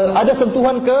ada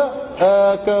sentuhan ke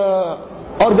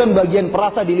organ bagian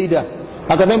perasa di lidah.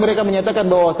 Akhirnya mereka menyatakan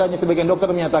bahwasanya sebagian dokter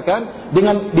menyatakan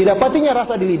dengan didapatinya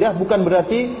rasa di lidah bukan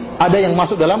berarti ada yang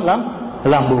masuk dalam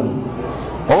lambung.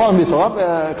 Allah bisawab,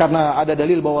 karena ada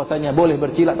dalil bahwasanya boleh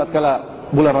bercilak tatkala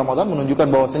bulan Ramadan menunjukkan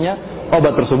bahwasanya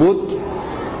obat tersebut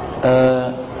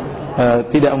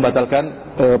tidak membatalkan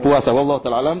puasa. Wallahu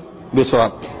ta'ala alam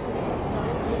bisawab.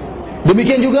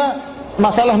 Demikian juga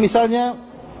masalah misalnya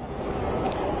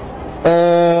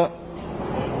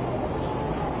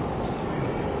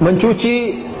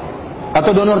mencuci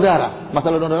atau donor darah,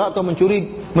 masalah donor darah atau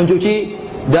mencuci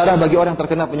darah bagi orang yang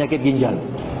terkena penyakit ginjal.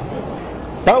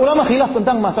 Para ulama khilaf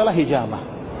tentang masalah hijamah.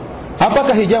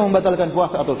 Apakah hijamah membatalkan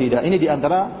puasa atau tidak? Ini di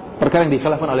antara perkara yang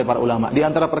dikhilafkan oleh para ulama. Di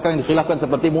antara perkara yang dikhilafkan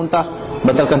seperti muntah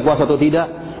membatalkan puasa atau tidak,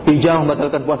 hijamah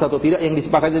membatalkan puasa atau tidak. Yang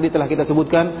disepakati tadi telah kita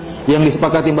sebutkan. Yang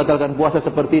disepakati membatalkan puasa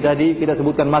seperti tadi kita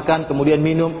sebutkan makan, kemudian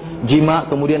minum, jima,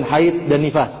 kemudian haid dan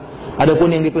nifas.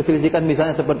 Adapun yang diperselisihkan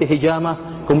misalnya seperti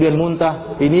hijamah, kemudian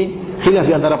muntah, ini khilaf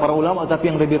di antara para ulama, tapi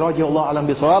yang lebih rajih Allah alam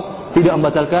bisawab tidak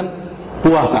membatalkan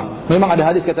puasa. Memang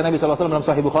ada hadis kata Nabi SAW dalam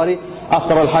Sahih Bukhari,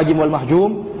 aftaral hajim wal mahjum,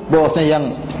 bahwasanya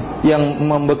yang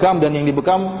membekam dan yang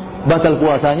dibekam batal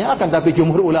puasanya. Akan tapi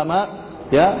jumhur ulama,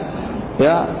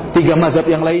 tiga mazhab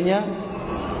yang lainnya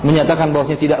menyatakan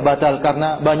bahwasanya tidak batal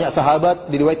karena banyak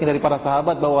sahabat, diriwayatkan dari para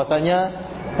sahabat bahwasanya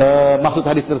maksud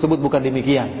hadis tersebut bukan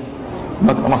demikian.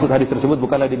 Maksud hadis tersebut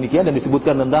bukanlah demikian, dan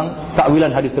disebutkan tentang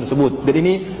takwilan hadis tersebut. Dan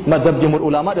ini mazhab jumhur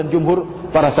ulama dan jumhur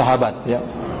para sahabat, ya.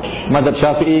 Mazhab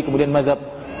Syafi'i, kemudian mazhab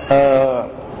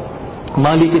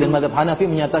Maliki dan mazhab Hanafi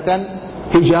menyatakan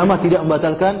hijamah tidak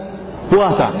membatalkan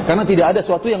puasa, karena tidak ada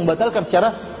sesuatu yang membatalkan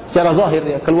secara zahir,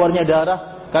 ya. Keluarnya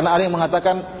darah, karena ada yang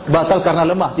mengatakan batal karena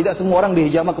lemah. Tidak semua orang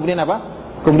dihijamah kemudian apa?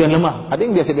 Kemudian lemah. Ada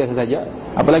yang biasa-biasa saja,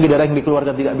 apalagi darah yang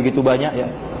dikeluarkan tidak begitu banyak, ya.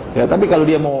 Ya, tapi kalau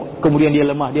dia mau kemudian dia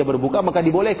lemah, dia berbuka, maka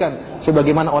dibolehkan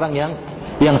sebagaimana orang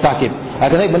yang sakit.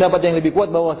 Akhirnya pendapat yang lebih kuat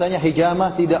bahwasanya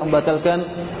hijamah tidak membatalkan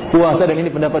puasa, dan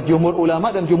ini pendapat jumhur ulama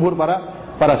dan jumhur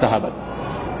para sahabat.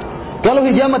 Kalau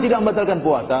hijamah tidak membatalkan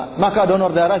puasa, maka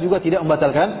donor darah juga tidak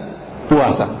membatalkan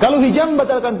puasa. Kalau hijamah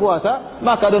membatalkan puasa,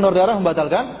 maka donor darah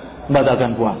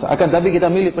membatalkan puasa. Akan tapi kita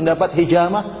milih pendapat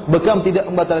hijamah bekam tidak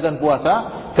membatalkan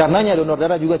puasa, karenanya donor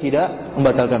darah juga tidak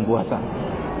membatalkan puasa.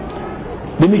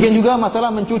 Demikian juga masalah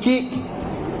mencuci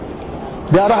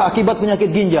darah akibat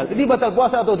penyakit ginjal. Ini batal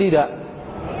puasa atau tidak?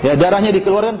 Ya, darahnya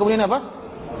dikeluarkan kemudian apa?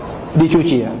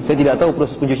 Dicuci, ya. Saya tidak tahu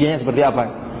proses pencuciannya seperti apa.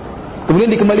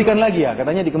 Kemudian dikembalikan lagi, ya.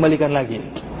 Katanya dikembalikan lagi.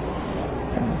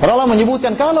 Para ulama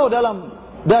menyebutkan kalau dalam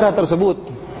darah tersebut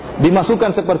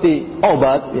dimasukkan seperti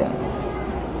obat, ya,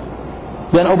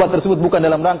 dan obat tersebut bukan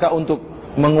dalam rangka untuk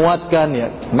menguatkan, ya,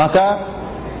 maka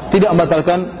tidak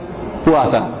membatalkan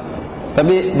puasa.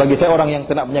 Tapi bagi saya orang yang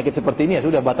kena penyakit seperti ini, ya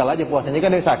sudah batal aja puasanya,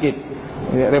 kan dia sakit.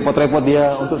 Repot-repot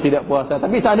dia untuk tidak puasa.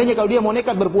 Tapi seandainya kalau dia mau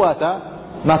nekat berpuasa,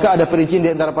 maka ada perincian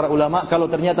di antara para ulama, kalau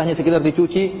ternyata hanya sekedar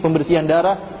dicuci pembersihan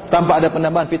darah tanpa ada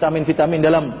penambahan vitamin-vitamin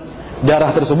dalam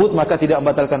darah tersebut maka tidak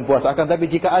membatalkan puasa. Akan tapi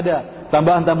jika ada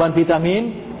tambahan-tambahan vitamin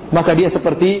maka dia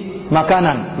seperti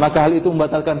makanan, maka hal itu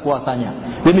membatalkan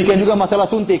puasanya. Demikian juga masalah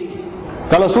suntik.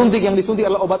 Kalau suntik yang disuntik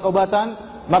adalah obat-obatan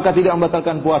maka tidak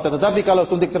membatalkan puasa. Tetapi kalau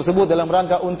suntik tersebut dalam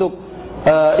rangka untuk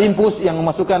infus yang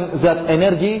memasukkan zat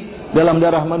energi dalam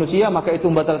darah manusia maka itu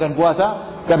membatalkan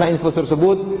puasa karena infus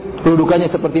tersebut kedudukannya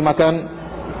seperti makan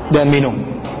dan minum.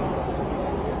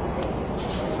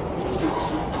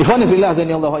 Ikhwani fillah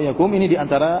azanillahu wa iyyakum, ini di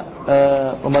antara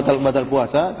pembatal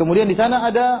puasa. Kemudian di sana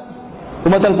ada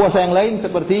pembatal puasa yang lain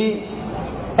seperti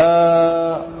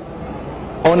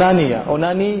onani ya.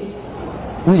 Onani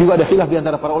ini juga ada khilaf di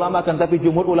antara para ulama, kan tapi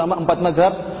jumhur ulama 4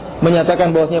 mazhab menyatakan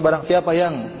bahwasanya barang siapa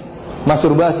yang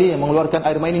masturbasi, yang mengeluarkan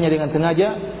air maninya dengan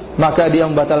sengaja, maka dia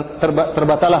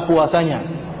terbatalah puasanya.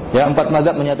 Ya, 4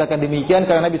 mazhab menyatakan demikian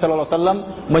karena Nabi sallallahu alaihi wasallam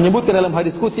menyebutkan dalam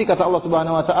hadis qudsi, kata Allah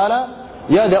Subhanahu wa taala,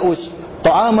 ya da'us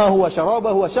ta'amahu wa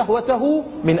syarabahu wa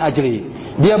syahwatahu min ajli.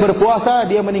 Dia berpuasa,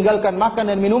 dia meninggalkan makan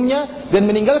dan minumnya dan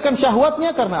meninggalkan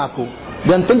syahwatnya karena aku.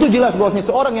 Dan tentu jelas bahwasanya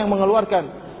seorang yang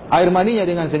mengeluarkan air maninya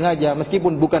dengan sengaja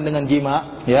meskipun bukan dengan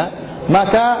jima, ya,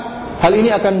 maka hal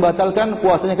ini akan membatalkan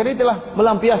puasanya karena dia telah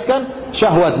melampiaskan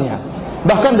syahwatnya.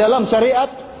 Bahkan dalam syariat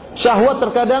syahwat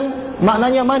terkadang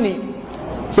maknanya mani.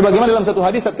 Sebagaimana dalam satu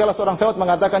hadis tatkala seorang sahabat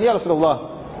mengatakan, "Ya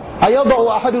Rasulullah, ayadhu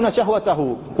ahaduna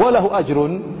syahwatahu wa lahu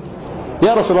ajrun?"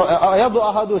 Ya Rasulullah, ayadhu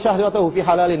ahadu syahwatahu fi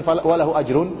halalin wa lahu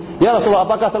ajrun? Ya Rasulullah,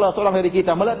 apakah salah seorang dari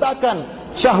kita meletakkan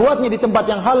syahwatnya di tempat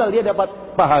yang halal dia dapat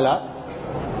pahala?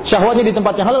 Syahwatnya di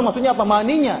tempat yang halal maksudnya apa?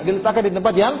 Maninya diletakkan di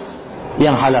tempat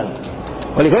yang halal.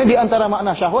 Oleh karena di antara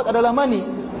makna syahwat adalah mani.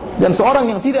 Dan seorang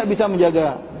yang tidak bisa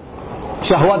menjaga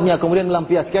syahwatnya kemudian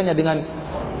melampiaskannya dengan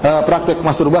praktek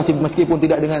masturbasi meskipun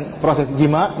tidak dengan proses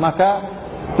jima, maka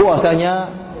puasanya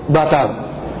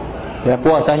batal. Ya,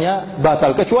 puasanya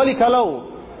batal kecuali kalau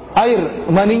air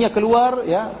maninya keluar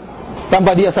ya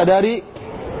tanpa dia sadari.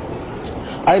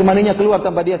 Air maninya keluar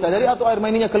tanpa dia sadari atau air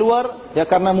maninya keluar ya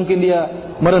karena mungkin dia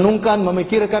merenungkan,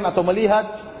 memikirkan atau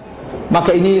melihat,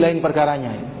 maka ini lain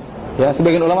perkaranya. Ya,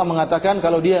 sebagian ulama mengatakan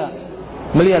kalau dia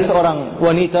melihat seorang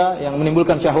wanita yang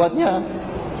menimbulkan syahwatnya,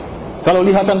 kalau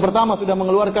lihatan pertama sudah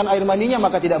mengeluarkan air maninya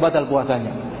maka tidak batal puasanya.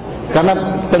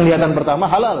 Karena penglihatan pertama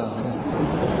halal.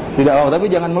 Tidak apa, tapi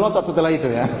jangan melotot setelah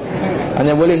itu ya.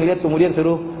 Hanya boleh melihat kemudian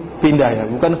suruh pindah ya.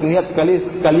 Bukan melihat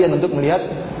sekalian untuk melihat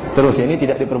terus. Ini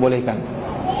tidak diperbolehkan.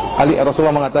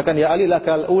 Rasulullah mengatakan, ya Ali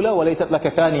lakal ula wa laysat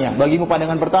laka tsaniyah. Bagimu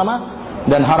pandangan pertama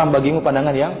dan haram bagimu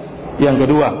pandangan yang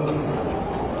kedua.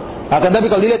 Akan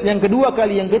tapi kalau dilihat yang kedua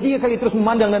kali, yang ketiga kali terus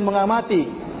memandang dan mengamati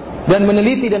dan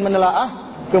meneliti dan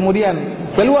menelaah,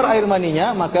 kemudian keluar air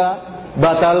maninya, maka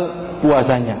batal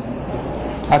puasanya.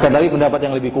 Akan tapi pendapat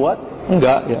yang lebih kuat,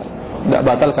 enggak ya, enggak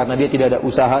batal karena dia tidak ada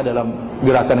usaha dalam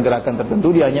gerakan-gerakan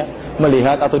tertentu, dia hanya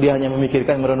melihat atau dia hanya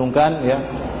memikirkan, merenungkan ya.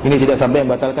 Ini tidak sampai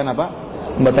membatalkan apa?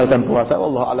 Membatalkan puasa.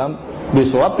 Wallahu alam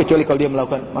bishawab, kecuali kalau dia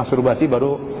melakukan masturbasi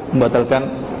baru membatalkan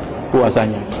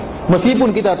puasanya.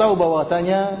 Meskipun kita tahu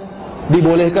bahwasanya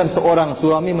dibolehkan seorang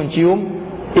suami mencium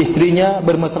istrinya,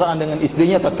 bermesraan dengan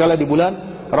istrinya tatkala di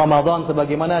bulan Ramadhan,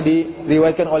 sebagaimana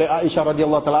diriwayatkan oleh Aisyah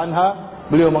radhiyallahu taala anha.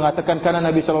 Beliau mengatakan karena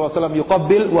Nabi sallallahu alaihi wasallam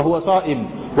yuqabbil wa huwa shaim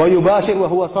wa yubashir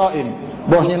wa huwa shaim.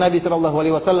 Bahwasanya Nabi sallallahu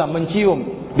alaihi wasallam mencium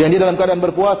dan dia dalam keadaan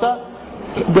berpuasa,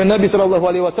 dan Nabi sallallahu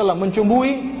alaihi wasallam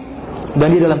mencumbui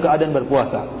dan dia dalam keadaan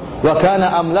berpuasa. Wa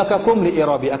kana amlakakum li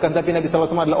irabi. Akan tapi Nabi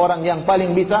sallallahu alaihi wasallam adalah orang yang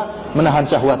paling bisa menahan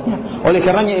syahwatnya. Oleh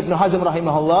karenanya Ibnu Hazm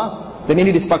rahimahullah, dan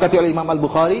ini disepakati oleh Imam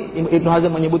Al-Bukhari, Ibnu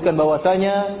Hazm menyebutkan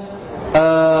bahwasanya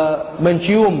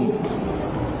mencium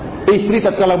istri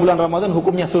tatkala bulan Ramadan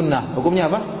hukumnya sunnah.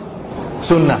 Hukumnya apa?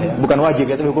 Sunnah ya, bukan wajib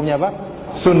ya, tapi hukumnya apa?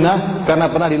 Sunnah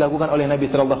karena pernah dilakukan oleh Nabi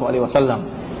sallallahu alaihi wasallam.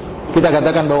 Kita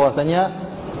katakan bahwasanya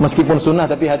meskipun sunnah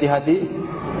tapi hati-hati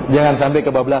jangan sampai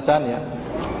kebablasan ya.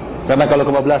 Karena kalau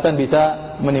kebablasan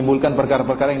bisa menimbulkan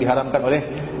perkara-perkara yang diharamkan oleh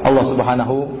Allah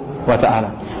Subhanahu wa taala.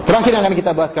 Terakhir yang akan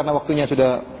kita bahas karena waktunya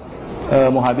sudah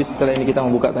mau habis, setelah ini kita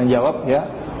membuka tanya jawab ya,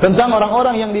 tentang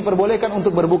orang-orang yang diperbolehkan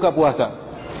untuk berbuka puasa.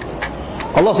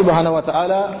 Allah Subhanahu wa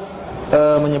taala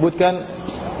menyebutkan,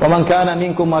 "Wa man kana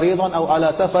minkum maridan aw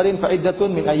ala safarin fa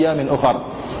iddatun min ayyamin ukhra."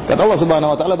 Kata Allah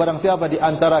Subhanahu wa taala, barang siapa di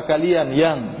antara kalian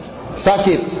yang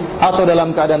sakit atau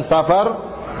dalam keadaan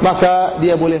safar, maka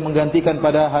dia boleh menggantikan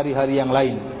pada hari-hari yang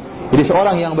lain. Jadi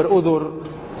seorang yang beruzur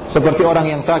seperti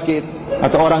orang yang sakit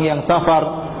atau orang yang safar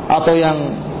atau yang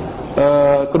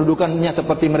kedudukannya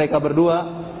seperti mereka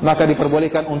berdua, maka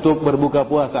diperbolehkan untuk berbuka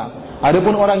puasa.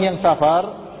 Adapun orang yang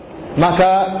safar,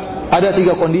 maka ada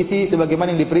 3 kondisi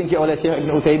sebagaimana yang diperinci oleh Syekh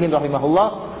Ibnu Utsaimin rahimahullah,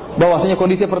 bahwasanya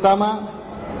kondisi pertama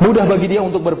mudah bagi dia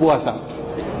untuk berpuasa.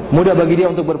 Mudah bagi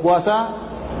dia untuk berpuasa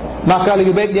maka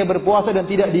lebih baik dia berpuasa dan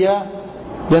tidak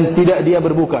dia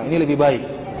berbuka. Ini lebih baik.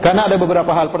 Karena ada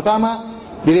beberapa hal. Pertama,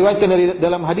 diriwayatkan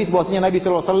dalam hadis bahwasanya Nabi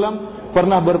sallallahu alaihi wasallam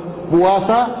pernah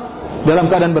berpuasa dalam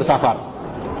keadaan bersafar.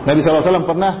 Nabi sallallahu alaihi wasallam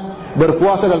pernah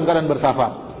berpuasa dalam keadaan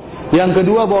bersafar. Yang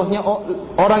kedua, bahwasanya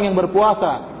orang yang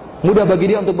berpuasa mudah bagi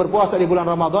dia untuk berpuasa di bulan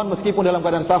Ramadan meskipun dalam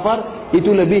keadaan safar,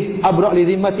 itu lebih abra' li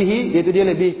zimmatihi, yaitu dia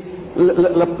lebih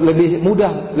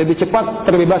mudah, lebih cepat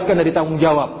terbebaskan dari tanggung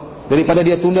jawab daripada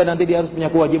dia tunda, nanti dia harus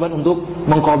punya kewajiban untuk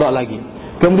mengqadha lagi.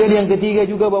 Kemudian yang ketiga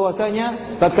juga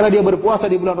bahwasanya tatkala dia berpuasa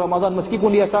di bulan Ramadan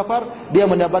meskipun dia safar, dia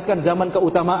mendapatkan zaman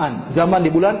keutamaan, zaman di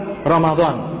bulan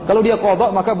Ramadan. Kalau dia qadha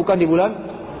maka bukan di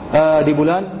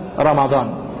bulan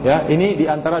Ramadan. Ya, ini di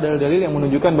antara dalil-dalil yang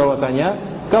menunjukkan bahwasanya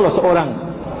kalau seorang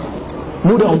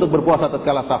mudah untuk berpuasa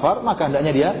tatkala safar, maka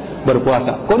hendaknya dia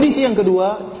berpuasa. Kondisi yang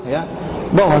kedua, ya,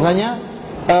 bahwasanya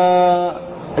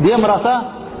dia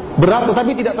merasa berat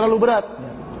tetapi tidak terlalu berat.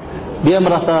 Dia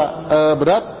merasa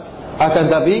berat akan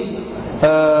tapi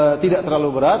tidak terlalu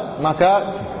berat, maka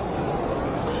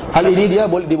hal ini dia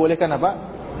dibolehkan apa?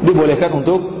 Dibolehkan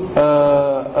untuk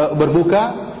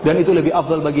berbuka, dan itu lebih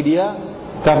afdal bagi dia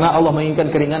karena Allah menginginkan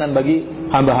keringanan bagi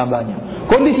hamba-hambanya.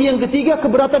 Kondisi yang ketiga,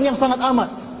 keberatan yang sangat amat.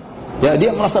 Ya,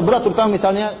 dia merasa berat, terutama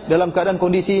misalnya dalam keadaan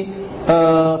kondisi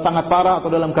sangat parah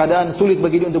atau dalam keadaan sulit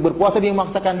bagi dia untuk berpuasa, dia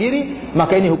memaksakan diri,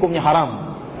 maka ini hukumnya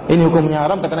haram. Ini hukumnya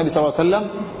haram, kata Nabi SAW,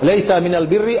 laisa minal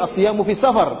birri asyamu fi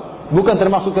safar. Bukan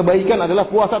termasuk kebaikan adalah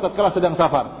puasa tatkala sedang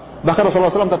safar. Bahkan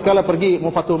Rasulullah SAW tatkala pergi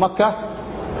Mufatul Makkah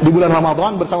di bulan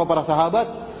Ramadan bersama para sahabat,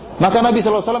 maka Nabi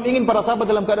SAW ingin para sahabat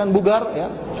dalam keadaan bugar, ya.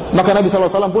 Maka Nabi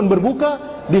SAW pun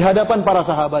berbuka di hadapan para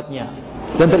sahabatnya.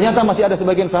 Dan ternyata masih ada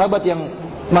sebagian sahabat yang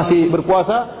masih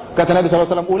berpuasa. Kata Nabi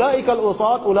SAW, ulaikal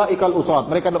usad.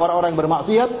 Mereka adalah orang-orang yang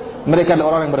bermaksiat. Mereka adalah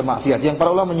orang yang bermaksiat. Yang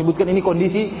para ulama menyebutkan ini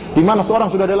kondisi di mana seorang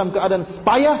sudah dalam keadaan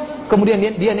payah, kemudian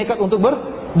dia nekat untuk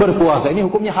berpuasa. Ini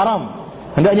hukumnya haram.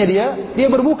 Hendaknya dia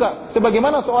berbuka.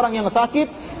 Sebagaimana seorang yang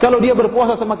sakit, kalau dia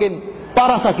berpuasa semakin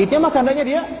parah sakitnya, maka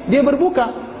hendaknya dia berbuka.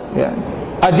 Ya.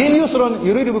 Ad-din yusrun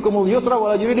yuridu bikumul yusra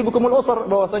wa la yuridu bikumul usra,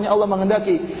 bahwasanya Allah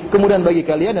menghendaki kemudahan bagi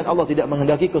kalian dan Allah tidak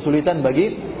menghendaki kesulitan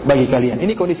bagi kalian.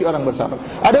 Ini kondisi orang bersabar.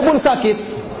 Adapun sakit,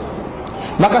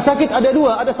 maka sakit ada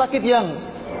dua, ada sakit yang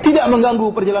tidak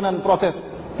mengganggu perjalanan proses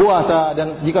puasa,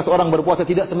 dan jika seorang berpuasa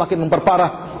tidak semakin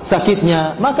memperparah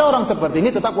sakitnya, maka orang seperti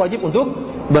ini tetap wajib untuk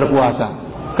berpuasa.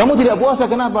 Kamu tidak puasa,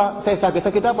 kenapa? Saya sakit.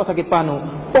 Sakit apa? Sakit panu.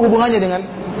 Apa hubungannya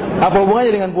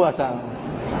dengan puasa?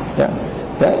 Ya.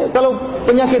 Ya, kalau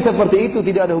penyakit seperti itu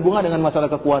tidak ada hubungan dengan masalah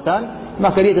kekuatan,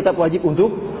 maka dia tetap wajib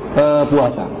untuk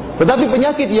puasa. Tetapi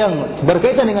penyakit yang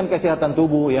berkaitan dengan kesehatan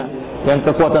tubuh, ya, yang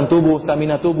kekuatan tubuh,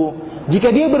 stamina tubuh,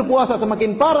 jika dia berpuasa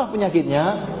semakin parah penyakitnya,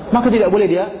 maka tidak boleh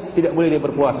dia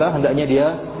berpuasa. Hendaknya dia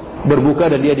berbuka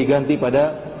dan dia diganti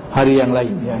pada hari yang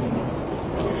lain. Ya.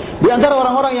 Di antara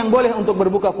orang-orang yang boleh untuk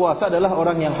berbuka puasa adalah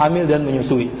orang yang hamil dan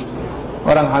menyusui.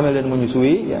 Orang hamil dan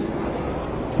menyusui, ya,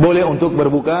 boleh untuk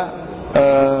berbuka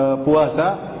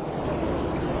puasa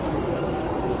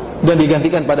dan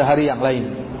digantikan pada hari yang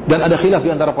lain. Dan ada khilaf di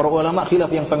antara para ulama,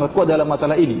 khilaf yang sangat kuat dalam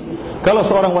masalah ini. Kalau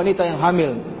seorang wanita yang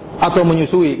hamil atau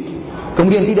menyusui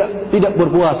kemudian tidak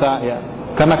berpuasa, ya,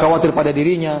 karena khawatir pada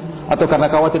dirinya atau karena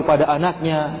khawatir pada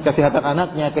anaknya,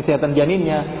 kesehatan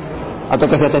janinnya atau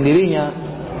kesehatan dirinya,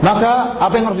 maka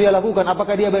apa yang harus dia lakukan?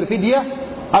 Apakah dia berfidyah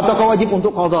atau wajib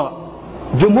untuk qadha?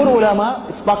 Jumhur ulama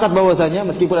sepakat bahwasanya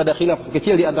meskipun ada khilaf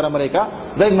kecil di antara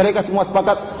mereka, dan mereka semua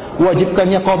sepakat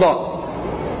wajibkannya qadha.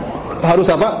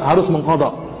 Harus apa? Harus mengqadha.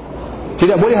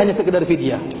 Tidak boleh hanya sekedar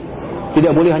fidyah.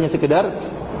 Tidak boleh hanya sekedar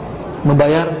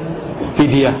membayar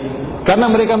fidyah.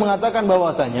 Karena mereka mengatakan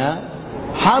bahwasanya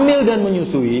hamil dan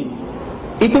menyusui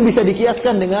itu bisa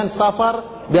dikiaskan dengan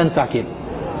safar dan sakit.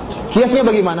 Kiasnya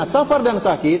bagaimana? Safar dan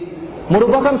sakit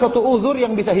merupakan suatu uzur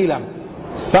yang bisa hilang.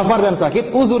 Safar dan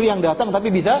sakit, uzur yang datang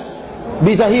tapi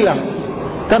bisa hilang.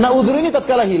 Karena uzur ini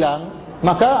tatkala hilang,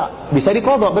 maka bisa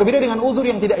diqadha. Berbeda dengan uzur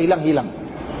yang tidak hilang.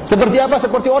 Seperti apa?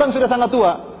 Seperti orang sudah sangat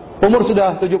tua, umur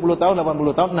sudah 70 tahun,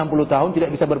 80 tahun, 60 tahun tidak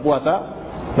bisa berpuasa,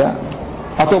 ya.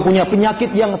 Atau punya penyakit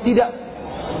yang tidak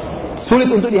sulit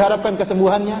untuk diharapkan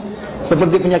kesembuhannya,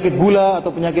 seperti penyakit gula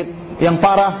atau penyakit yang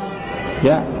parah,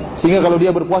 ya. Sehingga kalau dia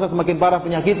berpuasa semakin parah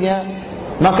penyakitnya,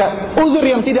 maka uzur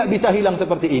yang tidak bisa hilang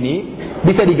seperti ini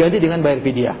bisa diganti dengan bayar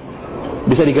fidyah.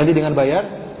 Bisa diganti dengan bayar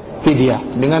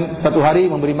fidyah. Dengan satu hari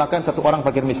memberi makan satu orang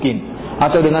fakir miskin,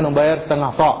 atau dengan membayar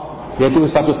setengah sa', yaitu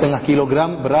 1,5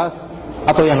 kilogram beras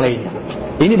atau yang lainnya.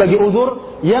 Ini bagi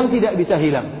uzur yang tidak bisa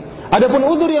hilang. Adapun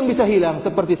uzur yang bisa hilang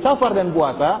seperti safar dan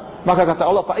puasa, maka kata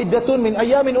Allah fa'iddatun min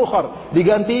ayyamin ukhar,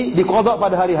 diganti diqadha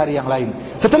pada hari-hari yang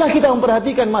lain. Setelah kita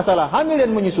memperhatikan masalah hamil dan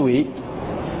menyusui,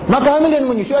 Maka hamil dan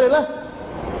menyusui adalah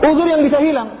uzur yang bisa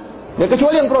hilang. Ya,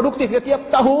 kecuali yang produktif, ya tiap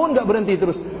tahun nggak berhenti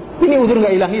terus. Ini uzur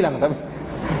nggak hilang-hilang, tapi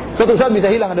suatu saat bisa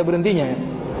hilang, ada berhentinya ya.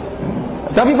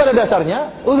 Tapi pada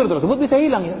dasarnya uzur tersebut bisa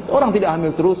hilang ya. Seorang tidak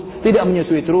hamil terus, tidak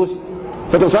menyusui terus.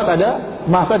 Suatu saat ada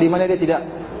masa di mana dia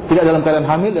tidak dalam keadaan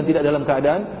hamil dan tidak dalam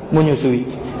keadaan menyusui.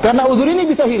 Karena uzur ini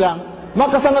bisa hilang,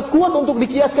 maka sangat kuat untuk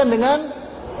dikiaskan dengan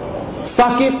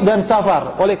sakit dan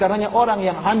safar. Oleh karenanya orang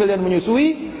yang hamil dan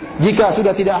menyusui, jika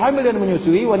sudah tidak hamil dan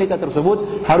menyusui, wanita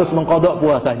tersebut harus mengqadha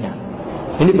puasanya.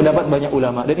 Ini pendapat banyak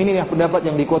ulama, dan ini pendapat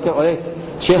yang dikuatkan oleh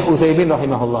Syekh Utsaimin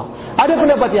rahimahullah. Ada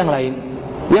pendapat yang lain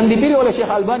yang dipilih oleh Syekh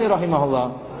Albani rahimahullah,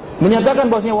 menyatakan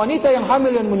bahwasanya wanita yang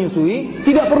hamil dan menyusui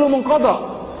tidak perlu mengqadha,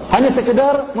 hanya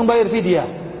sekedar membayar fidyah.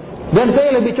 Dan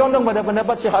saya lebih condong pada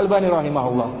pendapat Syekh Albani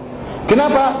rahimahullah.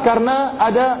 Kenapa? Karena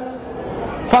ada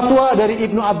fatwa dari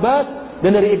Ibnu Abbas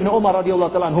dan dari Ibnu Umar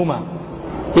radhiyallahu taala anhuma.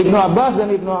 Ibnu Abbas dan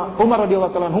Ibnu Umar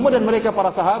radhiyallahu taala anhuma, dan mereka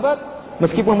para sahabat,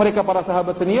 meskipun mereka para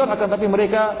sahabat senior, akan tapi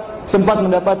mereka sempat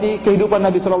mendapati kehidupan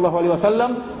Nabi sallallahu alaihi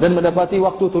wasallam dan mendapati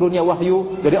waktu turunnya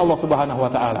wahyu dari Allah Subhanahu wa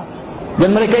taala.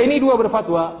 Dan mereka ini dua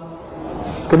berfatwa,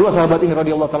 kedua sahabat ini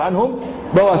radhiyallahu taala anhum,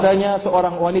 bahwasanya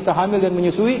seorang wanita hamil dan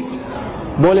menyusui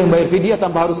boleh membayar fidyah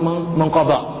tanpa harus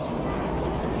mengqadha.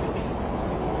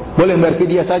 Boleh membayar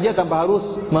fidyah saja tanpa harus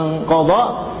mengqadha,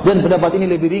 dan pendapat ini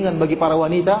lebih ringan bagi para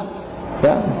wanita,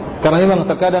 ya. Karena memang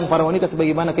terkadang para wanita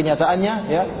sebagaimana kenyataannya,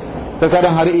 ya.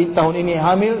 Terkadang tahun ini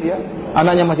hamil, ya.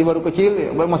 Anaknya masih baru kecil, ya,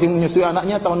 masih menyusui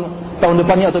anaknya, tahun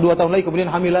depannya atau 2 tahun lagi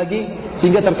kemudian hamil lagi,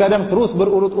 sehingga terkadang terus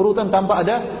berurut-urutan tanpa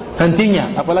ada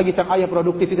hentinya. Apalagi sang ayah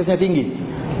produktivitasnya tinggi,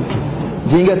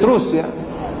 sehingga terus ya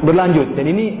berlanjut. Dan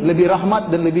ini lebih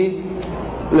rahmat dan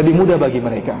lebih mudah bagi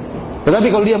mereka.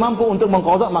 Tetapi kalau dia mampu untuk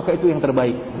mengqadha, maka itu yang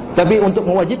terbaik. Tapi untuk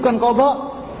mewajibkan qadha,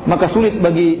 maka sulit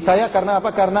bagi saya. Karena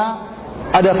apa? Karena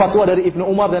ada fatwa dari Ibnu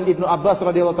Umar dan Ibnu Abbas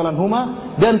radhiyallahu ta'ala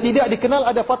anhuma, dan tidak dikenal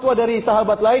ada fatwa dari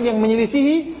sahabat lain yang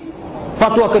menyelisihi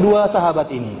fatwa kedua sahabat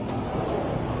ini.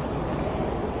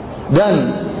 Dan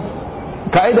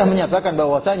kaidah menyatakan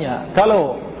bahwasanya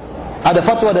kalau ada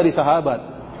fatwa dari sahabat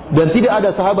dan tidak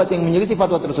ada sahabat yang menyelisih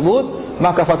fatwa tersebut,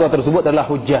 maka fatwa tersebut adalah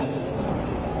hujjah.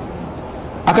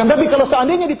 Akan tapi kalau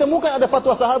seandainya ditemukan ada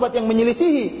fatwa sahabat yang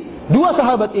menyelisihi dua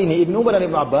sahabat ini, Ibnu Umar dan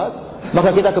Ibnu Abbas,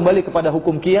 maka kita kembali kepada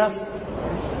hukum qiyas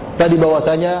tadi,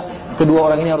 bahwasanya kedua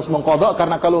orang ini harus mengqadha.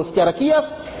 Karena kalau secara qiyas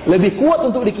lebih kuat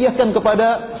untuk dikiaskan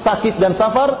kepada sakit dan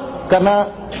safar,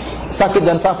 karena sakit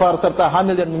dan safar serta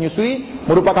hamil dan menyusui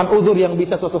merupakan uzur yang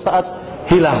bisa suatu saat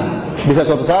hilang, bisa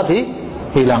suatu saat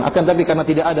hilang. Akan tapi karena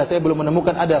tidak ada, saya belum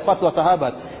menemukan ada fatwa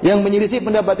sahabat yang menyelisih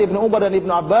pendapat Ibnu Umar dan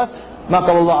Ibnu Abbas, maka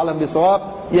Allah alam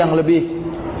bisawab, yang lebih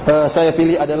saya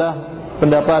pilih adalah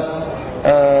pendapat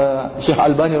Syekh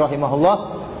Albani rahimahullah,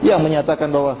 yang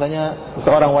menyatakan bahwasanya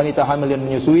seorang wanita hamil dan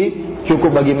menyusui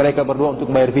cukup bagi mereka berdua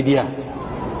untuk membayar fidyah.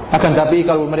 Akan tapi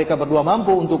kalau mereka berdua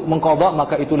mampu untuk mengqadha,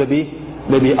 maka itu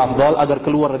lebih afdal agar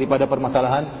keluar daripada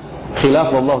permasalahan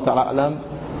khilaf. Wallahu taala alam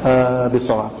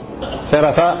bisawab. Saya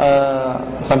rasa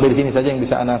sampai di sini saja yang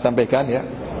bisa ana sampaikan ya.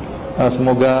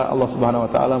 Semoga Allah Subhanahu wa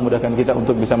taala mudahkan kita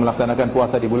untuk bisa melaksanakan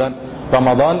puasa di bulan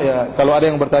Ramadan ya. Kalau ada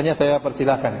yang bertanya saya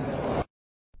persilakan.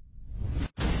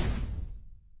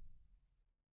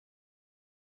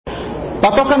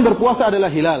 Patokan berpuasa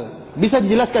adalah hilal. Bisa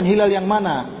dijelaskan hilal yang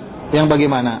mana? Yang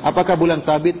bagaimana? Apakah bulan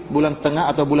sabit, bulan setengah,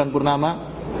 atau bulan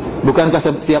purnama? Bukankah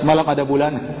setiap malam ada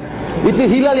bulan? Itu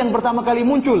hilal yang pertama kali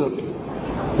muncul.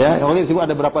 Ya, oleh disebut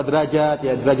ada berapa derajat,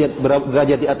 ya,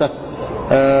 derajat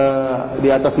di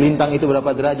atas lintang itu berapa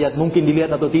derajat, mungkin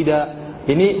dilihat atau tidak.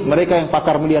 Ini mereka yang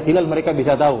pakar melihat hilal, mereka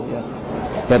bisa tahu ya.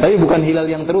 Ya, tapi bukan hilal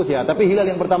yang terus ya, tapi hilal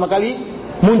yang pertama kali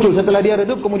muncul setelah dia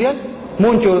redup kemudian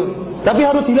muncul. Tapi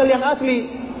harus hilal yang asli,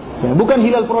 ya, bukan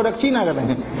hilal produk Cina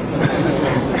katanya.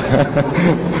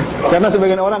 Karena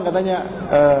sebagian orang katanya,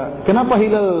 kenapa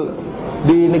hilal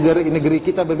di negeri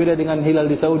kita berbeda dengan hilal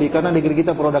di Saudi? Karena negeri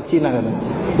kita produk Cina katanya.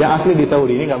 Yang asli di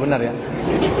Saudi. Ini nggak benar ya.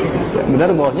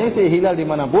 Benar bahwasanya si hilal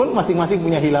dimanapun masing-masing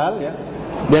punya hilal ya.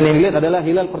 Dan yang dilihat adalah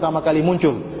hilal pertama kali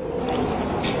muncul.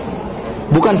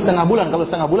 Bukan setengah bulan. Kalau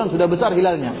setengah bulan sudah besar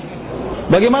hilalnya.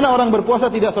 Bagaimana orang berpuasa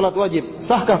tidak salat wajib?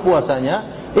 Sahkah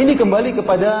puasanya? Ini kembali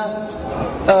kepada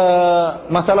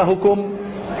masalah hukum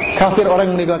kafir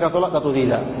orang yang meninggalkan salat atau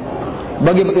tidak.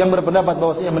 Bagi yang berpendapat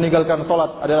bahwasanya meninggalkan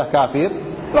salat adalah kafir,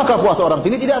 maka puasa orang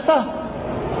sini tidak sah.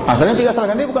 Asalnya tidak sah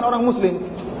karena dia bukan orang muslim.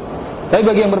 Tapi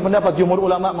bagi yang berpendapat, jumhur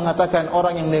ulama mengatakan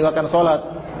orang yang meninggalkan salat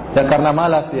ya karena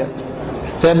malas ya.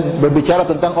 Saya berbicara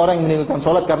tentang orang yang meninggalkan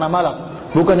salat karena malas,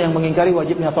 bukan yang mengingkari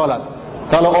wajibnya salat.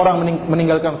 Kalau orang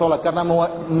meninggalkan salat karena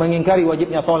mengingkari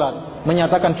wajibnya salat,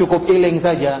 menyatakan cukup iling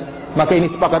saja, maka ini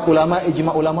sepakat ulama,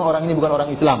 ijma ulama, orang ini bukan orang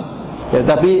Islam. Ya,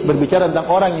 tapi berbicara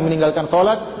tentang orang yang meninggalkan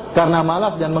sholat karena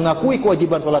malas dan mengakui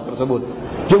kewajiban sholat tersebut.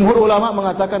 Jumhur ulama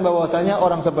mengatakan bahwasanya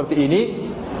orang seperti ini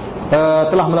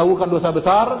telah melakukan dosa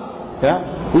besar, ya,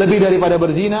 lebih daripada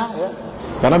berzina, ya,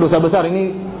 karena dosa besar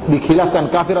ini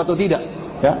dikhilafkan kafir atau tidak,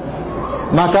 ya.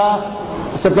 Maka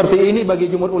seperti ini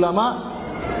bagi jumhur ulama,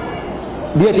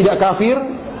 dia tidak kafir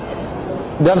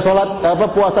dan sholat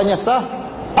puasanya sah,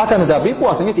 akan tetapi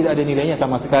puasanya tidak ada nilainya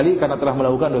sama sekali karena telah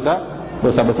melakukan dosa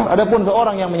besar. Adapun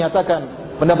seorang yang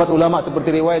menyatakan pendapat ulama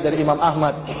seperti riwayat dari Imam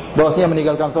Ahmad bahwasanya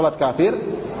meninggalkan sholat kafir,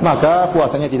 maka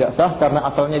puasanya tidak sah karena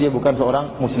asalnya dia bukan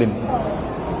seorang muslim.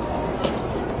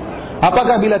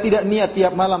 Apakah bila tidak niat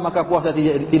tiap malam maka puasa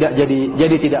tidak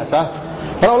jadi tidak sah?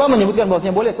 Para ulama menyebutkan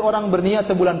bahwasanya boleh seorang berniat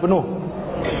sebulan penuh.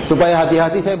 Supaya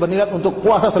hati-hati saya berniat untuk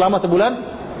puasa selama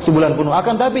sebulan penuh.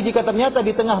 Akan tapi jika ternyata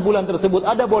di tengah bulan tersebut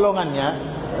ada bolongannya,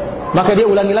 maka dia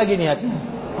ulangi lagi niatnya.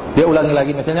 Dia ulangi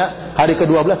lagi, misalnya hari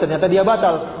ke-12 ternyata dia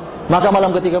batal, maka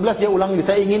malam ke-13 dia ulangi,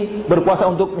 saya ingin berpuasa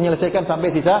untuk menyelesaikan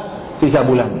sampai sisa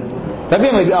bulan. Tapi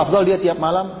yang lebih afdal dia tiap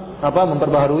malam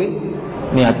memperbaharui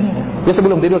niatnya. Dia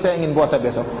sebelum tidur saya ingin puasa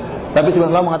besok. Tapi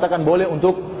sebagian ulama mengatakan boleh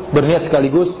untuk berniat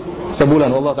sekaligus sebulan.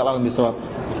 Wallahu ta'ala alam bisawab.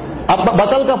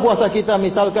 Batalkah puasa kita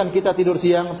misalkan kita tidur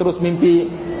siang terus mimpi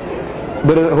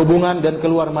berhubungan dan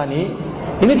keluar mani?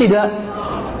 Ini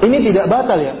tidak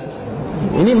batal ya.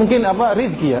 Ini mungkin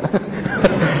rezeki ya.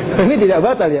 Ini tidak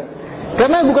batal ya.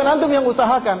 Karena bukan antum yang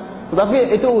usahakan,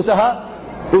 tetapi itu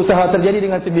usaha terjadi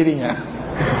dengan sendirinya.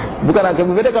 Bukan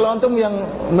berbeda kalau antum yang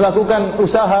melakukan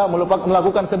usaha,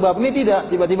 melakukan sebab. Ini tidak,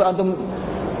 tiba-tiba antum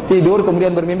tidur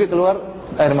kemudian bermimpi keluar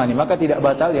air mani, maka tidak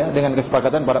batal ya dengan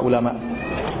kesepakatan para ulama.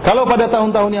 Kalau pada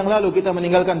tahun-tahun yang lalu kita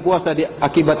meninggalkan puasa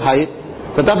akibat haid,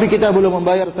 tetapi kita belum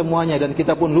membayar semuanya dan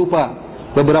kita pun lupa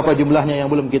beberapa jumlahnya yang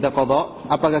belum kita qadha,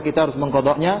 apakah kita harus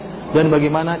mengqadhanya dan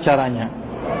bagaimana caranya?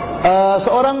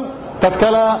 Seorang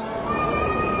tatkala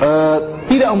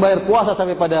tidak membayar puasa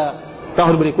sampai pada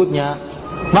tahun berikutnya,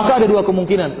 maka ada dua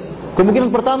kemungkinan.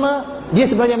 Kemungkinan pertama, dia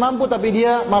sebenarnya mampu tapi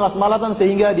dia malas-malasan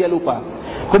sehingga dia lupa.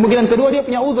 Kemungkinan kedua, dia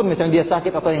punya uzur, misalnya dia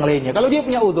sakit atau yang lainnya. Kalau dia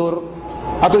punya uzur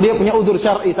atau dia punya uzur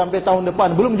syar'i sampai tahun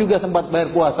depan belum juga sempat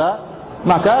bayar puasa,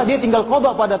 maka dia tinggal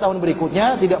qadha pada tahun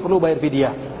berikutnya, tidak perlu bayar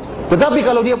fidyah. Tetapi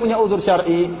kalau dia punya uzur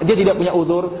syar'i, dia tidak punya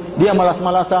uzur, dia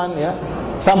malas-malasan ya,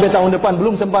 sampai tahun depan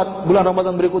belum sempat, bulan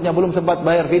Ramadan berikutnya belum sempat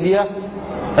bayar fidyah,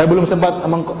 belum sempat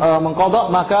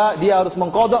mengqadha, maka dia harus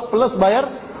mengqadha plus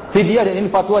bayar fidyah. Dan ini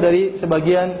fatwa dari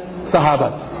sebagian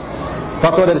sahabat.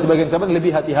 Fatwa dari sebagian sahabat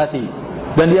lebih hati-hati.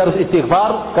 Dan dia harus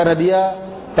istighfar karena dia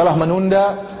telah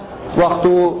menunda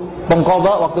waktu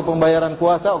pengqadha, waktu pembayaran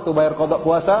puasa, waktu bayar qadha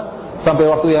puasa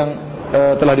sampai waktu yang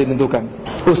telah ditentukan.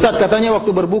 Ustadz, katanya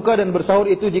waktu berbuka dan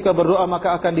bersahur itu jika berdoa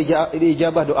maka akan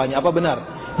diijabah doanya. Apa benar?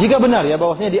 Jika benar ya,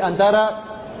 bahwasanya di antara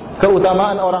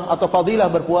keutamaan orang atau fadilah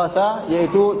berpuasa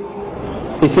yaitu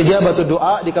istijabatu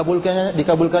doa,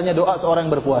 dikabulkannya doa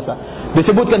seorang yang berpuasa.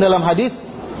 Disebutkan dalam hadis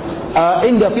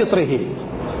inda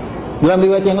fitrihi. Dalam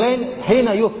riwayat yang lain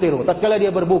hina yuftiru, tatkala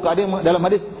dia berbuka. Ada dalam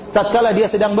hadis tatkala dia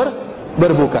sedang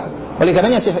berbuka. Oleh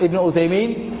karenanya Syekh Ibnu Utsaimin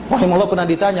rahimahullah pernah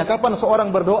ditanya kapan seorang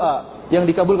berdoa yang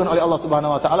dikabulkan oleh Allah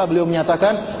Subhanahu wa taala, beliau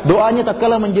menyatakan doanya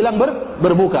tatkala menjelang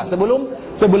berbuka,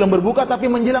 sebelum berbuka tapi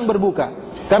menjelang berbuka.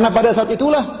 Karena pada saat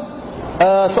itulah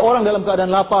seorang dalam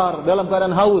keadaan lapar, dalam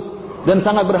keadaan haus dan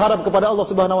sangat berharap kepada Allah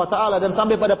Subhanahu wa taala dan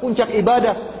sampai pada puncak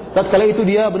ibadah. Tatkala itu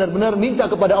dia benar-benar minta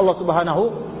kepada Allah Subhanahu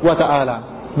wa taala.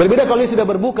 Berbeda kalau dia sudah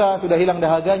berbuka, sudah hilang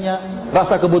dahaganya,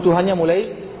 rasa kebutuhannya mulai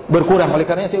berkurang. Oleh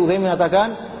karenanya Syekh Utsaimin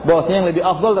mengatakan bahwasanya yang lebih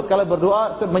afdal tatkala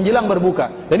berdoa menjelang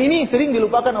berbuka. Dan ini sering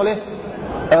dilupakan oleh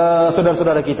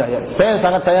saudara-saudara kita ya. Saya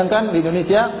sangat sayangkan di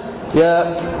Indonesia ya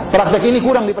praktek ini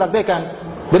kurang dipraktekkan.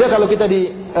 Beda kalau kita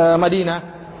di Madinah,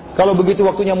 kalau begitu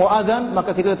waktunya mau azan,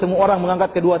 maka kita semua orang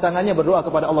mengangkat kedua tangannya berdoa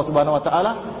kepada Allah Subhanahu wa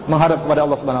taala, mengharap kepada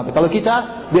Allah Subhanahu wa taala. Kalau kita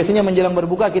biasanya menjelang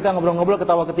berbuka kita ngobrol-ngobrol,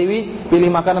 ketawa-ketiwi, pilih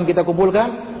makanan kita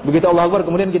kumpulkan, begitu Allah Akbar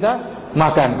kemudian kita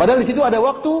makan. Padahal di situ ada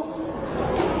waktu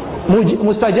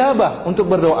mustajabah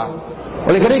untuk berdoa.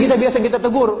 Oleh karena kita biasa kita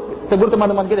tegur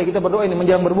teman-teman kita berdoa ini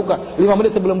menjelang berbuka. 5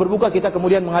 menit sebelum berbuka kita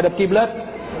kemudian menghadap kiblat,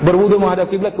 berwudu menghadap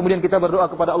kiblat, kemudian kita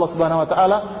berdoa kepada Allah Subhanahu wa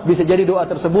taala. Bisa jadi doa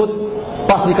tersebut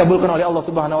pas dikabulkan oleh Allah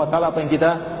Subhanahu wa taala apa yang kita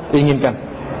inginkan.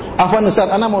 Afwan Ustaz,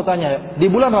 ana mau tanya,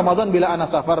 di bulan Ramadan bila ana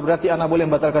safar berarti ana boleh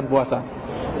membatalkan puasa.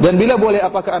 Dan bila boleh,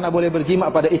 apakah ana boleh berjima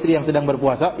pada istri yang sedang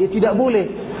berpuasa? Ya tidak boleh.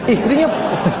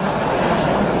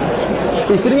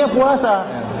 Istrinya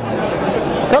puasa.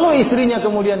 Kalau istrinya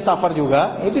kemudian safar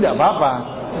juga, itu tidak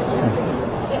apa-apa.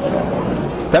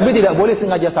 Tapi tidak boleh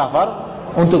sengaja safar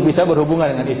untuk bisa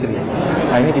berhubungan dengan istri.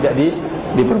 Nah, ini tidak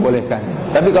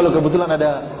diperbolehkan. Tapi kalau kebetulan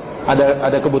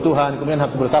ada kebutuhan kemudian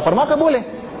harus bersafar, maka boleh.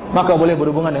 maka boleh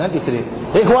berhubungan dengan istri.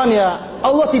 Ikhwan ya,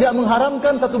 Allah tidak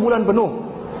mengharamkan 1 bulan penuh.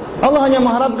 Allah hanya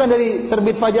mengharamkan dari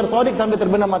terbit fajar shadiq sampai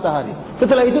terbenam matahari.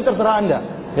 Setelah itu terserah Anda.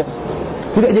 Ya.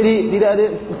 Tidak ada,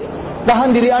 tahan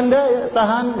diri Anda, ya,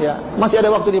 tahan. Ya. Masih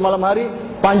ada waktu di malam hari,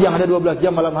 panjang ada 12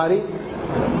 jam malam hari,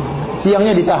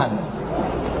 siangnya ditahan.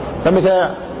 Sampai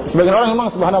sebagian orang memang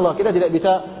subhanallah, kita tidak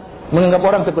bisa menganggap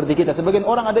orang seperti kita. Sebagian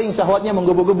orang ada yang syahwatnya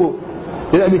menggebu-gebu,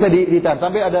 tidak bisa ditahan.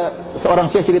 Sampai ada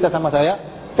seorang syekh cerita sama saya,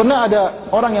 pernah ada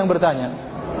orang yang bertanya,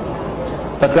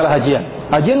 tatkala hajian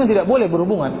yang tidak boleh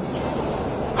berhubungan,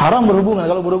 haram berhubungan.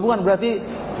 Kalau berhubungan berarti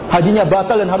hajinya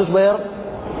batal dan harus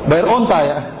bayar onta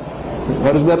ya,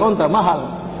 harus bayar onta mahal.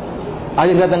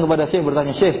 Ayah datang kepada syekh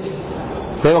bertanya, Syekh,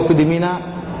 saya waktu di Mina,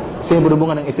 saya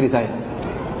berhubungan dengan istri saya.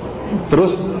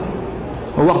 Terus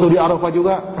waktu di Arafah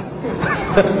juga.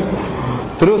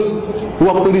 Terus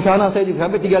waktu di sana saya juga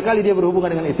sampai 3 kali dia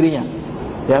berhubungan dengan istrinya.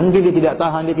 Ya mungkin dia tidak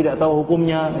tahan, dia tidak tahu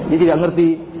hukumnya, dia tidak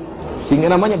ngerti. Sehingga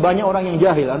namanya banyak orang yang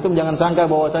jahil. Antum jangan sangka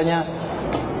bahwasanya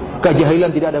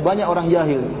kejahilan tidak ada, banyak orang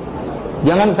jahil.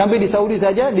 Jangan sampai di Saudi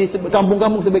saja, di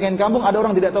kampung-kampung sebagian kampung ada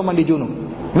orang tidak tahu mandi junub.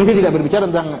 Ini saya tidak berbicara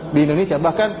tentang di Indonesia,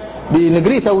 bahkan di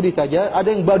negeri Saudi saja ada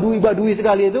yang badui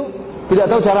sekali itu tidak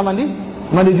tahu cara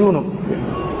mandi junub.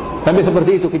 Sampai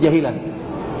seperti itu kejahilan.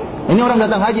 Ini orang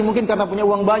datang haji mungkin karena punya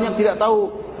uang banyak, tidak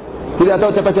tahu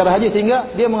tata cara haji,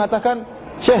 sehingga dia mengatakan,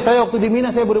 Syekh, saya waktu di Mina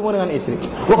saya berhubungan dengan istri.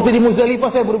 Waktu di Muzdalifah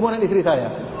saya berhubungan dengan istri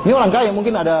saya. Ini orang kaya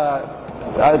mungkin ada.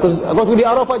 Waktu di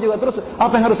Arafah juga. Terus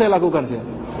apa yang harus saya lakukan sih?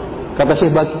 Kata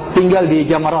Syekh, tinggal di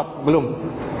Jamarat belum.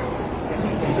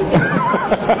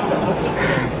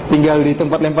 Tinggal di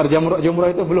tempat lempar jumrah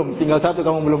itu belum. Tinggal 1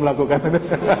 kamu belum lakukan.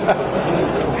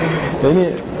 Ini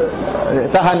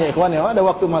tahan ya ikhwan ya. Ada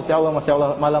waktu masya Allah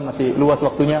malam masih luas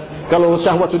waktunya. Kalau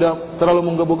syahwat sudah terlalu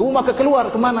menggebu-gebu maka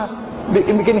keluar kemana?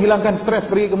 Bikin hilangkan stres,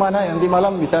 pergi kemana, nanti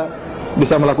malam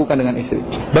bisa melakukan dengan istri.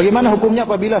 Bagaimana hukumnya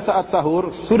apabila saat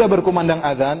sahur sudah berkumandang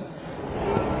azan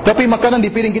tapi makanan di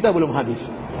piring kita belum habis?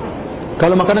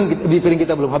 Kalau makanan di piring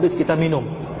kita belum habis, kita minum.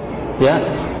 Ya,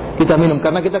 kita minum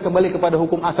karena kita kembali kepada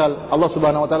hukum asal. Allah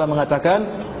Subhanahu wa taala mengatakan,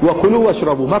 "Wa kulu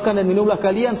washrabu", makan dan minumlah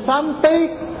kalian sampai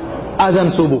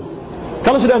azan subuh.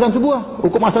 Kalau sudah azan subuh,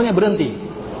 hukum asalnya berhenti.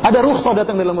 Ada rukhsah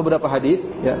datang dalam beberapa hadis,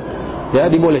 ya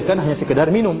dibolehkan hanya sekedar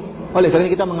minum. Oleh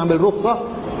karena kita mengambil rukhsah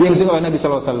yang ditunjukkan oleh Nabi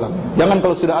sallallahu alaihi wasallam. Jangan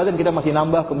kalau sudah azan kita masih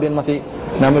nambah, kemudian masih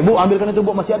nambah, Bu, ambilkan itu,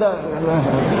 Bu, masih ada.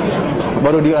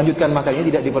 Baru dilanjutkan makannya,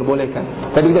 tidak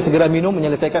diperbolehkan. Tapi kita segera minum,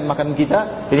 menyelesaikan makanan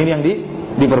kita, ini yang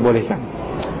diperbolehkan.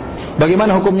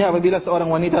 Bagaimana hukumnya apabila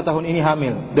seorang wanita tahun ini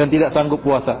hamil dan tidak sanggup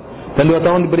puasa dan 2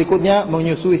 tahun berikutnya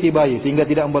menyusui si bayi sehingga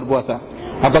tidak berpuasa?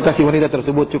 Apakah si wanita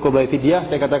tersebut cukup bayar fidyah?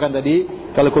 Saya katakan tadi,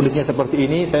 kalau kondisinya seperti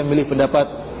ini, saya memilih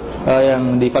pendapat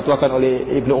yang difatwakan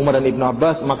oleh Ibnu Umar dan Ibnu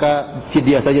Abbas, maka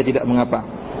fidyah saja tidak mengapa.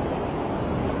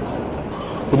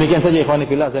 Demikian saja ikhwani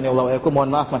fillah, azanillahu wa iyyakum. Mohon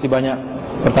maaf masih banyak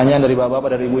pertanyaan dari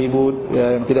bapak-bapak, dari ibu-ibu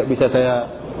yang tidak bisa saya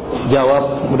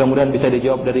jawab. Mudah-mudahan bisa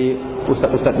dijawab dari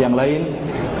ustaz-ustaz yang lain.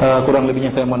 Kurang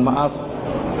lebihnya saya mohon maaf.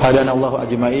 Hadanallahu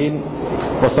ajmain.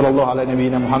 Wassallallahu ala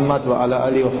nabiyyina Muhammad wa ala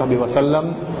alihi washabihi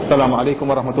wasallam. Assalamualaikum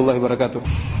warahmatullahi wabarakatuh.